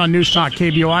 You're on News Talk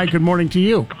KBOI. Good morning to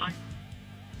you.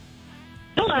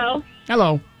 Hello.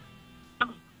 Hello.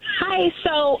 Hi.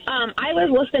 So I was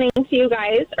listening to you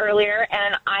guys earlier,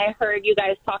 and I heard you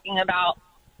guys talking about,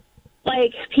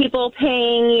 like, people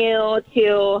paying you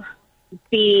to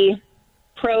be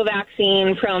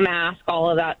pro-vaccine, pro-mask, all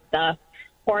of that stuff,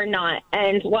 or not.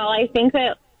 And while I think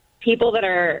that people that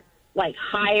are, like,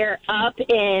 higher up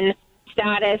in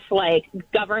status, like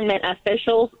government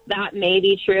officials, that may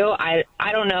be true. I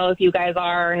don't know if you guys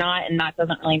are or not, and that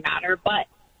doesn't really matter. But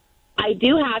I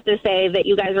do have to say that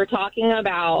you guys are talking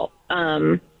about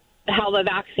how the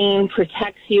vaccine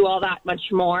protects you all that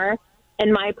much more.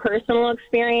 And my personal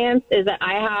experience is that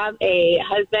I have a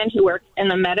husband who works in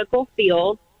the medical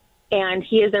field, and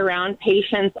he is around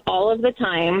patients all of the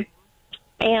time.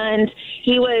 And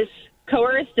he was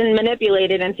coerced and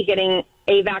manipulated into getting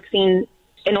a vaccine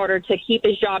in order to keep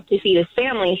his job to feed his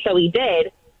family. So he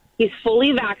did. He's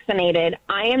fully vaccinated.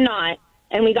 I am not.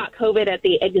 And we got COVID at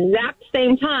the exact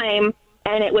same time,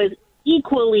 and it was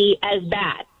equally as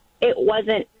bad. His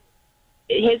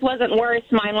wasn't worse.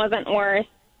 Mine wasn't worse.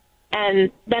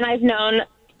 And then I've known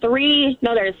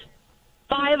there's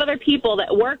 5 other people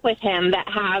that work with him that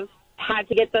have had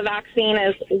to get the vaccine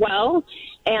as well.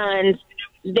 And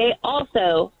they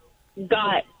also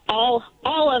got, all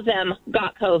of them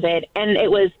got COVID, and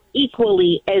it was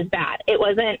equally as bad. It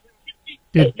wasn't,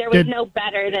 there was no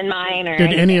better than mine. Or Did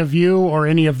anything. any of you or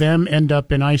any of them end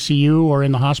up in ICU or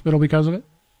in the hospital because of it?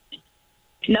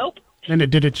 Nope. Then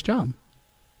it did its job.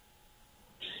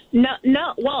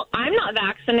 No. Well, I'm not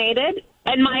vaccinated,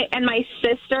 and my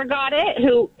sister got it,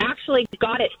 who actually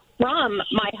got it from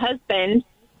my husband,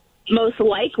 most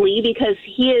likely, because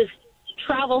he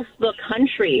travels the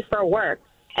country for work,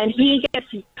 and he gets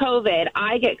COVID.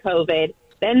 I get COVID.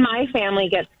 Then my family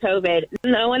gets COVID.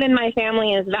 No one in my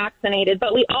family is vaccinated,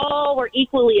 but we all were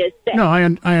equally as sick. No, I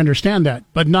understand that,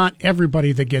 but not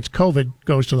everybody that gets COVID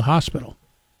goes to the hospital,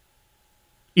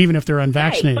 even if they're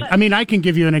unvaccinated. Right, I mean, I can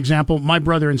give you an example. My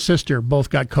brother and sister both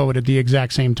got COVID at the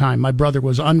exact same time. My brother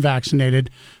was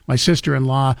unvaccinated. My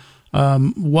sister-in-law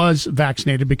was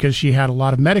vaccinated because she had a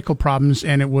lot of medical problems,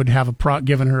 and it would have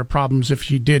given her problems if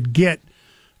she did get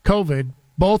COVID.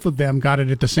 Both of them got it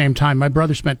at the same time. My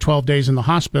brother spent 12 days in the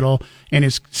hospital and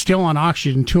is still on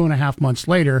oxygen 2.5 months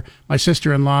later. My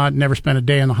sister-in-law never spent a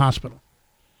day in the hospital.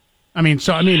 There's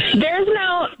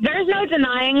no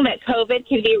denying that COVID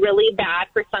can be really bad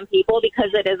for some people because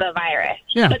it is a virus.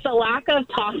 Yeah. But the lack of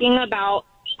talking about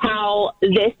how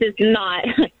this is not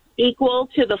equal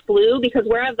to the flu, because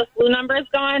where have the flu numbers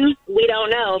gone? We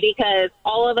don't know, because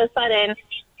all of a sudden,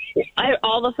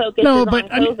 all the focus is on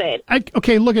COVID.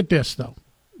 Okay, look at this, though.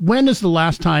 When is the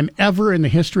last time ever in the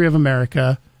history of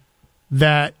America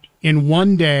that in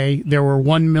one day there were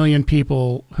 1 million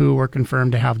people who were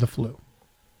confirmed to have the flu?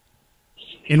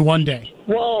 In one day.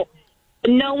 Well,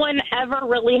 no one ever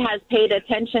really has paid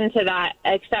attention to that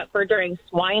except for during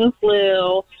swine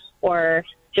flu or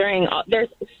during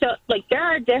there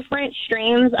are different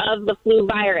strains of the flu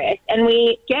virus, and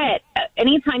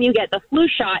anytime you get the flu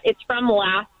shot, it's from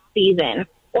last season,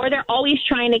 or they're always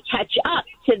trying to catch up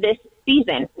to this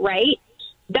season, right?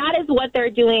 That is what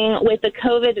they're doing with the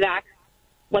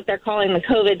what they're calling the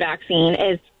COVID vaccine,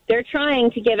 is they're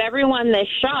trying to give everyone this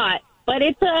shot, but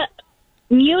it's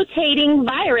mutating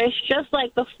virus just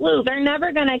like the flu. They're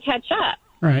never going to catch up.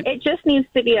 Right. It just needs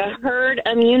to be a herd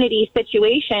immunity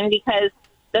situation, because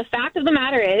the fact of the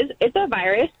matter is it's a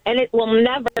virus and it will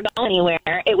never go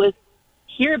anywhere. It was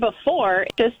here before.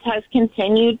 It just has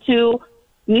continued to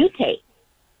mutate.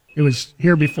 It was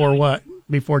here before what?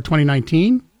 Before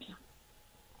 2019?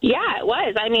 Yeah, it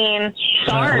was. I mean,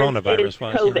 SARS coronavirus is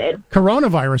was, COVID. yeah.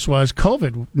 Coronavirus was.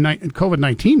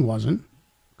 COVID-19 wasn't.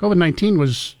 COVID-19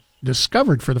 was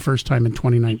discovered for the first time in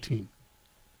 2019.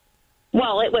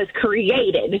 Well, it was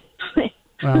created.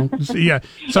 Well, yeah,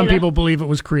 some people believe it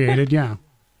was created, yeah.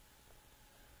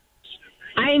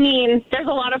 I mean, there's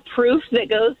a lot of proof that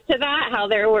goes to that, how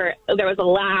there was a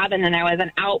lab and then there was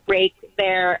an outbreak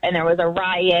there and there was a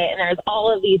riot and there's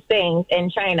all of these things in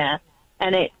China,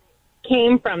 and it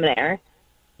came from there.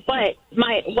 But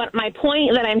my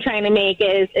point that I'm trying to make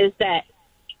is that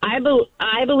I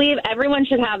believe everyone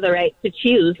should have the right to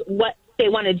choose what they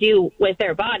want to do with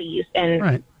their bodies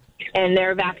and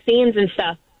their vaccines and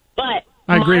stuff. But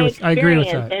I agree with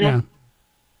that. Yeah.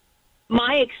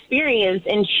 My experience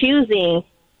in choosing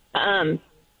to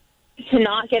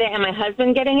not get it and my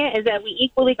husband getting it is that we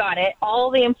equally got it.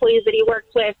 All the employees that he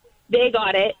works with, they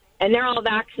got it, and they're all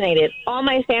vaccinated. All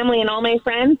my family and all my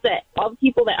friends, all the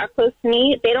people that are close to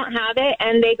me, they don't have it,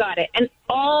 and they got it. And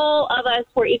all of us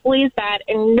were equally as bad,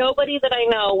 and nobody that I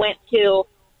know went to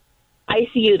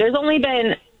ICU. There's only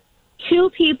been 2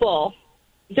 people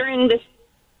during this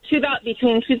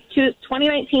between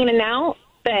 2019 and now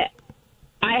that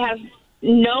I have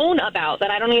known about,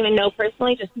 that I don't even know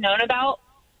personally, just known about,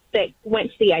 that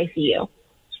went to the ICU.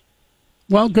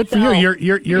 Well, good for you.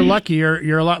 You're lucky.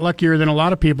 You're a lot luckier than a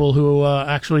lot of people who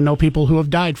actually know people who have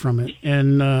died from it.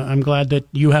 And I'm glad that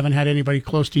you haven't had anybody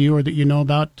close to you or that you know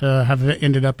about have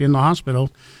ended up in the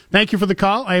hospital. Thank you for the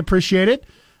call. I appreciate it.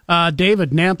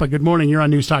 David, Nampa, good morning. You're on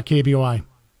News Talk KBOI.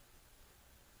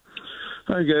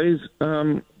 Hi, guys.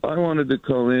 I wanted to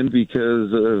call in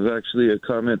because of actually a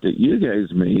comment that you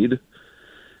guys made,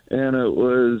 and it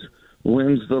was,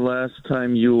 when's the last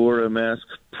time you wore a mask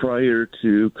prior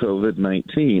to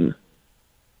COVID-19?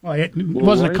 Well, it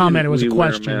wasn't a comment, it was a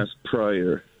question. Wear a mask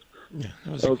prior?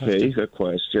 Yeah, a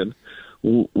question.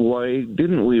 Why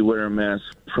didn't we wear a mask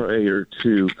prior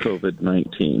to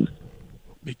COVID-19?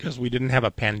 Because we didn't have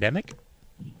a pandemic?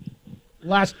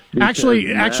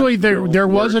 Actually, there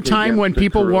was a time when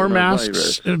people wore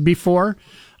masks before.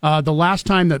 The last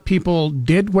time that people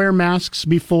did wear masks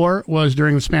before was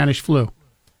during the Spanish flu.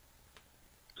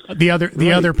 The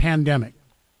other pandemic.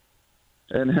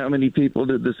 And how many people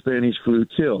did the Spanish flu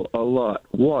kill? A lot.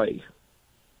 Why?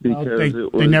 Because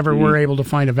they never were able to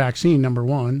find a vaccine, number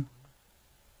one.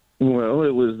 Well,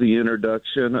 it was the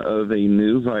introduction of a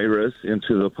new virus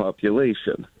into the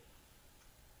population.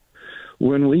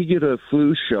 When we get a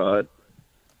flu shot,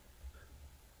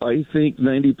 I think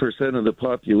 90% of the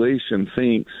population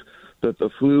thinks that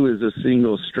the flu is a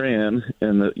single strand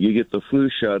and that you get the flu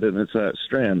shot and it's that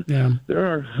strand. Yeah.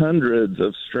 There are hundreds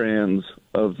of strands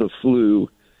of the flu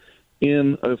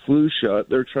in a flu shot.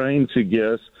 They're trying to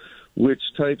guess which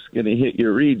type's going to hit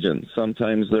your region.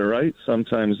 Sometimes they're right,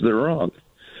 sometimes they're wrong.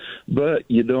 But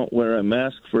you don't wear a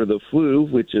mask for the flu,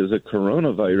 which is a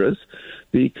coronavirus,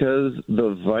 because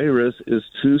the virus is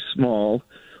too small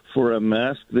for a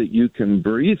mask that you can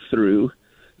breathe through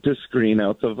to screen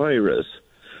out the virus.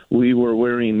 We were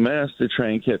wearing masks to try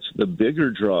and catch the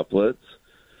bigger droplets,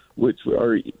 which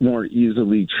are more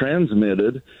easily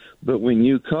transmitted. But when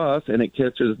you cough and it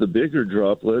catches the bigger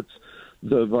droplets,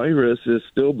 the virus is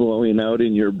still blowing out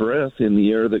in your breath in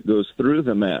the air that goes through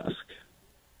the mask.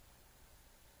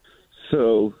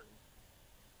 So,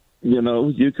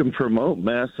 you can promote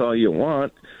masks all you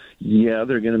want. Yeah,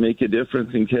 they're going to make a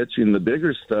difference in catching the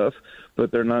bigger stuff, but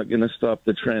they're not going to stop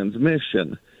the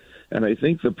transmission. And I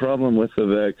think the problem with the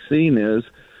vaccine is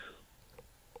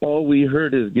all we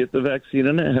heard is get the vaccine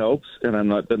and it helps, and I'm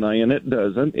not denying it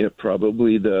doesn't. It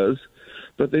probably does.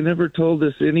 But they never told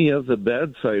us any of the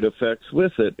bad side effects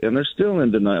with it, and they're still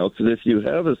in denial, because if you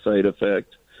have a side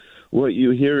effect, what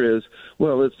you hear is,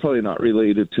 well, it's probably not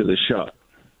related to the shot.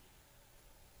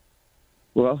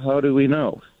 Well, how do we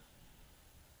know?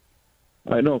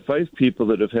 I know 5 people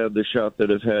that have had the shot that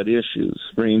have had issues,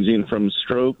 ranging from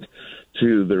stroke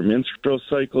to their menstrual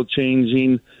cycle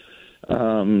changing.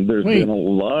 There's been a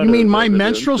lot. You mean my evidence.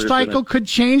 menstrual cycle could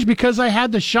change because I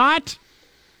had the shot?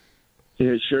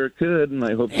 It sure could, and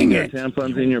I hope you got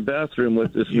tampons in your bathroom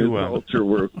with this new culture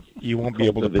work. You won't be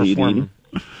able to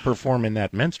perform in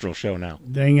that menstrual show now.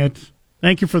 Dang it.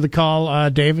 Thank you for the call,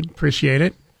 David. Appreciate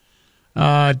it.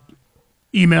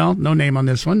 Email, no name on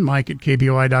this one,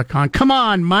 Mike@kboi.com. Come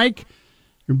on, Mike.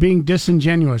 You're being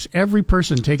disingenuous. Every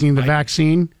person taking the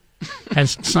vaccine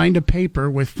has signed a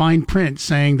paper with fine print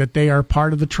saying that they are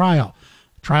part of the trial.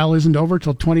 The trial isn't over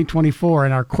till 2024,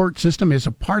 and our court system is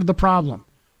a part of the problem.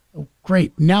 Oh,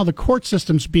 great. Now the court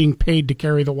system's being paid to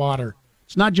carry the water.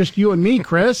 It's not just you and me,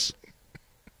 Chris.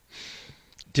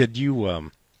 Did you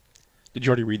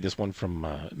already read this one from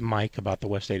Mike about the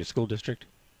West Ada School District?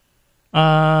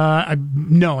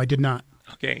 No, I did not.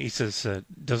 Okay, he says,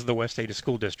 does the West Ada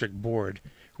School District Board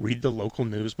read the local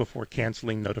news before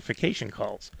canceling notification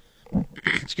calls?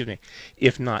 Excuse me.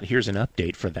 If not, here's an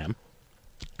update for them.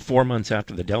 4 months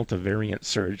after the Delta variant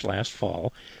surge last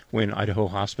fall, when Idaho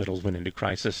hospitals went into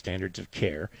crisis standards of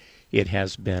care, it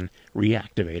has been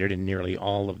reactivated in nearly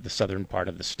all of the southern part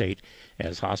of the state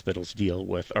as hospitals deal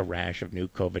with a rash of new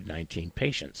COVID-19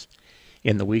 patients.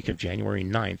 In the week of January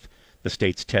 9th, the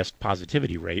state's test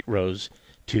positivity rate rose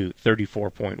to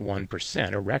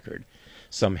 34.1%, a record.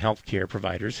 Some healthcare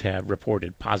providers have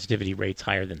reported positivity rates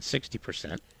higher than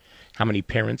 60%. How many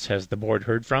parents has the board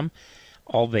heard from?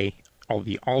 All the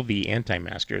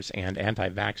anti-maskers and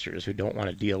anti-vaxxers who don't want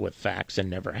to deal with facts and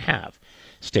never have.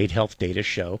 State health data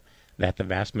show that the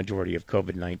vast majority of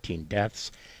COVID-19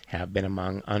 deaths have been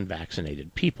among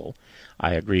unvaccinated people.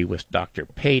 I agree with Dr.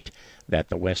 Pate that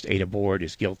the West Ada Board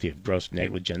is guilty of gross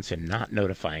negligence in not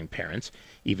notifying parents,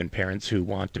 even parents who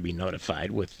want to be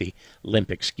notified, with the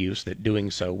limp excuse that doing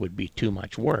so would be too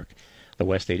much work. The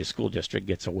West Ada School District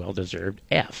gets a well-deserved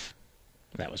F.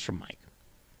 That was from Mike.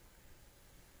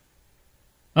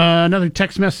 Another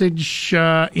text message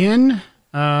in.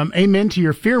 Amen to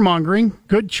your fear-mongering.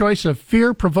 Good choice of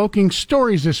fear-provoking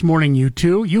stories this morning, you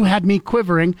two. You had me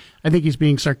quivering. I think he's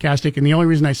being sarcastic, and the only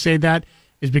reason I say that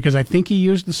is because I think he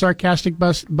used the sarcastic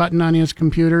button on his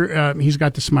computer. He's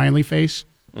got the smiley face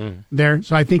there,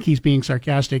 so I think he's being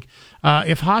sarcastic.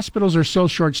 If hospitals are so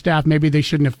short-staffed, maybe they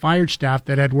shouldn't have fired staff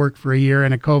that had worked for a year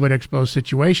in a COVID-exposed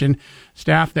situation.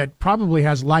 Staff that probably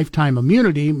has lifetime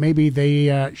immunity, maybe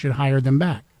they should hire them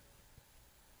back.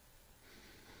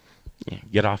 Yeah,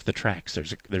 get off the tracks.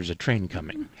 There's a train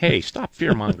coming. Hey, stop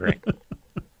fear-mongering.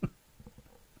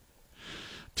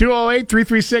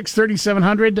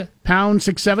 208-336-3700, pound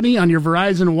 670 on your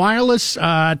Verizon Wireless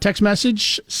text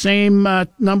message. Same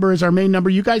number as our main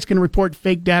number. You guys can report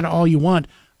fake data all you want.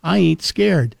 I ain't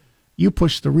scared. You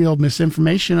push the real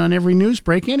misinformation on every news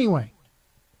break anyway.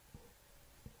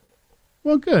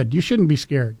 Well, good. You shouldn't be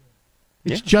scared.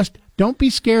 It's just don't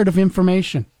be scared of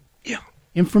information. Yeah.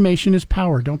 Information is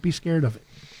power. Don't be scared of it.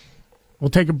 We'll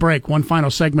take a break. One final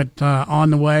segment on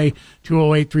the way.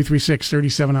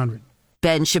 208-336-3700.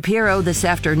 Ben Shapiro this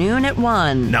afternoon at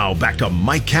 1. Now back to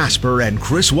Mike Casper and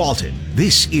Chris Walton.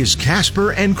 This is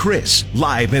Casper and Chris,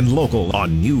 live and local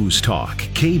on News Talk,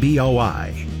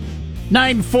 KBOI.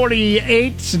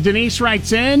 948, Denise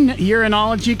writes in,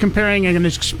 urology comparing an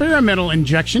experimental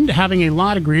injection to having a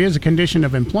law degree as a condition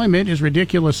of employment is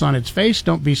ridiculous on its face.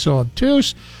 Don't be so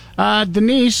obtuse.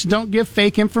 Denise, don't give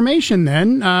fake information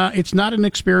then. It's not an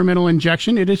experimental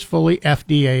injection. It is fully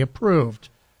FDA approved.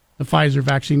 The Pfizer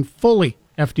vaccine, fully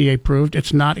FDA approved.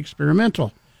 It's not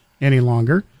experimental any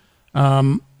longer.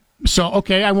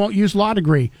 Okay, I won't use law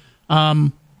degree.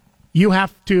 You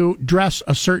have to dress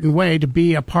a certain way to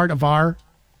be a part of our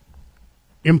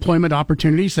employment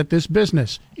opportunities at this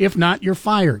business. If not, you're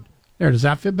fired. There, does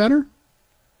that fit better?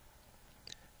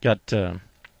 Got an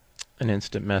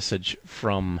instant message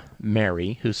from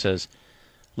Mary who says,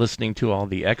 listening to all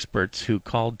the experts who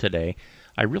called today,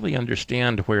 I really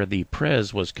understand where the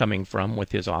Prez was coming from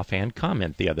with his offhand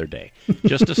comment the other day.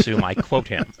 Just assume I quote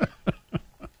him.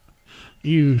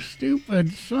 You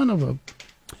stupid son of a...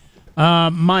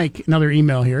 Mike, another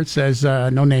email here. It says,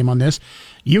 no name on this.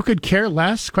 You could care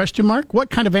less, question mark? What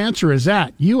kind of answer is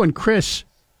that? You and Chris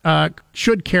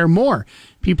should care more.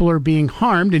 People are being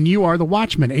harmed, and you are the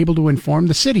watchman, able to inform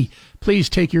the city. Please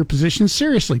take your position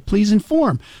seriously. Please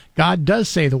inform. God does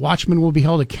say the watchman will be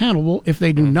held accountable if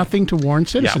they do nothing to warn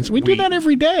citizens. Yeah, we do that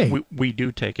every day. We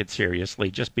do take it seriously.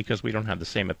 Just because we don't have the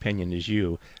same opinion as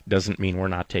you doesn't mean we're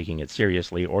not taking it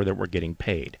seriously or that we're getting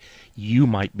paid. You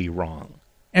might be wrong.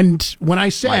 And when I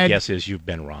said... My guess is you've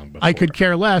been wrong before. I could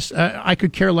care less. I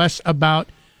could care less about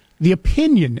the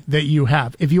opinion that you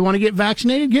have. If you want to get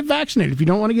vaccinated, get vaccinated. If you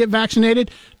don't want to get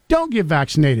vaccinated, don't get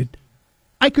vaccinated.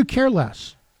 I could care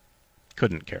less.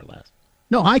 Couldn't care less.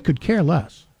 No, I could care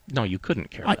less. No, you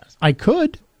couldn't care less. I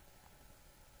could.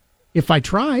 If I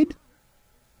tried.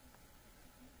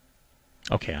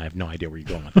 Okay, I have no idea where you're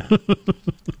going with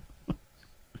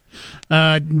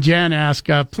that. Jan asked,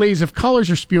 please, if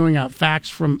callers are spewing out facts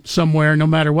from somewhere, no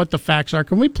matter what the facts are,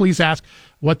 can we please ask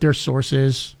what their source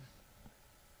is?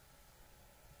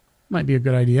 Might be a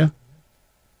good idea.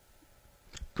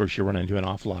 Of course, you run into an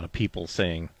awful lot of people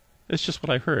saying, "It's just what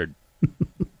I heard."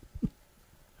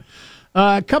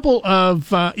 A couple of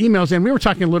emails, and we were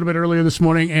talking a little bit earlier this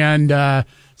morning, and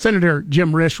Senator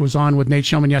Jim Risch was on with Nate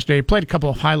Shellman yesterday. He played a couple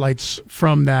of highlights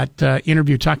from that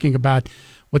interview talking about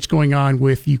what's going on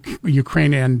with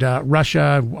Ukraine and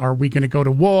Russia. Are we going to go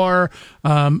to war?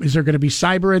 Is there going to be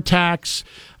cyber attacks?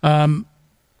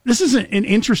 This is an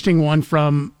interesting one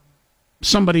from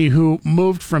somebody who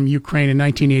moved from Ukraine in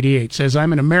 1988. Says,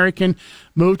 I'm an American,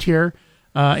 moved here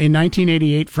in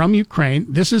 1988 from Ukraine.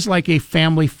 This is like a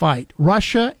family fight.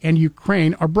 Russia and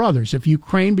Ukraine are brothers. If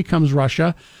Ukraine becomes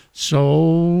Russia, so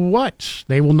what?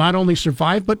 They will not only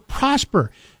survive, but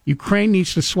prosper. Ukraine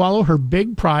needs to swallow her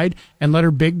big pride and let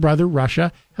her big brother,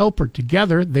 Russia, help her.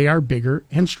 Together, they are bigger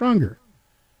and stronger.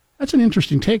 That's an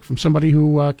interesting take from somebody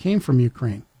who came from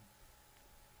Ukraine.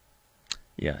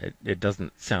 Yeah, it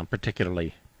doesn't sound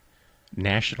particularly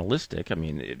nationalistic. I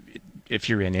mean, if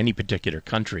you're in any particular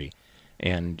country,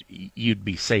 and you'd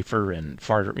be safer and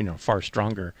far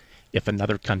stronger if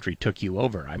another country took you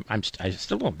over. I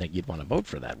still don't think you'd want to vote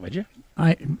for that, would you?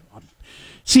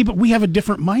 See, but we have a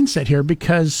different mindset here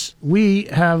because we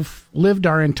have lived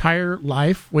our entire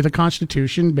life with a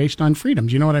constitution based on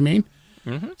freedoms. You know what I mean?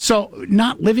 Mm-hmm. So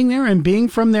not living there and being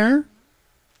from there,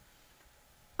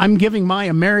 I'm giving my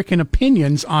American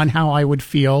opinions on how I would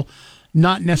feel,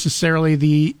 not necessarily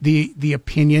the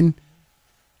opinion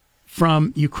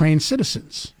from Ukraine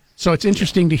citizens. So it's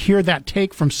interesting to hear that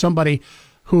take from somebody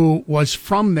who was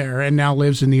from there and now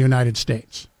lives in the United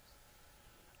States.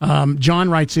 John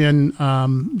writes in,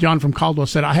 John from Caldwell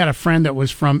said, I had a friend that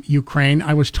was from Ukraine.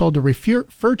 I was told to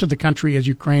refer to the country as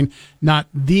Ukraine, not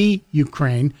the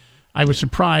Ukraine. I was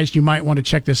surprised. You might want to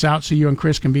check this out so you and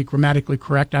Chris can be grammatically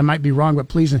correct. I might be wrong, but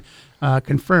please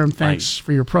confirm. Thanks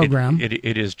for your program.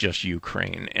 It is just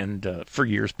Ukraine. And for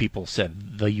years, people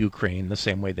said the Ukraine the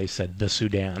same way they said the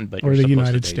Sudan. But or the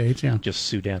United States, yeah. Just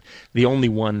Sudan. The only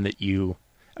one that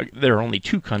there are only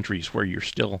two countries where you're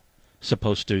still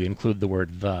supposed to include the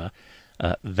word the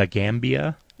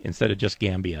Gambia instead of just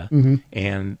Gambia, mm-hmm.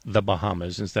 and the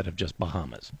Bahamas instead of just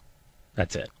Bahamas.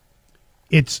 That's it.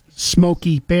 It's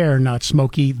Smokey Bear, not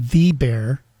Smokey the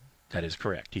Bear. That is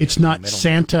correct. It's not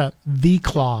Santa the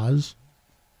Claus.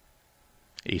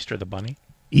 Easter the Bunny?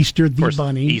 Easter the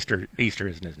Bunny. Easter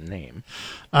isn't his name.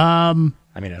 I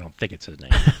mean, I don't think it's his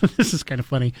name. This is kind of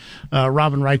funny.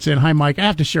 Robin writes in, Hi, Mike. I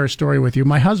have to share a story with you.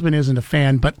 My husband isn't a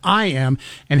fan, but I am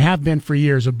and have been for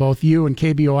years of both you and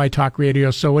KBOI Talk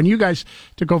Radio. So when you guys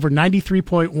took over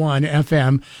 93.1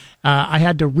 FM, I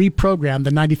had to reprogram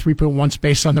the 93.1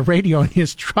 space on the radio in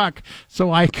his truck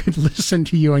so I could listen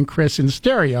to you and Chris in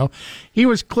stereo. He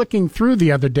was clicking through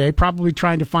the other day, probably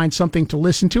trying to find something to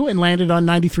listen to, and landed on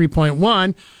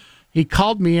 93.1. He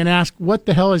called me and asked, what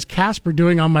the hell is Casper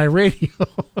doing on my radio?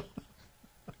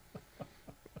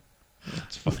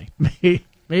 That's funny.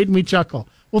 Made me chuckle.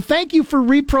 Well, thank you for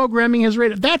reprogramming his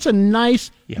radio. That's a nice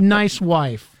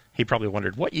wife. He probably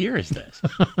wondered, what year is this?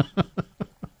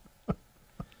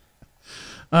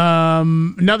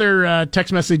 Another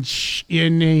text message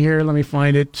in here. Let me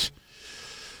find it.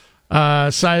 I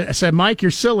said, Mike,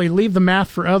 you're silly. Leave the math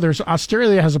for others.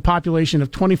 Australia has a population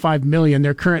of 25 million.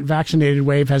 Their current vaccinated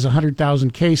wave has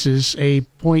 100,000 cases, a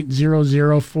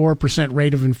 0.004%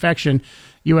 rate of infection.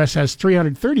 U.S. has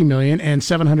 330 million and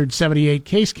 778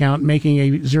 case count, making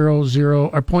a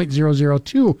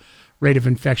 0.002 rate of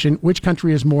infection. Which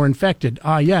country is more infected?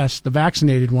 Yes, the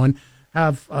vaccinated one.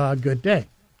 Have a good day.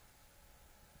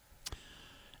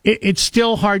 It's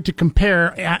still hard to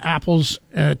compare apples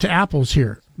to apples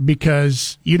here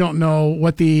because you don't know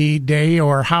what the day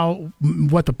or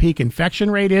what the peak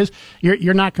infection rate is.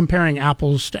 You're not comparing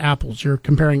apples to apples. You're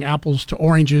comparing apples to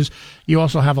oranges. You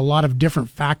also have a lot of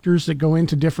different factors that go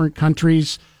into different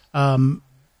countries. I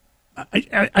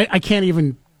can't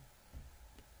even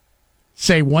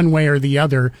say one way or the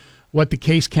other what the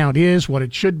case count is, what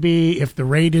it should be, if the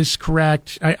rate is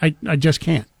correct. I just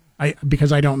can't.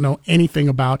 Because I don't know anything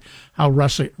about how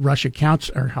Australia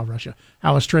counts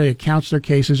their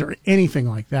cases or anything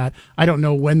like that. I don't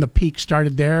know when the peak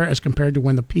started there as compared to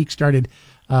when the peak started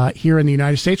here in the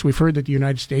United States. We've heard that the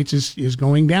United States is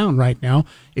going down right now.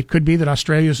 It could be that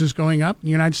Australia's is going up, and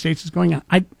the United States is going up.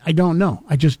 I don't know.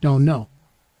 I just don't know.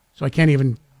 So I can't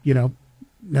even,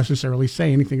 necessarily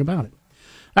say anything about it.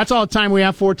 That's all the time we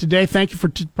have for today. Thank you for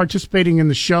participating in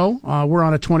the show. We're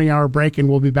on a 20-hour break, and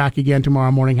we'll be back again tomorrow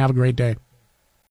morning. Have a great day.